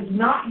 This is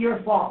not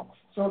your fault.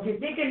 So if you're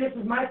thinking this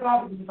is my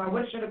fault because if I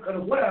would, should have, could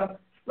have, would have,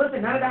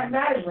 listen, none of that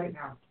matters right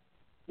now.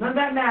 None of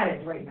that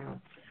matters right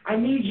now. I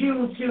need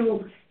you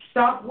to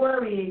stop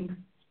worrying,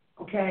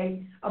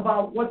 okay,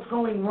 about what's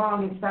going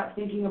wrong and start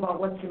thinking about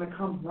what's going to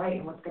come right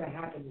and what's going to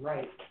happen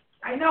right.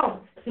 I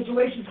know the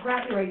situation's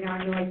crappy right now,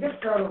 and you're like, this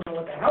girl don't know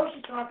what the hell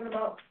she's talking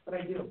about, but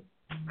I do.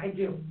 I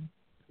do.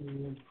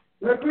 Mm-hmm.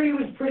 Mercury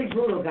was pretty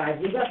brutal, guys.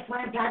 You got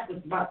plan packed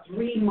with about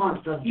 3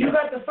 months of You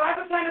got the Five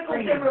of Pentacles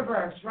in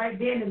reverse, right?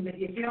 Abandonment.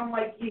 You're feeling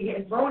like you're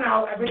getting thrown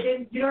out,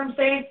 everything, you know what I'm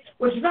saying?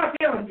 Which is not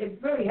feeling,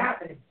 it's really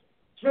happening.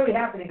 It's really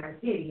happening. I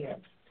see it here.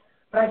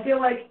 But I feel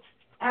like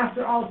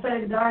after all said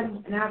and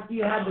done, and after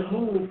you had to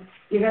move,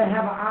 you're going to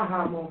have an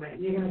aha moment.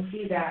 And you're going to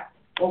see that,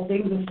 well,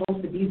 things are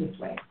supposed to be this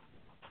way.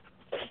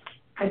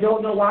 I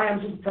don't know why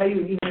I'm just telling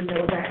you even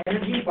though that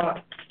energy,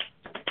 but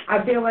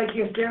I feel like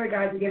your spirit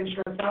guides are getting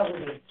stressed out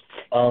with you.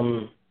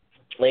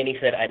 Lainey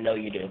said, I know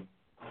you do.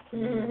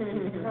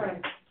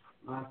 Okay.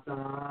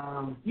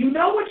 Awesome. You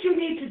know what you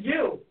need to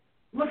do.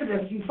 Look at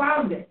this. You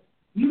found it.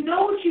 You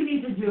know what you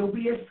need to do,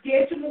 but you're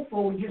scared to move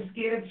forward. You're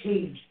scared of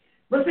change.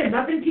 Listen,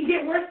 nothing can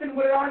get worse than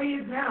what it already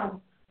is now.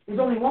 There's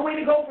only one way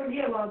to go from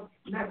here, love,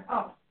 and that's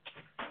up.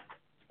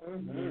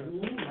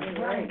 That's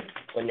right.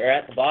 When you're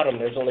at the bottom,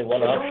 there's only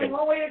one There's option. only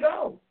one way to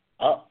go.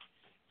 Up.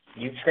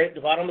 You scrape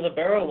the bottom of the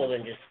barrel, well,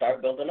 then just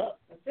start building up.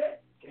 That's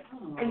it.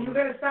 And you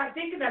got to start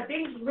thinking that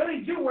things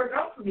really do work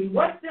out for me.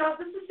 What's to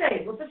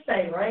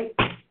say, right?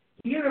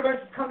 The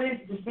universe is coming in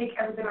to just take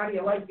everything out of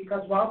your life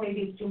because, well,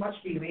 maybe it's too much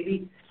for you.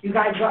 Maybe you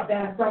guys got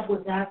that stuff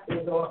with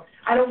taxes, or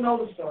I don't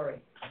know the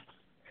story.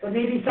 But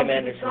maybe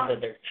something is not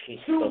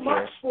too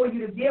much for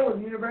you to deal with.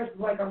 The universe is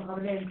like, I'm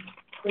coming in,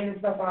 cleaning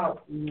stuff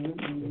out.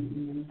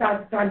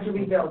 Time to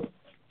rebuild.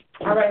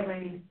 All right,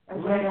 Lainey. That's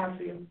what I have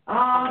for you.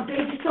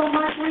 Thank you so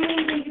much,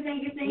 Lainey.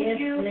 Thank you. Yes,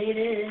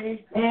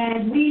 lady.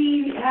 And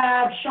we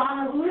have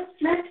Shauna Lewis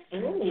next.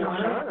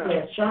 Shauna.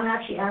 Yes, Shauna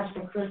actually asked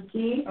for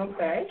Christine,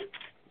 Okay.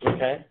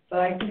 Okay. but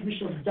I think we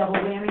should double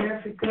whammy her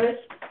if we could.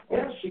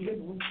 Yeah, she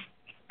could.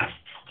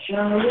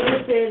 Shauna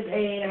Lewis is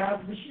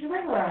she's a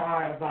regular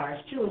of ours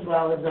too, as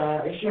well as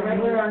is she a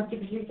regular on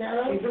TPC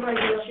Tarot? She's a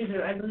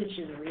regular. I believe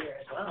she's a reader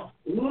as well.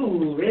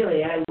 Ooh,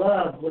 really? I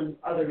love when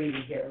other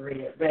readers get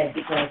read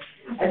because,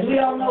 as we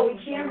all know, we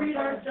can't read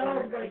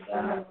ourselves. But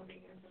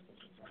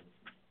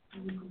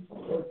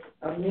it's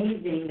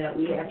amazing that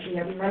we actually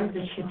have friends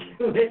that should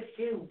do this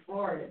too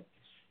for us.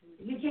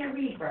 We can't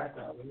read for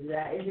ourselves.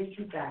 That is a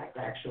true fact,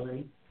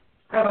 actually.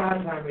 I have a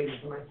hard time reading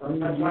for myself.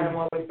 That's why I'm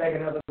always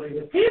begging other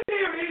readers. Keep me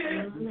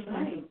reading.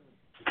 Right.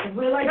 If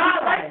we like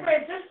God, like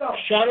Francisco.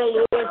 Shauna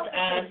Lewis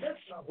asked,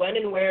 when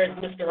and where is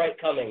Mr. Right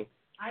coming?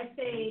 I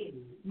say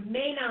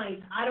May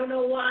 9th. I don't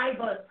know why,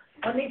 but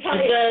let me She tell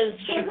you. says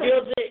she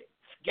feels it's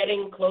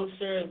getting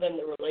closer than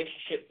the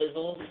relationship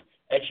fizzles,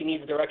 and she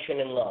needs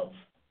direction and love.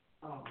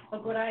 Oh.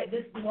 Look what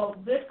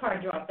this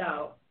card dropped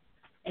out,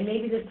 and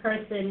maybe this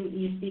person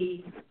you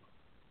see,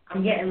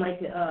 I'm getting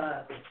like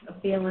a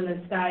feeling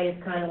the sky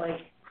is kind of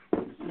like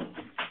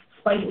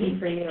spicy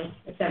for you,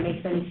 if that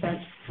makes any sense.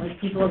 Like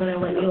people are gonna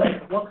let you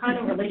like, what kind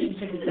of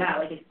relationship is that?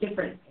 Like it's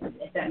different,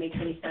 if that makes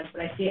any sense.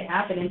 But I see it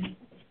happening.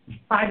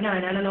 5-9.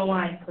 I don't know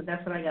why, but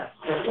that's what I got.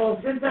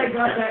 Well, since I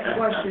got that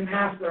question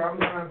after, I'm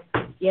gonna.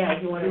 Yeah,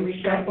 if you want to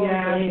recheck,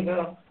 there you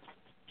go.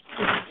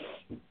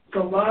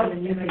 So love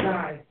and the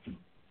guy.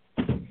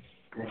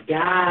 Good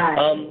guy.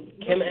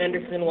 Kim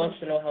Anderson wants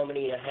to know how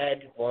many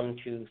ahead. 1,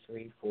 2,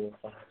 3, 4,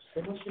 5,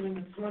 6.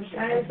 And so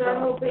I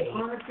hope it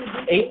honestly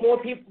 8 more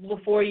people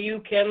before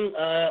you, Kim.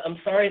 I'm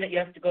sorry that you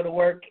have to go to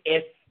work.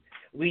 If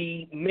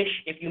you miss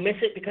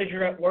it because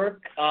you're at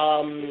work,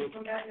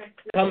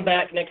 come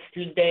back next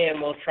Tuesday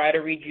and we'll try to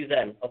read you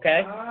then.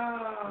 Okay?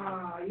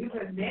 Ah, you've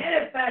been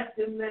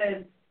manifesting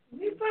this. Let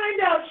me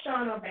find out,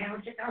 Shauna. Look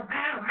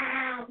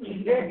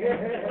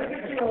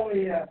at you over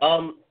here.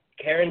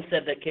 Karen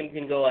said that Kim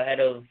can go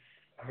ahead of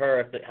her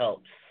if it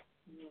helps.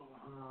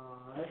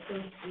 That's so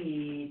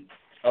sweet.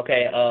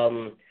 Okay,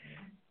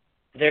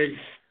 there's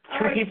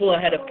 2 people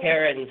ahead of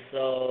Karen,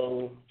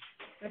 so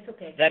That's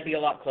okay. that'd be a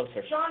lot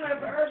closer. Shauna,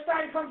 if an earth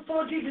sign comes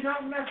towards you, do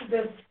not mess with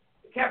this.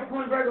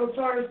 Capricorn, Virgo,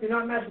 Taurus, do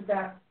not mess with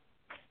that.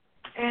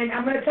 And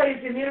I'm going to tell you,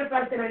 if you're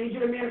manifesting, I need you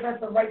to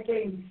manifest the right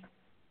things.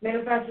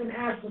 Manifest and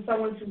ask for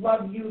someone to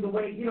love you the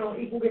way,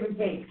 equal give and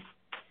take.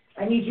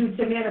 I need you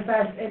to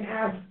manifest and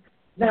ask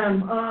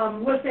them.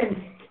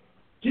 Listen,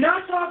 do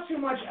not talk too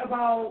much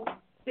about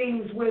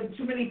things with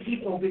too many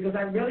people because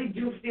I really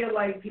do feel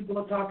like people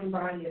are talking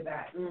behind your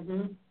back.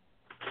 Mhm.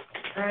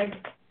 All right?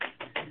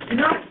 Do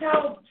not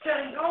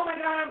say, oh my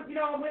God,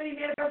 I'm really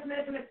manifesting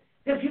this and this.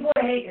 Because people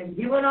are hating.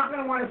 People are not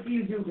going to want to see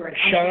you do great.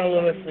 Shauna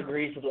Lewis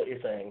agrees with what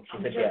you're saying. She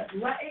I'm said just yes.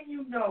 letting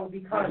you know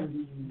because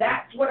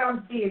that's what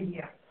I'm seeing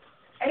here.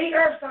 Any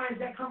earth signs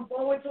that come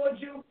forward towards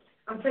you,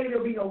 I'm saying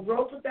there'll be no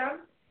growth with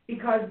them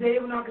because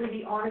they're not going to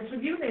be honest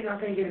with you. They're not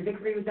going to get a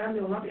victory with them. They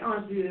will not be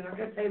honest with you. They're not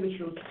going to tell you the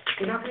truth.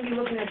 They're not going to be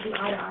looking at you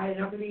eye to eye.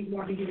 They're not going to be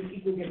wanting to give you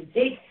equal give and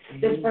take.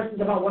 This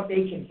person's about what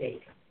they can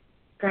take,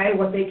 okay,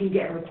 what they can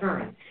get in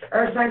return.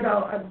 Earth signs,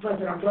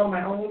 listen, I'm throwing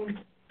my own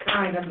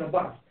behind under the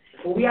bus.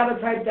 But we are the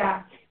type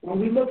that when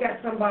we look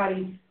at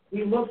somebody,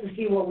 we look to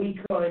see what we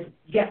could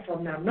get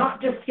from them.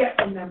 Not just get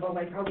from them, but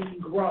like how we can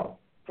grow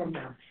from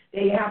them.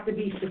 They have to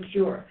be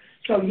secure.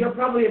 So you're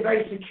probably a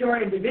very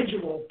secure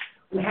individual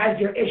who has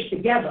your ish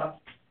together,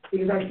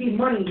 because I see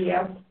money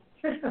here.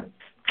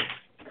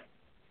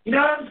 You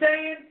know what I'm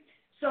saying?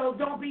 So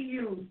don't be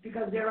used,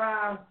 because there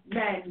are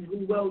men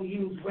who will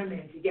use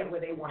women to get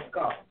where they want to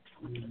go.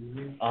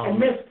 And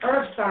Miss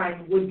Earth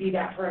sign would be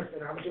that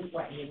person. I'm just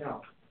letting you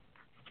know.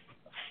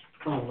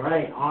 All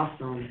right,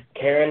 awesome.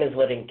 Karen is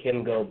letting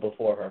Kim go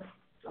before her.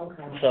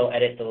 Okay. So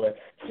edit the list.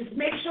 Just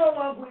make sure,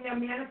 love, when you're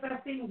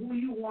manifesting who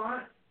you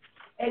want,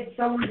 it's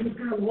someone who's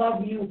going to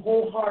love you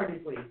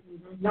wholeheartedly.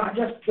 Not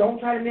just, don't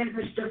try to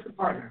manifest just a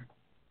partner.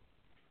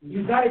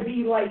 You got to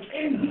be, like,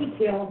 in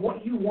detail of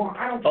what you want.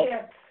 I don't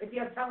care if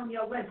you're telling me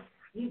a list.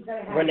 He's got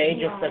to have Renee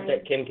just said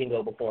that Kim can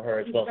go before her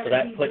as well, so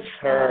that puts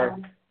her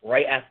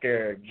right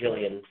after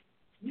Jillian.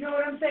 You know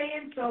what I'm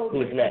saying? So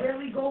Who's next?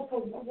 Really go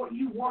for what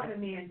you want in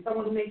a man.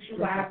 Someone who makes you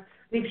laugh,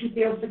 makes you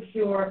feel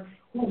secure,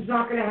 who's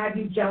not going to have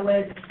you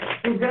jealous,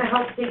 who's going to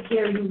help take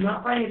care of you,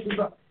 not financially,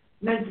 but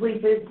mentally,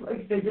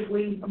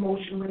 physically,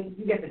 emotionally.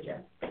 You get the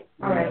gist.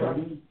 All right, love.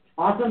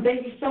 Awesome.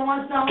 Thank you so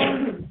much,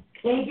 Ellen.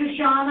 Thank you,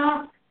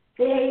 Shauna.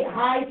 Say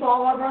hi to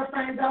all of our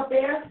friends out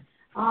there.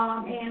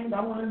 And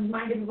I want to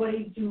remind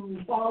everybody to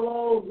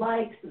follow,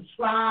 like,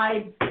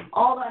 subscribe,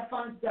 all that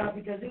fun stuff,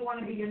 because we want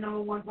to be your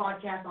 #1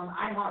 podcast on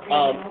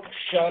iHeartRadio.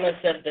 Shauna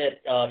said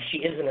that she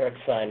is an Earth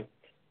sign.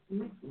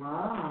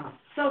 Ah.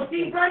 So,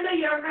 see, Brenda,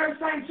 you're an Earth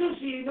sign too,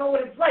 so you know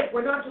what it's like.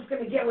 We're not just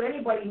going to get with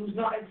anybody who's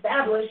not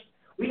established.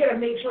 We got to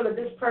make sure that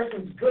this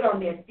person's good on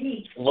their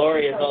feet.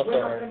 Lori is also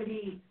we're not Earth. going to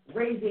be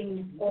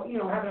raising or,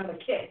 having another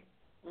kid.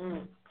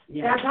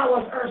 Yeah. That's how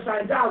us Earth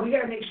signs are. We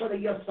got to make sure that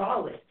you're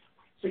solid.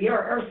 So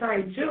you're an Earth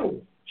sign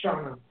too,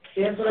 Shauna.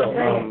 See, that's what I'm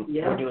saying.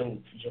 We're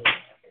doing Jillian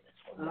after this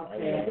one.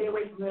 Okay. Stay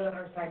away from the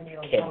Earth sign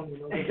males.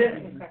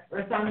 Okay.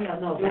 First time you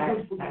know,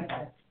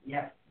 bad.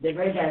 Yep. They're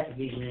very bad for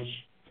veganish.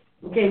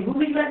 Okay, who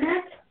we got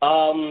next?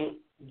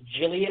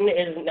 Jillian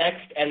is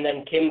next, and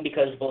then Kim,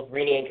 because both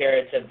Renee and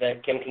Karen said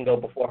that Kim can go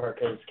before her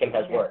because Kim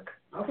has work.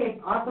 Okay,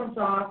 awesome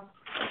sauce.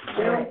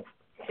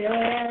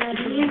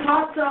 Jillian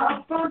Costa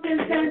up front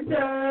and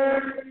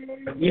center.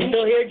 You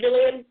still here,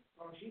 Jillian?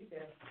 Oh, she's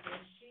there.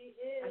 She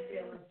is. I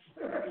feel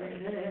her.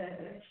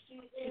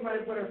 She might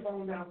have put her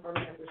phone down for a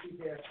minute, but she's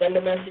there. Send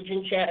a message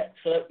in chat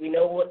so that we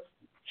know what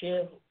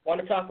you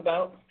want to talk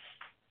about.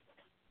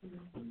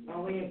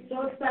 Oh, we are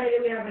so excited.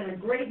 We're having a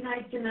great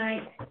night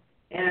tonight.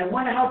 And I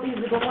want to help things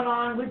are going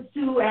on with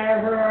Sue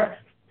at her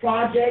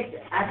project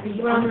at the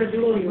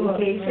school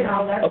location.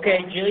 Okay,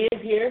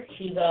 Jillian's here.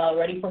 She's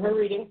ready for her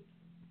reading.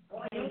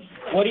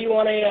 What do you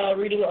want a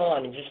reading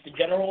on? Just a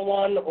general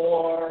one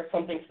or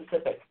something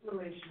specific?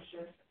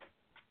 Relationship.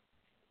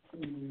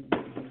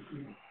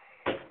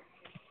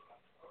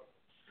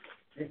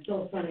 It's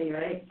so funny,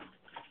 right?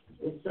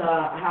 It's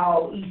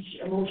how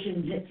each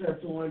emotion hits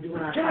us when we're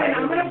doing our Jillian,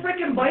 I'm going to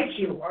freaking bite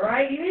you, all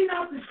right? You need to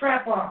knock this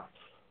crap off.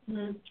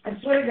 I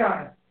swear to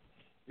God.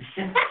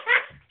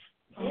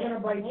 I'm going to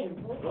bite you.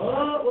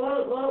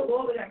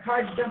 Whoa. We got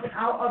cards jumping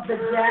out of the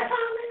deck.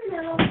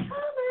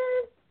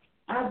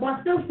 I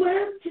want the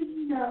world to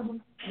know.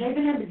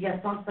 Maybe I'm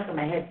just song stuck in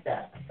my head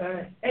stuff.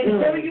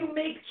 Until you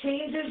make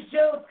changes,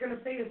 Jill, it's going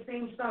to say the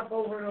same stuff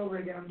over and over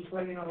again. I'm just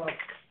letting you know.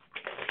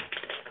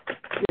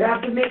 You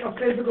have to make a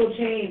physical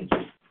change.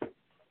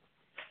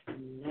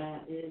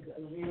 That is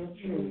real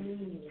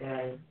true,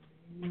 guys.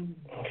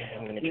 Okay,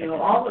 I'm going to You check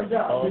know, all of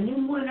the new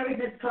moon and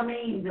everything that's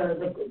coming,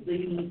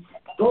 the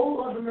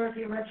goal of the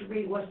Mercury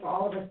retrograde was for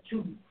all of us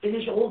to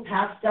finish old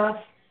past stuff,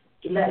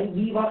 to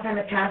leave all kind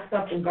of past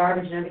stuff and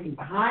garbage and everything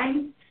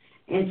behind,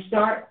 and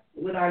start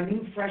with our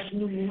new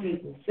moon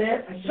April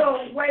 5th.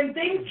 So when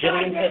things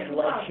start Jillian getting says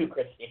love rough, you,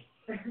 Christy.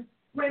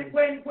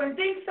 when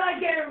things start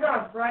getting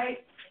rough,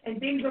 right, and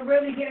things are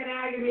really getting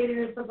aggravated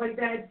and stuff like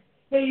that,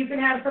 hey, you can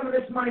have some of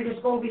this money,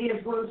 just go over here,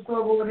 just go to the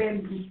store, go over there,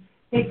 and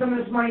take some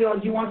of this money, or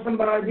do you want some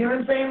bars? You know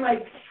what I'm saying?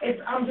 Like,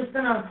 I'm just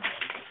gonna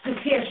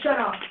here, shut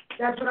up.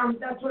 That's what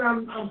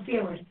I'm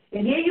feeling.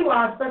 And here you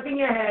are, stuck in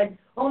your head.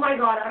 Oh my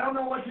God, I don't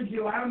know what to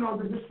do. I don't know.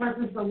 Does this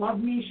person still love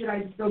me? Should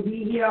I still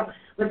be here?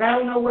 Like, I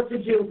don't know what to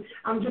do.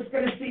 I'm just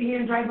gonna sit here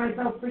and drive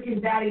myself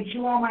freaking batty,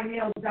 chew all my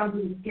nails down to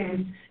the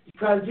skin,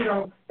 because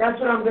that's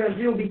what I'm gonna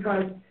do.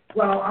 Because,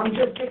 well, I'm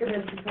just sick of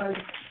this, because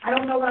I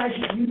don't know what I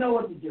should. You know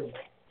what to do.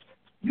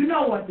 You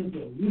know what to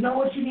do. You know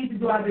what you need to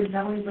do. I've been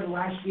telling you for the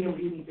last year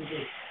what you need to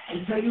do.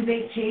 Until you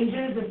make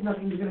changes, if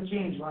nothing's going to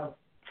change, love.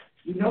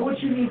 You know what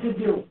you need to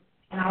do.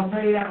 And I'll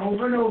tell you that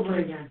over and over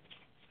again.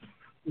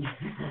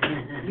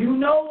 You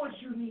know what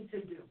you need to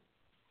do.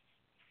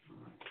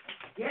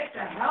 Get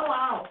the hell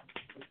out.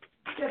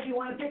 Jeff, you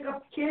want to pick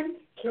up Kim?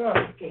 Sure.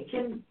 Okay,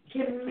 Kim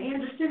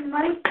Anderson,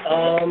 right?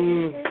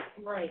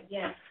 Right,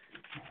 yes.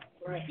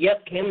 Right.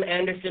 Yep, Kim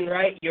Anderson,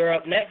 right. You're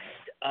up next.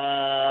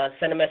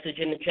 Send a message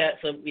in the chat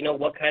so we know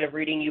what kind of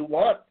reading you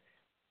want.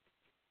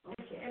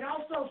 Okay. And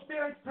also,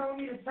 Spirit's telling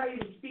me to tell you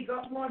to speak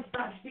up more,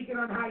 start speaking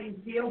on how you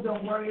feel,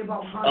 don't worry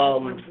about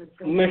consequences.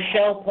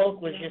 Michelle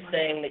Polk was just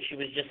saying that she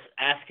was just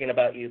asking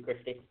about you,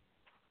 Christy.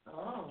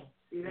 Oh,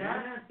 see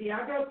that? See,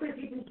 I got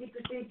Christy from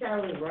Christy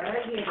Towers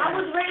right here. I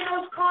was reading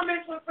those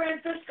comments with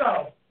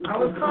Francisco. I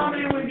was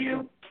commenting with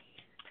you.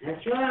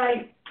 That's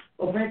right.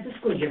 Well,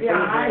 Francisco's your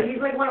Yeah, favorite.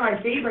 he's like one of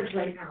my favorites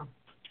right now.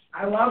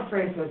 I love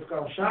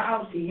Francisco. Shout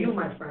out to you,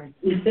 my friend.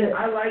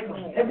 I like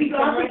him. It'd be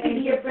awesome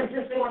to get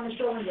Francisco on the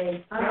show one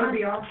day. That would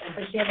be awesome.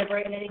 Does she have a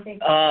written anything?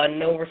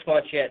 No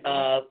response yet.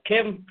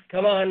 Kim,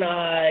 come on,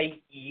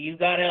 you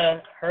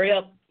gotta hurry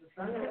up.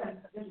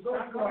 Just go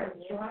for it.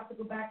 She'll have to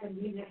go back and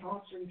read it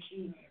also if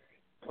she,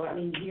 well, I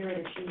mean, hear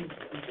it if she.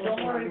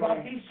 Don't worry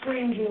about these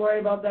screens, you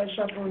worry about that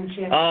shuffling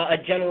shit. A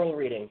general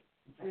reading.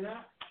 See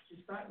that?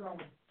 Just start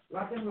going.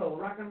 Rock and roll,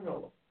 rock and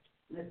roll.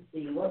 Let's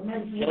see, what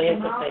men will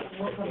Jillian come out,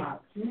 Fitzpatrick. will come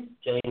out.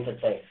 Jillian said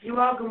thanks. You're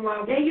welcome,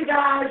 love. Thank you,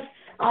 guys.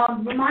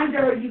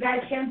 Reminder, you guys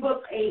can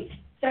book a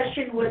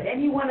session with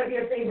any one of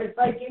your favorite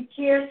psychic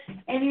here,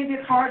 any of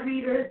your card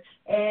readers,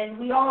 and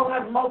we all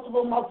have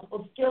multiple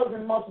skills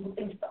and multiple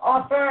things to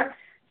offer,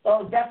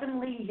 so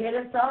definitely hit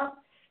us up,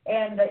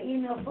 and the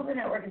email for the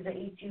network is the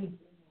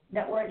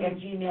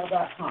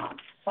e2network@gmail.com.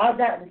 How's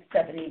that,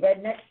 Stephanie?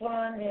 Red, next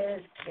one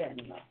is Kim.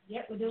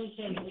 Yep, we're doing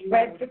Kim.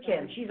 Red for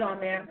Kim, she's on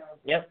there.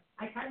 Yep.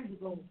 I kind of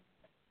go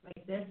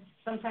like this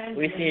sometimes.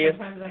 We and see you.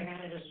 Sometimes I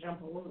kind of just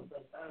jump a little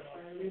bit.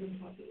 I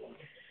don't know.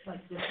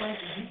 Like this way.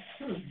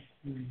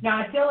 Now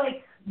I feel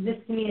like this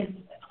to me is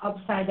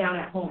upside down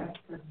at home.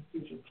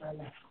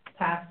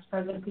 Past,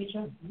 present,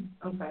 future.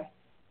 Okay.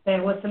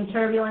 There was some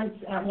turbulence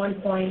at one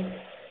point,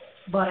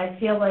 but I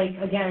feel like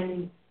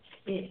again,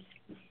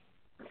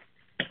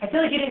 I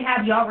feel like you didn't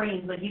have your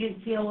reins. Like you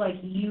didn't feel like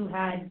you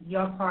had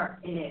your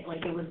part in it.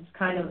 Like it was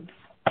kind of.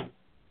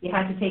 You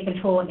had to take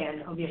control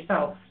again of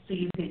yourself so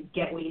you could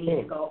get where you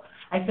need to go.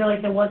 I feel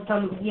like there was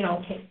some,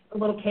 a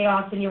little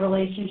chaos in your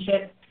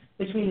relationship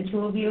between the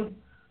two of you,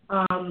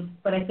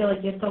 but I feel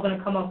like you're still going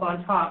to come up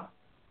on top.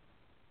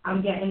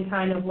 I'm getting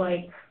kind of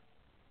like,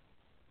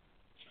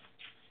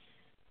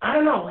 I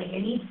don't know, like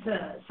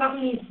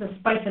something needs to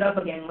spice it up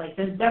again. Like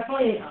there's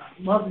definitely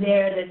love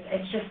there.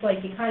 It's just like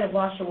you kind of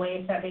lost your way,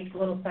 if that makes a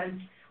little sense.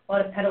 A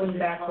lot of pedaling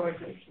backwards.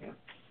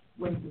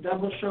 When the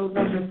double shows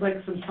up, there's like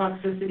some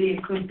toxicity.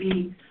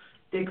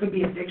 There could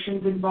be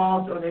addictions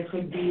involved, or there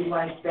could be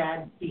like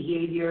bad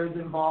behaviors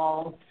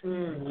involved.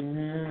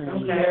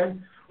 Okay.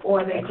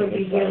 Or they could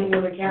be dealing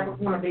with a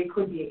Capricorn, or they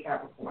could be a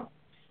Capricorn.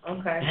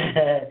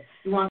 Okay.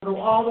 You want to go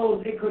all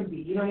those, it could be,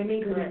 you know what I mean?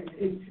 Because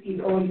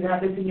it's or you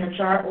have this in your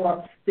chart,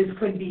 or this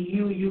could be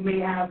you. You may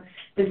have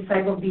this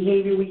type of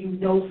behavior where you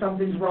know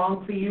something's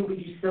wrong for you, but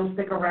you still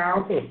stick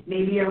around.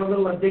 Maybe you're a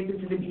little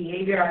addicted to the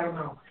behavior, I don't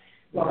know.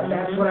 Well,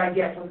 that's what I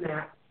get from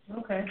that.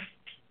 Okay.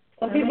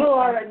 Some people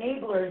are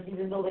enablers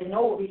even though they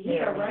know what we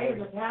Here, right, in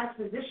the past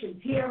positions,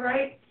 here,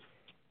 right?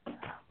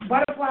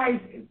 Butterflies,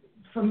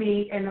 for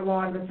me, and a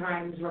lot of the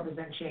times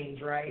represent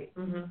change, right?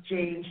 Mm-hmm.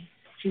 Change.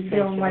 She's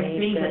feeling like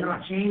things are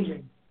not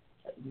changing.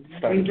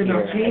 Started Things are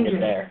not here, ended changing.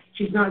 there.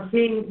 She's not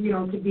seeing,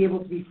 to be able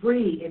to be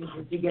free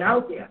and to get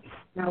out there.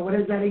 Now, what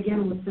is that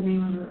again? What's the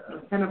name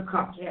of the Ten of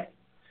Cups? Yeah.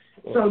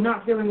 So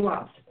not feeling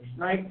loved,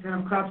 right? Ten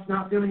of Cups,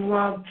 not feeling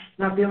loved,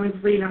 not feeling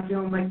free, not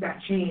feeling like that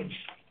change.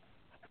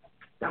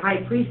 The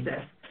High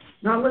Priestess,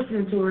 not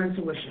listening to her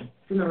intuition.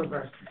 It's in the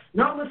reverse.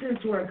 Not listening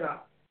to her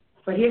gut.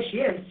 But here she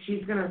is.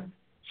 She's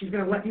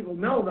gonna let people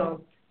know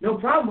though. No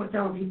problem with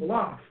telling people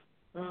off.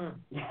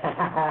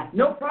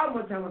 No problem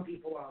with telling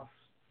people off.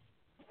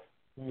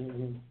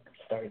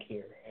 Started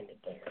here, ended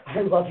there.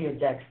 I love your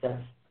deck stuff.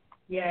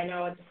 Yeah, I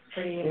know, it's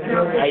pretty.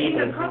 Now, the I King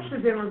even- of Cups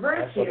is in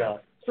reverse I here.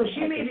 forgot. So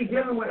she may be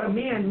dealing with a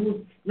man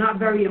who's not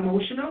very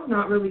emotional,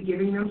 not really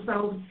giving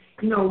themselves,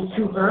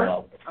 to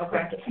her.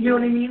 Okay. You know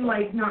what I mean?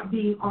 Like not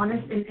being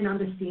honest and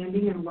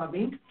understanding and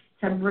loving.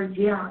 Temperance,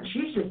 yeah,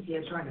 she's just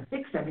here trying to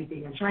fix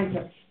everything and trying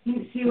to,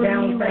 you see what I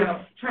mean? Balance it Like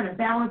out. trying to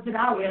balance it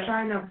out, Yeah.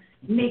 trying to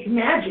make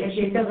magic. And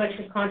she feels like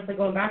she's constantly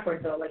going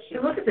backwards though, like she's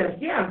And look at this,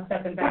 yeah.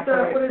 stepping What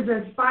backwards. is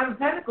this? Five of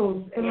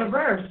Pentacles in Yeah.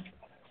 reverse.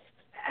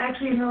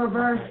 Actually, in the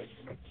reverse,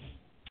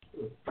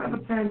 Five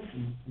of Pentacles.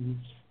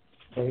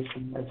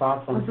 That's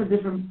awesome. That's a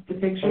different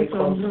depiction, Very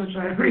so I'm close. going to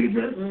try to read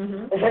this.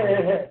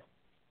 Mm-hmm.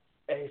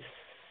 As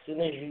soon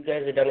as you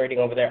guys are done reading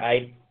over there,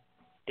 I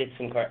did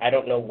some cards. I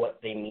don't know what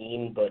they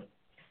mean, but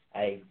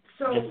I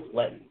So just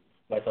let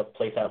myself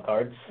place out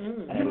cards.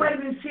 you might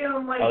have been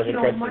feeling like, I was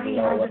interested money to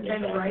know what hasn't they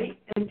been said. right,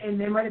 and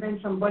there might have been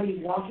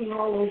somebody walking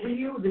all over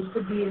you. This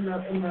could be in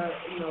the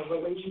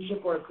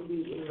relationship, or it could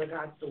be in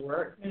regards to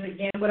work. Is it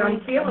gambling? But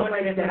I'm feeling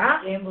wondering like if it's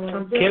that. gambling.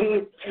 I'm feeling Kim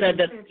like- said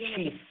that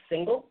she's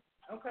single.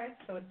 Okay,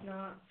 so it's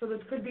not, So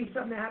this could be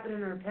something that happened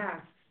in her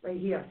past, right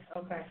here,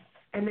 okay.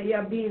 and that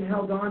you're being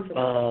held on to.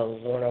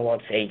 Lorna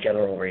wants a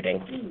general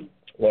reading.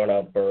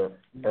 Lorna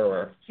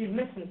Burrer. She's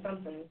missing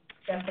something,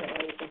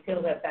 definitely. You can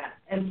feel that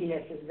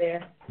emptiness is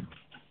there.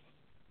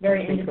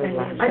 Very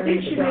independent. I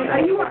think she may. Are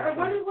you?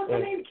 What's her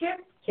name? Kim?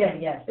 Kim,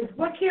 yes. It's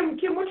what Kim?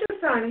 Kim, what's your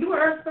sign? Are you an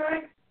Earth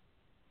sign?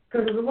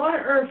 Because there's a lot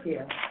of Earth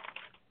here.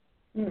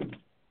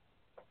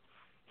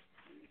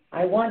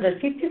 I wonder,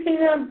 see if you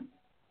can,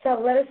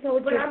 let us know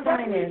what But your I'm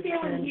sign definitely is.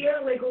 feeling here,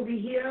 like over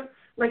here,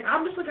 like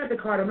I'm just looking at the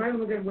card, I'm not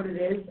even looking at what it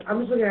is. I'm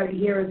just looking at it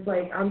here, it's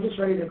like, I'm just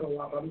ready to go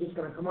up. I'm just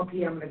gonna come up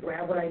here, I'm gonna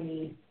grab what I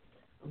need.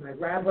 I'm gonna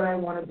grab what I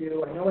wanna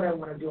do, I know what I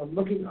wanna do, I'm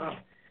looking up.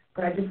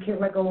 But I just can't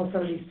let go of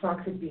some of these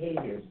toxic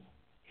behaviors.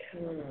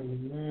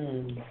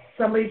 Mm-hmm.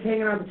 Somebody's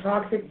hanging on to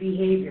toxic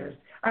behaviors.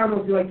 I don't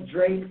know if you like to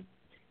drink,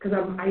 because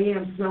I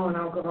am smelling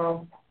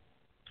alcohol.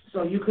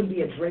 So you could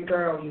be a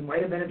drinker, or you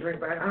might have been a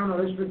drinker. I don't know,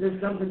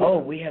 there's something. Oh,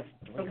 we have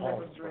 3 some type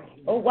callers. of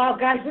drinking. Oh, wow,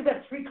 guys, we've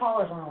got 3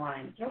 callers on the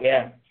line.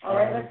 Yeah. All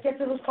right, let's get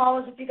to those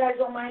callers. If you guys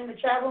don't mind in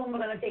the chat room, we're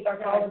going to take our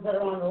callers that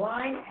are on the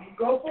line.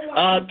 Go for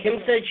one.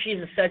 Kim said she's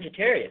a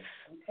Sagittarius.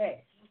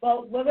 Okay.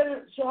 Well,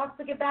 she'll have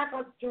to get back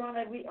on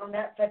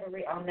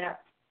that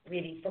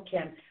reading for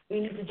Kim. We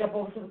need to jump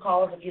over to the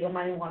callers. If you don't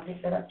mind, you want to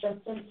pick that up,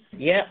 Justin?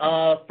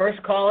 Yeah,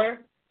 first caller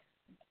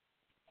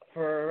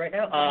for right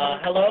now.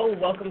 Hello,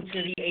 welcome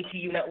to the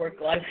ATU Network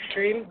live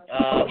stream.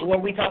 Who are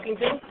we talking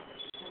to?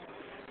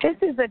 This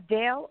is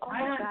Adele. Oh,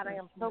 my God, I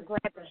am so glad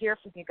to hear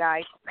from you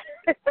guys.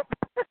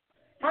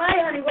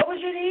 Hi, honey. What was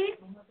your name?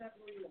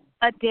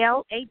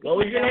 Adele, What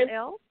was your name?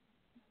 Adele?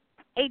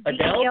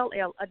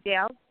 Adele,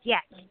 Adele,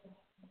 yes.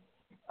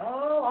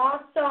 Oh,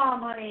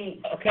 awesome,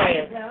 honey.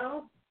 Okay.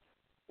 Hi,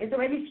 is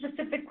there any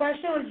specific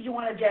question, or did you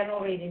want a general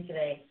reading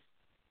today?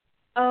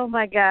 Oh,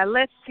 my God,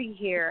 let's see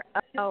here.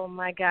 Oh,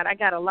 my God, I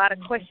got a lot of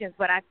questions,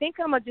 but I think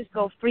I'm going to just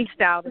go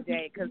freestyle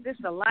today because there's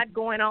a lot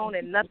going on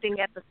and nothing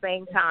at the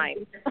same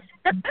time.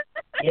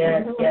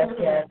 Yes.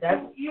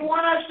 You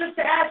want us just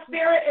to ask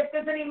Spirit if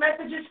there's any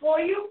messages for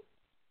you?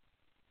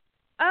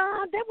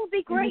 That would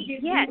be great.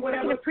 Yes,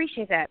 I would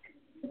appreciate that.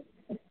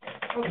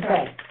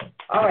 Okay.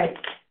 All right.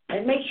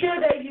 And make sure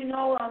that you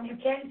know you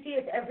can see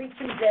us every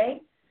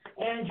Tuesday,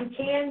 and you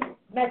can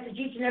message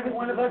each and every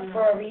one of us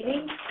for a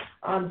reading.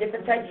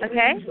 Different types of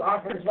readings we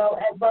offer as well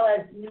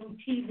as new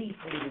TV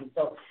readings.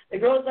 So the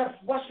girls are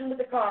flushing with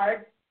the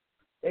cards.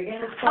 They're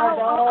getting the cards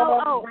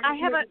all. I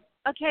have a.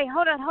 Okay,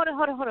 hold on.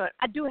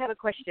 I do have a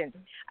question.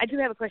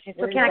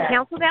 So can I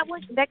cancel that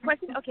one? That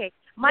question? Okay.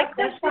 My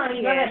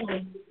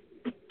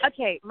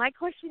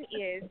question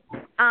is,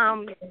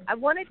 I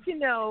wanted to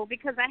know,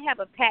 because I have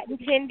a patent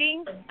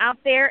pending out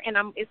there,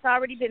 and it's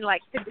already been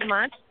like 6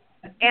 months,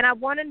 and I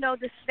want to know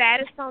the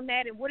status on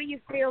that, and what do you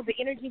feel, the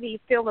energy that you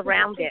feel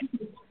around it?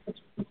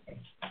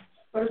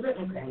 What is it?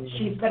 Okay.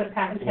 She's got a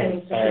patent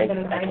pending, so she's got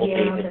an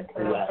idea on it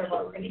for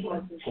about 6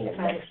 months, and she's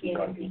kind of seeing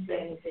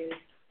anything.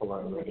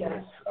 Going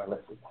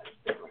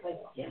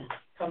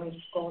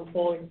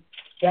forward.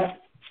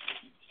 Yep.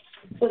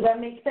 Does that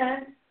make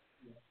sense?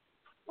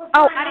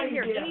 Oh, I didn't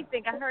hear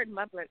anything. I heard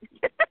mumbling.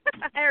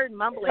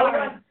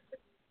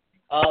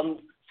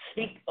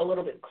 Speak a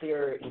little bit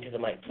clearer into the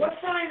mic, please. What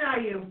sign are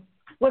you?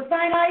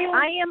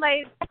 I am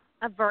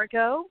a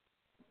Virgo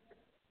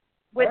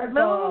with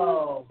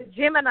Moon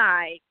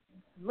Gemini.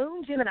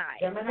 Gemini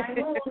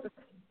moon.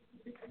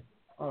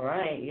 All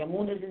right, your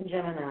moon is in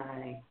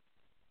Gemini.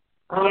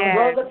 Yes.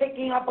 Girls are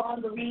picking up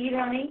on the read,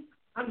 honey.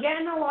 I'm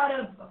getting a lot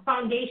of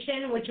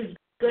foundation, which is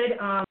good.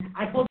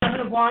 I pulled Seven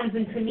of Wands,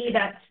 and to me,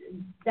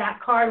 that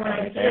card, when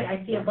I see it,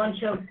 I see a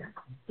bunch of,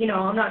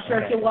 I'm not sure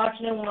if you're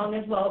watching it along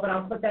as well, but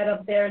I'll put that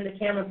up there in the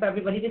camera for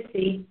everybody to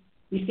see.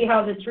 You see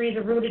how the trees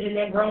are rooted, and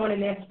they're growing, and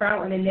they're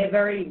sprouting, and they're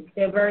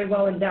very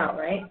well endowed,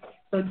 right?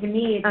 So to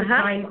me, it's a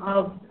time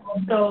of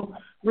also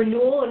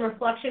renewal and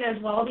reflection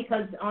as well,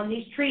 because on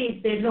these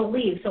trees, there's no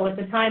leaves. So it's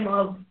a time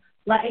of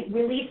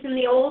releasing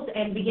the old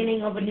and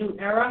beginning of a new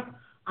era.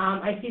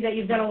 I see that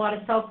you've done a lot of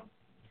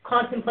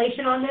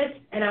self-contemplation on this,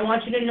 and I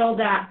want you to know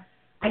that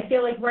I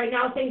feel like right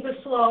now things are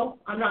slow.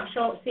 I'm not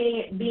seeing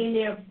it being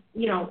there,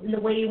 in the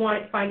way you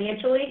want it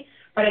financially,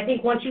 but I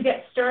think once you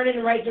get stirred in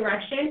the right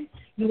direction,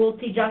 you will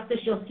see justice.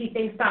 You'll see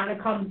things starting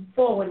to come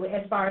forward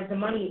as far as the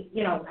money.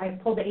 I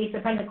pulled the Ace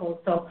of Pentacles,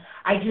 so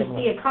I just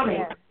see it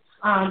coming.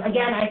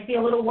 Again, I see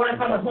a little work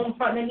on the home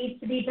front that needs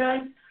to be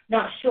done.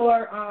 Not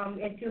sure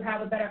if you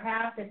have a better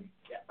half.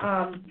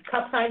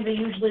 Cup signs are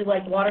usually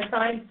like water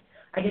signs.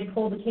 I did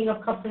pull the King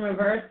of Cups in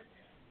reverse.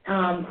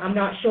 I'm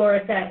not sure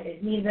if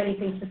it means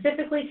anything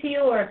specifically to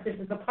you or if this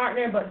is a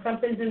partner, but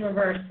something's in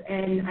reverse,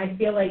 and I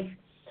feel like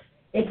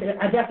it's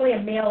definitely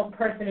a male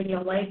person in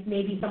your life.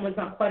 Maybe someone's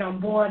not quite on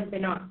board. They're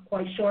not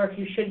quite sure if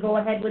you should go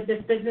ahead with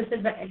this business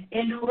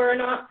over or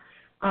not.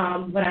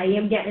 But I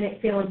am getting it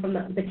feeling from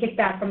the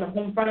kickback from the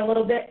home front a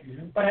little bit.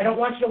 But I don't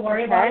want you to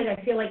worry about it.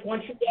 I feel like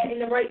once you get in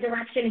the right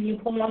direction and you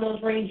pull on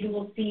those reins, you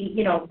will see,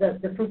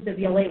 the fruits of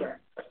your labor,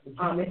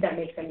 if that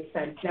makes any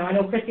sense. Now, I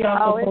know Chrissy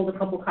also pulled a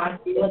couple cards.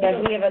 We have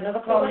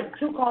another caller,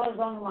 2 callers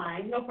on the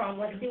line. No problem.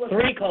 Let's see what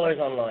 3 callers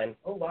online.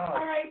 Oh, wow.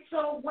 All right,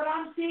 so what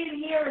I'm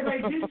seeing here is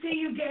I do see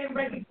you getting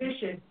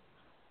recognition.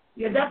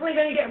 You're definitely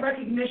going to get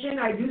recognition.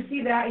 I do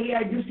see that here.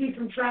 I do see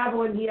some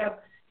travel in here.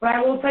 But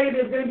I will tell you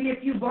there's going to be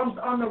a few bumps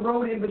on the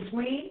road in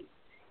between,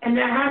 and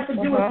that has to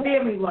do with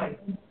family life.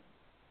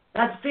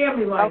 That's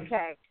family life.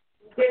 Okay.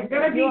 There's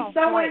going to be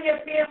someone in your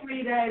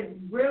family that is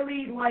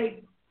really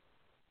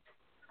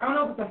I don't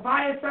know if it's a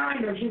fire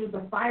sign or she's just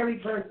a fiery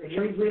person.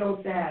 You're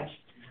Leo Sag.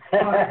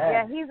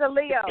 Yeah, he's a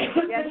Leo.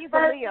 Yeah, he's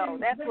a Leo.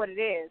 That's what it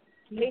is.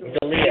 He's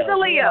a Leo. He's a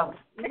Leo.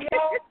 Leo?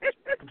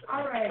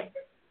 All right.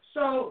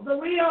 So the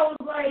Leo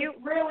is like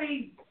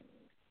really,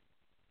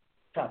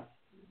 Tough.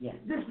 Yeah.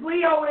 this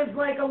Leo is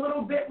like a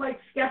little bit like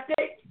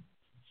skeptic.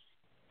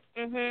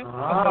 Mhm.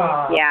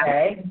 Yeah.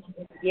 Okay.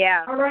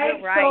 Yeah. All right.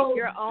 You're right. So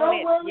You're on don't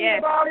it. worry Yes.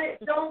 about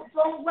it.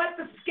 Don't let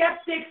the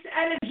skeptic's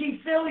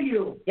energy fill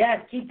you.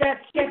 Yes, keep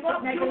that Keep skeptic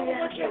up negative doing what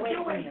energy you're away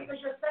from doing you.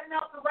 because you're sending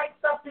out the right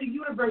stuff to the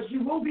universe.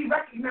 You will be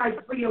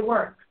recognized for your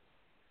work.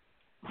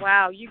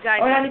 Wow, you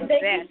guys All are right, the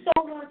thank best. you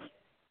so much.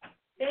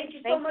 Thank you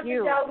so Thank much,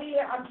 you. Adele.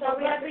 I'm so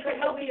glad we could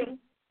help you.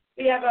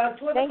 We have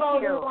two other Thank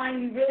callers you. on the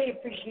line. We really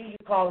appreciate you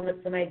calling us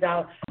tonight,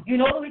 Adele. You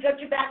know that we got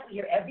your back. We're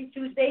here every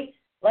Tuesday.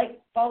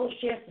 Like, follow,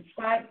 share,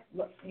 subscribe.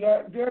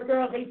 Your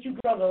girls,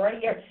 A2 girls, are right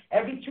here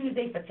every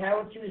Tuesday for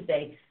Tarot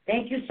Tuesday.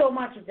 Thank you so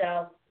much,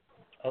 Adele.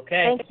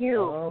 Okay. Thank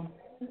you.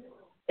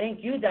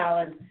 Thank you,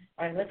 darling.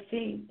 All right, let's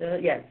see.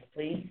 Yes,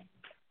 please.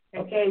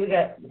 Okay, we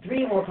got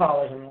 3 more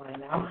callers on the line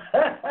now.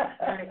 All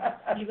right.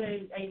 Are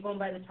you going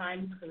by the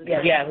time?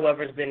 Yeah,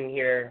 whoever's been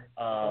here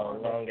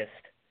longest.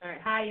 All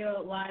right. Hi,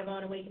 you're live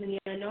on Awakening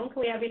the Unknown.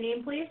 Can we have your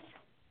name, please?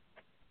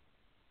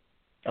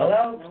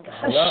 Hello?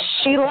 Hello?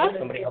 Sheila?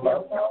 Somebody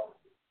hello?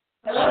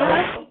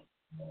 Hello?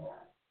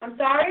 I'm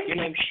sorry? Your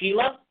name's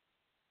Sheila?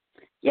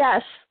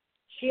 Yes.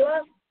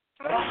 Sheila?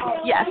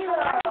 Yes.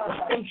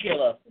 Welcome,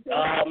 Sheila.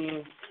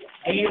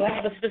 Do you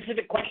have a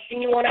specific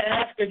question you want to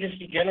ask or just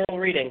a general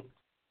reading?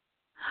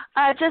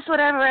 Just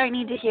whatever I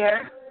need to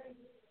hear.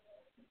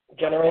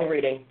 General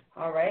reading.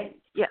 All right.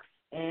 Yes.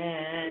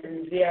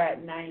 And we are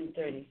at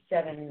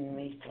 9:37.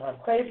 We still have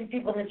quite a few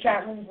people in the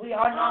chat room. We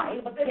are not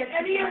able to If get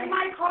any of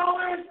my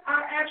callers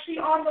are actually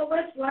on the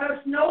list, let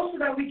us know so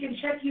that we can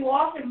check you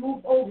off and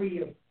move over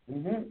you.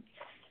 Mm-hmm.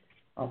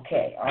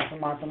 Okay,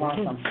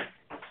 awesome.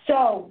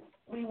 So,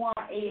 we want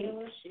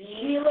a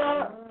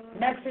Sheila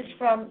message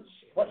from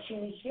what she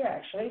needs here,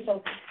 actually.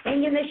 So,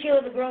 hang in there,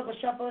 Sheila. The girls are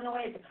shuffling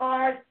away at the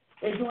cards.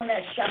 They're doing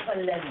that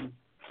shuffling.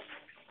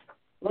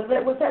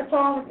 What's that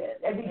song?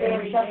 Every day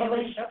I'm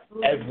shuffling.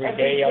 Every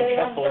day I'm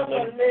shuffling.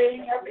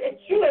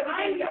 It's true.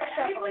 Every day you're I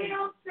shuffling.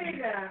 don't say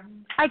that.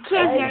 I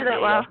can't hear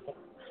that well.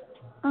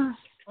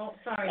 Oh,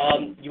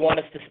 sorry. You want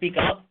us to speak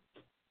up?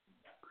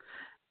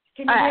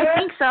 Can you hear I us?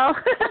 think so.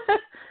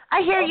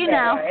 I hear you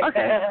now. all right.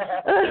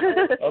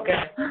 Okay. Okay.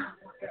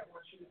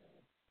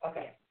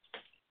 Okay.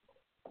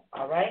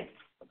 All right.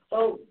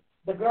 So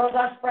the girls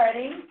are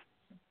spreading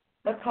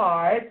the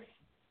cards,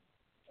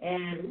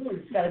 and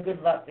you got a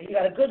good look. You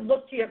got a good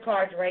look to your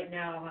cards right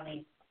now,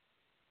 honey.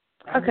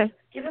 Okay.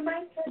 Given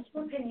my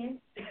personal opinion,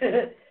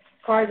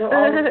 cards are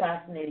always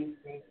fascinating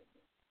to me.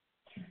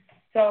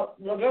 So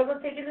the girls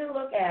are taking a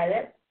look at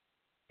it,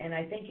 and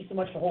I thank you so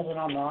much for holding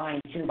on the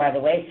line too. By the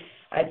way,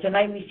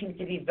 tonight we seem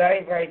to be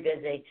very, very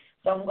busy.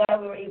 So I'm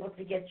glad we were able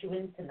to get you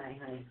in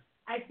tonight, honey.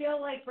 I feel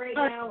like right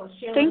now,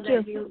 Sheila, thank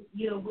that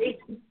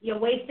you're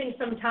wasting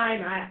some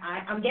time.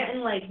 I'm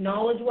getting like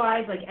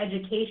knowledge-wise, like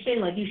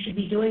education, like you should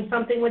be doing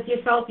something with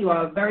yourself. You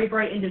are a very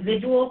bright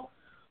individual,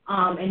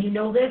 and you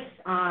know this.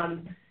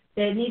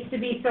 There needs to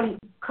be some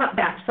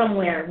cutback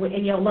somewhere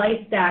in your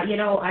life that,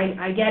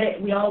 I get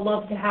it. We all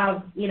love to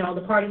have,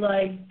 the party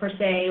life per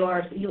se,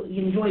 or you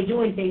enjoy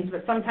doing things,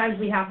 but sometimes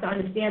we have to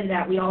understand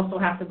that we also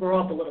have to grow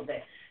up a little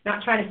bit.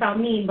 Not trying to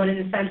sound mean, but in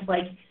a sense,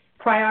 like,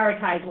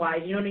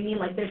 prioritize-wise, you know what I mean?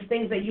 Like, there's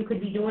things that you could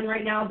be doing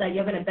right now that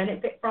you're going to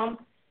benefit from,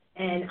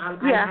 and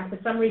for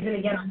some reason,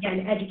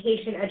 again,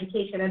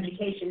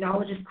 education,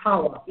 knowledge is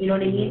power, you know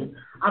what I mean?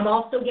 I'm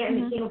also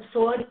getting the King of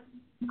Swords.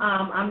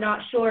 I'm not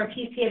sure if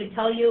he's here to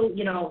tell you,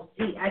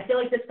 I feel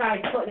like this guy's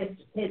putting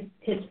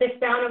his fist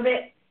down of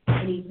it,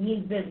 and he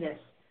means business.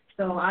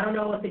 So I don't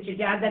know if it's your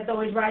dad that's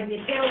always riding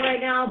your tail right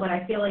now, but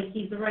I feel like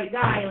he's the right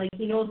guy. Like,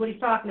 he knows what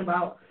he's talking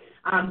about.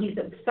 He's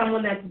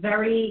someone that's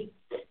very...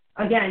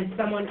 Again, I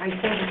told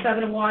the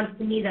Seven of Wands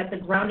to me, that's a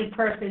grounded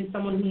person,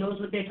 someone who knows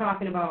what they're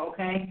talking about,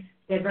 okay?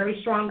 They're very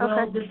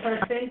strong-willed, this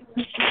person.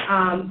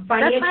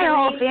 That's my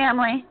whole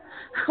family.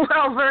 We're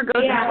all Virgos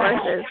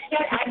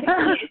and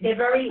Taurus. They're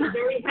very,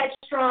 very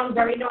headstrong,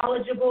 very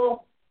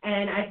knowledgeable,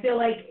 and I feel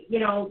like,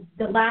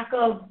 the lack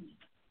of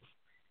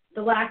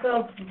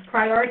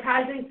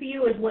prioritizing for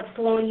you is what's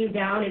slowing you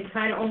down. It's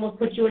kind of almost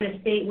puts you in a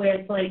state where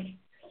it's like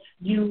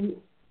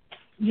you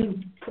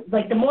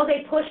like, the more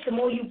they push, the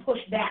more you push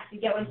back.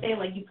 You get what I'm saying?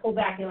 Like, you pull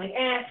back. You're like,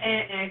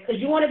 because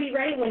you want to be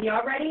ready when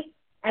you're ready.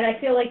 And I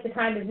feel like the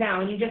time is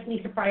now, and you just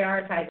need to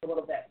prioritize a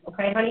little bit.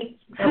 Okay, honey?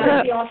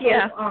 And she also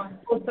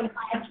pulled some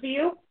cards for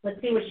you. Let's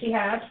see what she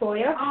has for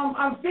you.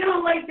 I'm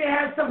feeling like there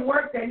has some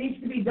work that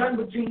needs to be done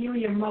between you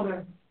and your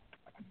mother.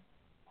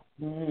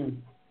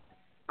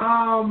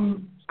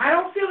 I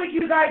don't feel like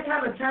you guys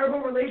have a terrible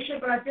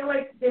relationship, but I feel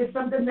like there's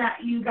something that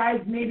you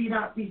guys maybe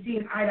not be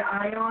seeing eye to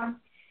eye on.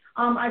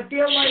 I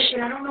feel like,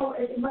 and I don't know,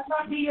 it must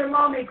not be your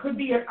mom. It could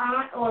be your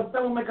aunt or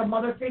someone like a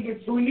mother figure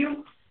to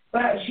you.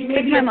 But she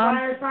may be a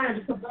fire sign,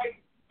 just a very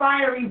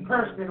fiery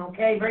person,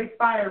 okay? Very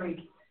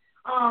fiery.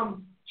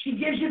 She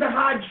gives you the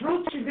hard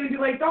truth. She's going to be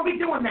like, don't be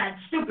doing that.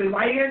 It's stupid.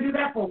 Why are you going to do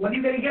that for? What are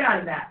you going to get out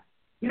of that?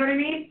 You know what I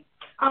mean?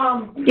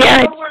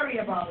 Yeah. Don't worry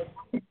about it.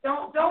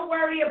 Don't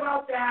worry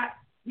about that.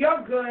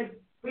 You're good,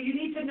 but you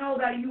need to know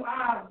that you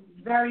are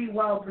very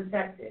well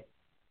protected.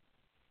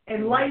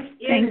 In life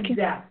and in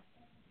death.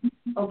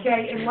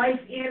 Okay? In life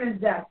and in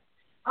death.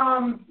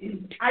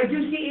 I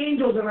do see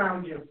angels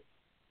around you.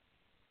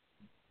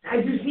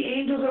 I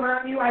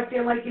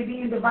feel like you're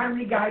being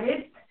divinely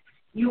guided.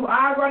 You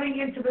are running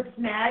into the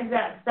snag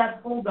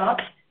that's pulled up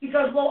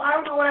because, well, I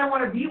don't know what I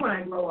want to be when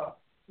I grow up.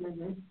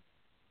 Mm-hmm.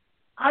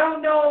 I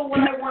don't know what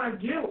I want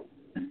to do.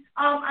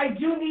 I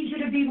do need you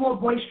to be more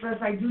boisterous.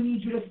 I do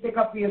need you to stick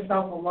up for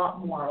yourself a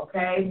lot more,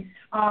 okay?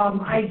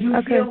 I do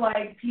feel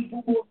like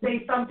people will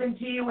say something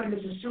to you and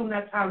just assume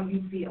that's how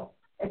you feel.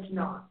 It's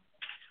not.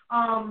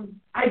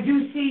 I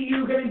do see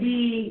you going to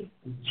be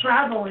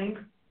traveling.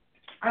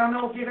 I don't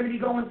know if you're going to be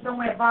going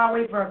somewhere far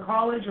away for a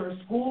college or a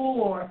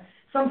school or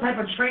some type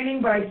of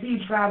training, but I see you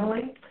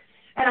traveling.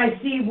 And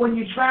I see when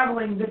you're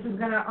traveling, this is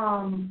going to,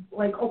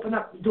 open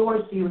up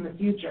doors to you in the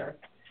future.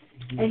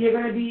 And you're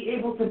going to be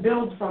able to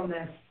build from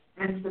this,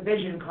 hence the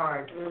vision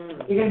card.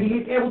 You're going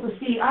to be able to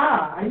see,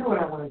 I know what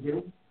I want to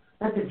do.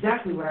 That's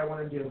exactly what I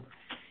want to do.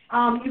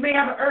 You may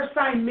have an earth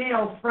sign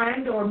male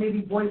friend or maybe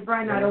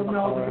boyfriend, I don't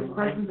know, but this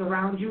person's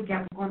around you,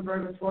 Capricorn,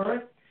 Virgo,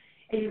 Taurus.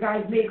 And you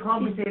guys may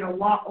conversate a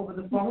lot over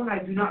the phone. I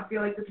do not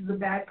feel like this is a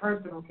bad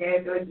person, okay?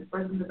 I feel like this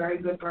person's a very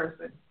good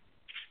person.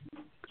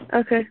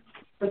 Okay.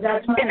 But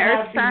that's what I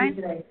have for you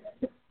today.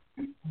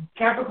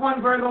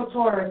 Capricorn, Virgo,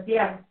 Taurus,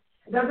 yes.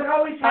 It doesn't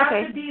always have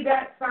to be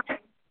that sign,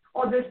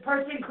 or this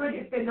person could,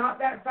 if they're not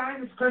that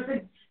sign, this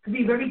person could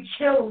be very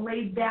chill and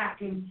laid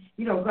back and,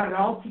 got it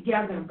all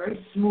together and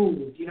very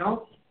smooth,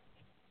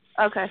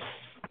 Okay.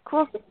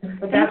 Cool. But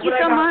Thank that's you what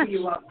so I got much. for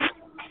you.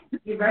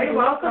 You're very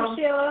welcome,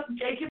 Sheila.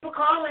 Thank you for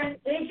calling.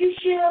 Thank you,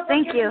 Sheila.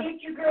 Thank you.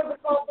 Thank you, girls,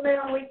 for calling in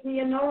on Wake Me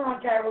and Know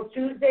on Carol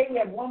Tuesday. We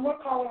have one more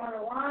caller on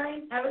the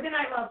line. Have a good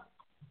night, love.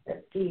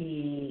 Let's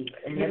see.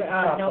 And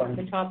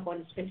The top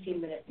one is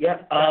 15 minutes.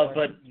 Yep.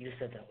 But you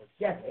said that was...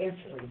 Yes,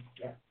 answering.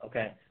 Yeah.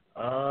 Okay.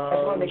 I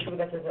just want to make sure we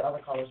get to the other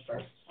callers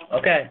first.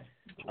 Okay.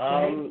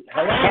 Hello.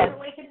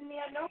 Waking Me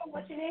and Know.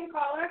 What's your name,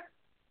 caller?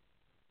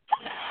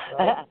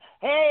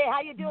 Hey,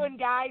 how you doing,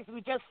 guys?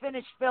 We just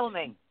finished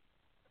filming.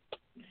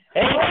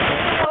 Hey.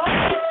 How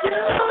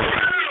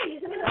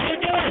you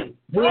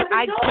doing?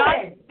 I just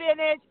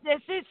finished.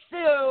 This is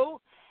Sue,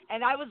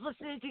 and I was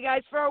listening to you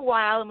guys for a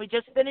while, and we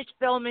just finished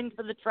filming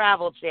for the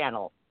Travel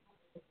Channel.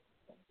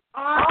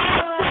 Oh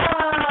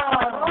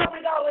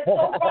my God, we're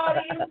so proud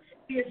of you.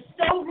 We're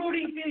so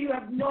rooting for you. You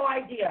have no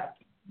idea.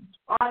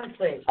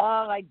 Honestly.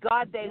 Oh my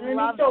God, they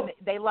loved it.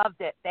 They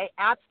loved it. They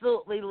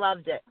absolutely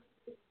loved it.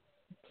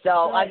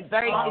 So I'm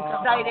very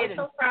excited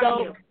and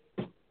stoked.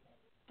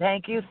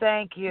 Thank you.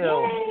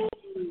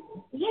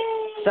 Yay.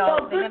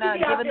 So they're gonna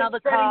give another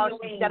call.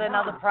 She's got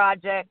another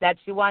project that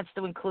she wants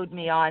to include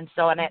me on.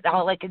 So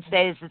all I can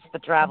say is it's the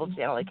Travel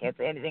Channel. I can't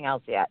say anything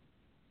else yet.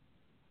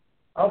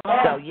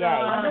 Okay. So yay.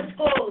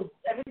 Undisclosed.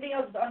 Everything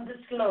else is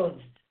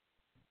undisclosed.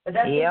 But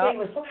that's the thing.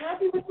 We're so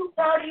happy. We're so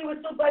proud of you.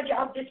 We're so glad you're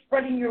out there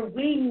spreading your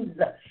wings.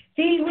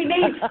 See, we've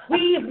made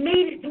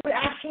it to an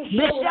actual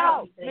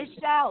show.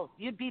 Michelle,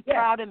 you'd be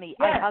proud of me.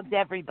 Yes. I hugged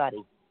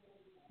everybody.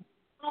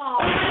 Oh,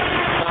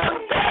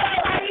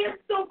 I am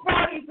so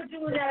proud of you for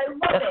doing that.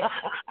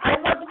 I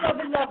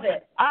love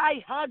it.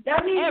 I hugged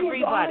that means everybody.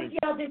 You're honestly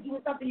out there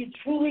doing something you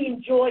truly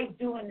enjoy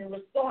doing, and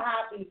we're so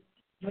happy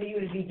for you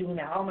to be doing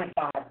that. Oh, my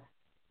God.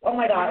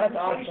 That's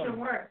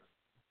awesome.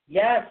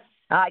 Yes.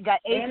 I got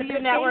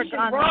ACU Network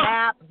on the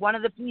map. One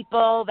of the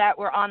people that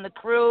were on the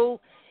crew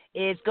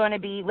is going to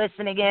be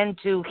listening in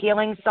to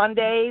Healing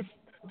Sundays.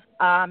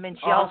 And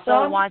she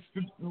also wants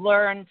to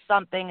learn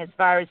something as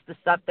far as the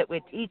stuff that we're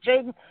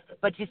teaching.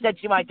 But she said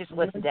she might just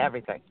listen to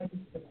everything.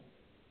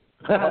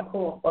 Oh,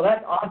 cool. Well,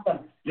 that's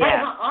awesome.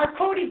 Yeah. Our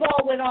Cody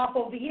ball went off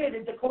over here.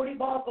 Did the Cody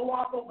ball go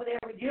off over there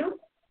with you?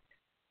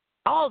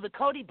 Oh, the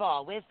Cody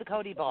ball. Where's the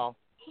Cody ball?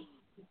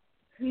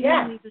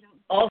 Yeah.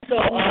 Also,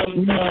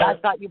 I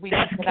thought we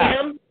desk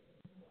cam.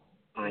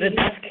 The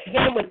desk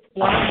cam was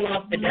flying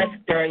off the desk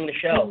during the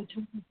show.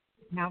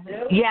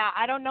 Yeah,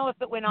 I don't know if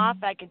it went off.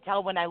 I can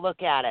tell when I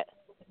look at it.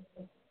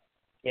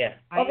 Yeah.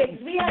 Okay,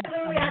 because we had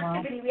literally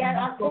activity. We had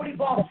our Cody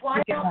ball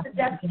flying off the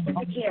desk with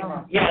the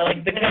camera. Yeah,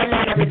 like the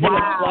camera and everything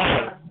was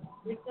flying.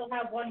 We still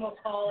have one more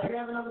caller. We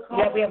have another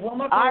caller. Yeah, we have one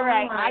more caller. All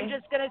right, I'm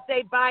just going to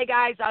say bye,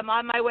 guys. I'm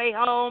on my way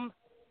home.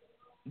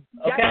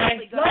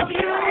 Okay. Love you.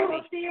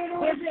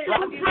 We're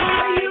so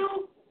proud of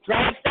you.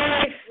 Drive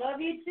safe. Love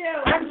you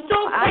too. I'm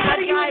so proud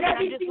of you in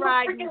every just single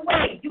riding. freaking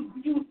way.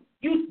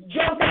 You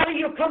jumped out of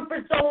your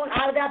comfort zone,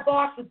 out of that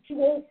box with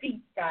 2 old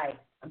feet, guy.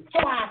 I'm so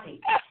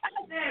happy.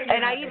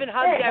 And I even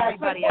hugged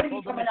everybody. I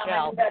pulled a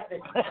Michelle.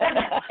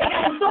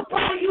 I'm so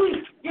proud of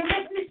you. You're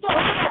making me so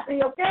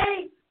happy,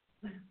 okay?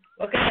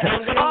 Okay,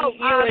 I'm going to meet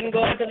you and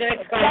go on to the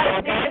next call,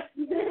 okay?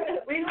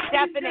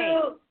 Stephanie.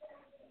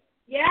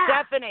 Yeah.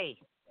 Stephanie.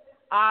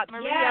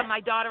 Maria, my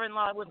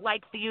daughter-in-law, would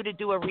like for you to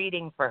do a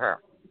reading for her.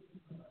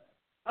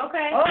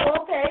 Okay.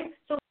 Oh, okay.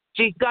 So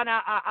She's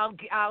gonna.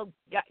 I'll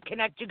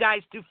connect you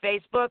guys through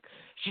Facebook.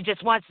 She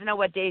just wants to know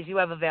what days you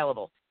have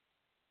available.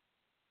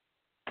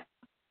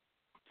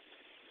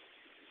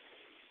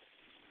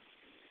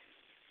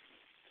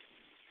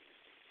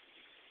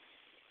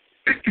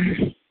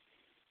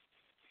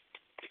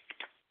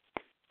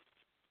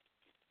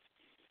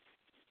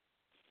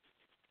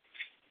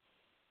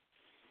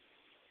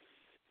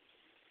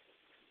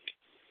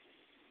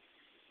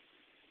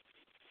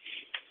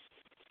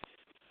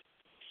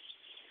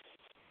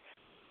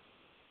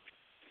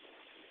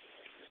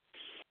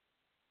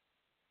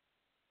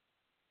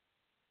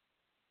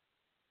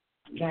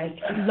 Guys,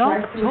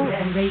 Blog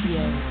Talk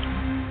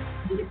Radio.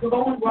 we're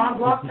going wrong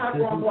block, not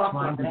wrong block,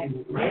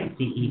 right?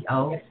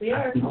 CEO Yes, we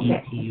are. of the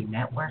ETU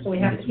Network. So we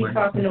have to keep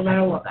talking no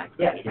matter what.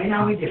 Yeah, right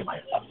now we do.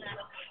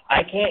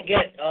 I can't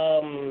get the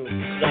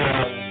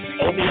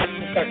OBS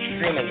to start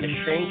streaming.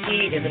 The stream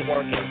key isn't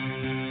working.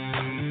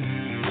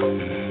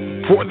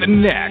 For the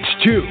next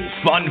 2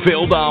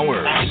 fun-filled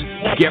hours,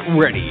 get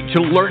ready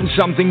to learn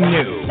something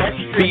new,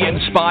 be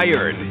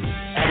inspired,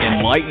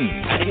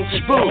 enlightened,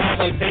 spooked,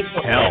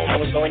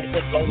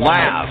 helped,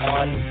 laugh,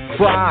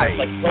 cry,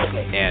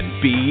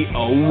 and be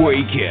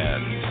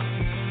awakened.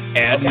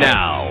 And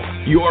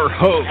now, your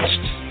host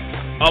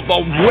of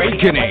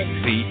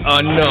Awakening the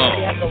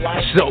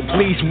Unknown. So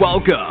please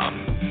welcome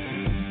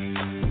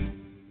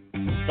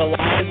The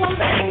live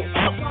thing.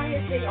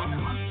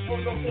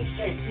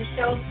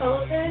 Michelle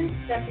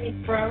Sullivan, Stephanie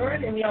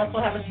Brevard, and we also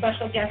have a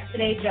special guest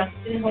today,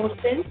 Justin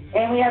Hostin.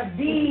 And we have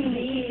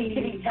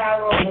the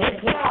Carol.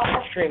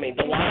 Streaming.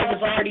 The live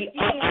is already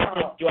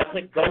up. Do I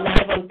click go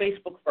live on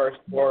Facebook first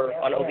or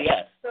on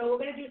OBS? So we're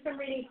going to do some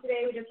readings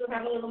today. We just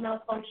have a little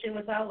malfunction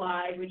with our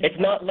live. It's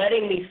not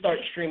letting me start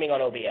streaming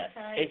on OBS.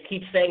 It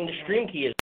keeps saying the stream key is